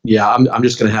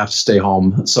just going to have to stay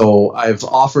home. So I've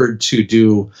offered to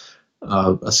do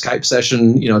a Skype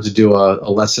session, to do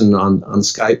a lesson on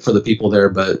Skype for the people there,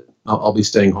 but I'll be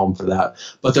staying home for that.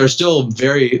 But there's still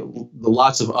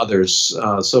lots of others.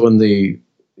 So in the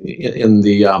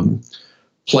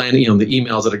plan, the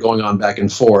emails that are going on back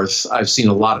and forth, I've seen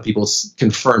a lot of people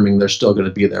confirming they're still going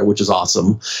to be there, which is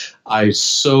awesome. I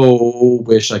so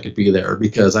wish I could be there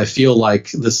because I feel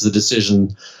like this is a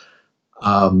decision.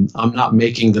 I'm not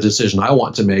making the decision I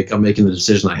want to make. I'm making the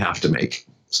decision I have to make.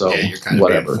 So yeah, you're kind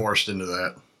of being forced into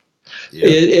that. Yeah.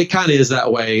 It kind of is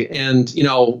that way. And,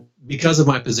 because of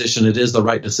my position, it is the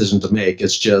right decision to make.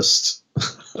 It's just,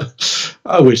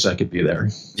 I wish I could be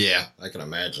there. Yeah, I can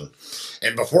imagine.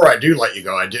 And before I do let you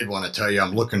go, I did want to tell you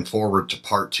I'm looking forward to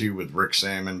part 2 with Rick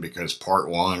Salmon because part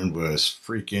 1 was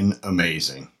freaking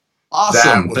amazing.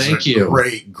 Awesome. That was Thank you.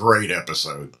 Great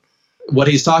episode. What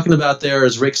he's talking about there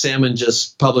is Rick Salmon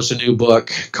just published a new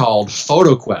book called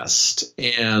PhotoQuest.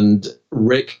 And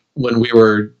Rick, when we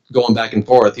were going back and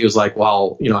forth, he was like,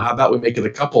 well, how about we make it a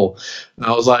couple? And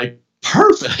I was like,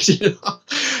 perfect.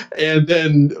 And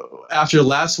then after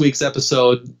last week's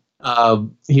episode,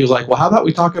 he was like, well, how about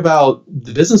we talk about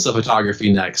the business of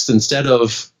photography next instead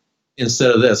of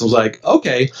this? I was like,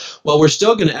 okay, well, we're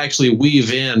still going to actually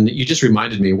weave in. You just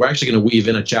reminded me, we're actually going to weave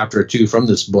in a chapter or 2 from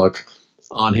this book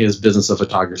on his business of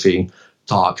photography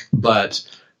talk. But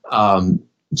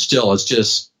still, it's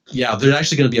just, there's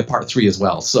actually going to be a part 3 as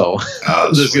well. So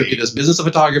there's going to be this business of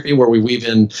photography where we weave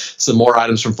in some more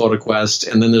items from PhotoQuest.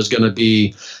 And then there's going to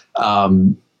be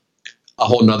a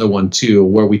whole nother one too,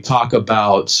 where we talk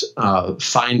about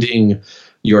finding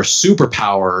your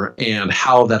superpower and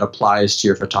how that applies to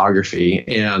your photography.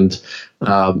 And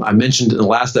I mentioned in the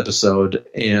last episode,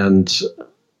 and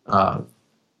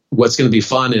what's going to be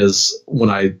fun is when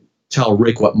I tell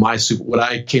Rick what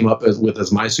I came up with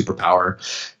as my superpower,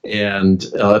 and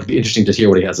it'd be interesting to hear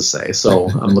what he has to say. So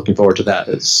I'm looking forward to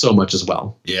that so much as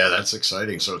well. Yeah, that's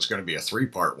exciting. So it's going to be a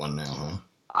 3-part one now, huh?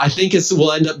 I think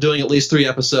we'll end up doing at least 3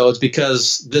 episodes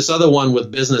because this other one with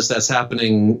business that's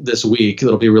happening this week,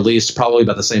 it'll be released probably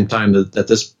about the same time that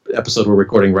this episode we're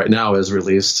recording right now is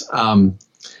released.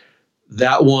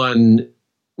 That one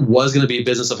was going to be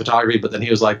business of photography, but then he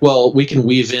was like, well, we can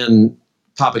weave in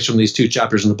topics from these 2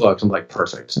 chapters in the book. I'm like,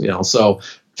 perfect. So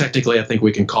technically I think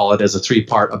we can call it as a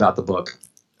 3-part about the book.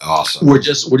 Awesome. We're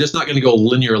just not going to go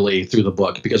linearly through the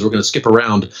book because we're going to skip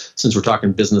around since we're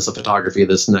talking business of photography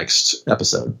this next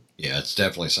episode. Yeah, it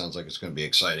definitely sounds like it's going to be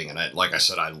exciting. And like I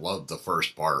said, I loved the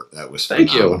first part. That was Thank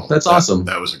phenomenal. you. That's awesome.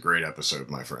 That was a great episode,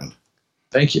 my friend.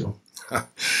 Thank you.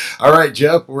 All right,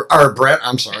 Jeff, Brett,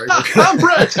 I'm sorry. I'm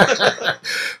Brett.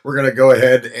 We're going to go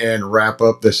ahead and wrap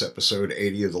up this episode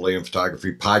 80 of the Liam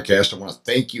Photography Podcast. I want to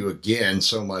thank you again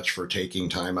so much for taking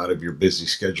time out of your busy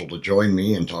schedule to join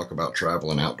me and talk about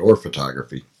travel and outdoor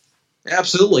photography.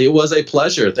 Absolutely. It was a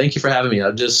pleasure. Thank you for having me.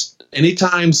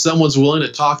 Anytime someone's willing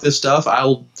to talk this stuff,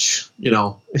 I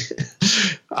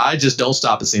just don't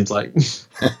stop, it seems like.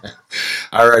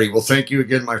 All righty. Well, thank you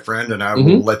again, my friend, and I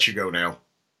will let you go now.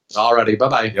 Alrighty,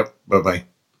 bye-bye. Yep, bye-bye.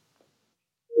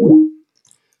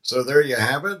 So there you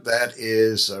have it. That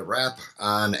is a wrap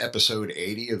on episode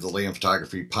 80 of the Liam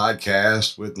Photography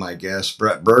Podcast with my guest,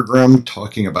 Brett Bergram,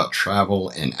 talking about travel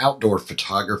and outdoor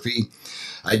photography.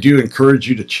 I do encourage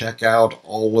you to check out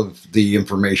all of the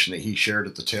information that he shared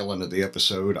at the tail end of the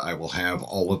episode. I will have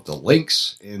all of the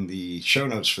links in the show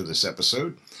notes for this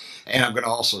episode. And I'm going to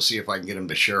also see if I can get him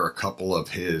to share a couple of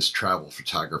his travel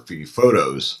photography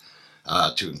photos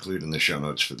to include in the show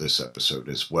notes for this episode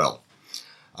as well.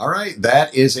 All right,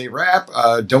 that is a wrap.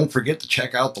 Don't forget to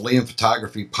check out the Liam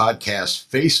Photography Podcast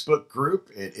Facebook group.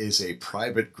 It is a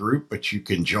private group, but you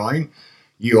can join.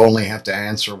 You only have to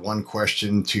answer one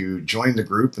question to join the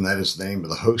group, and that is the name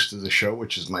of the host of the show,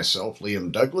 which is myself,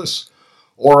 Liam Douglas.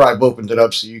 Or I've opened it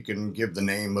up so you can give the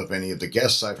name of any of the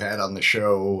guests I've had on the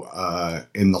show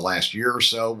in the last year or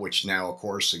so, which now, of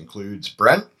course, includes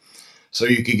Brent. So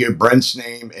you can give Brent's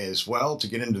name as well to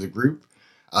get into the group.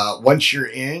 Once you're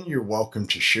in, you're welcome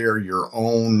to share your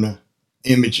own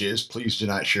images. Please do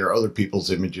not share other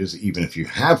people's images, even if you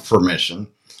have permission.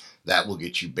 That will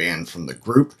get you banned from the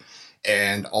group.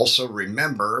 And also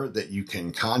remember that you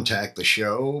can contact the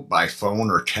show by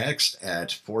phone or text at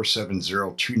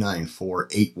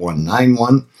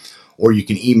 470-294-8191, or you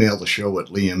can email the show at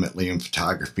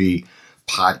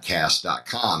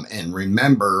liam@liamphotographypodcast.com. And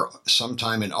remember,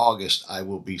 sometime in August, I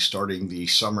will be starting the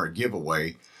summer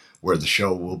giveaway where the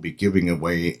show will be giving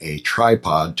away a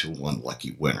tripod to one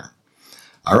lucky winner.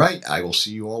 All right, I will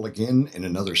see you all again in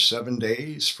another 7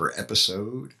 days for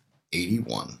episode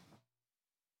 81.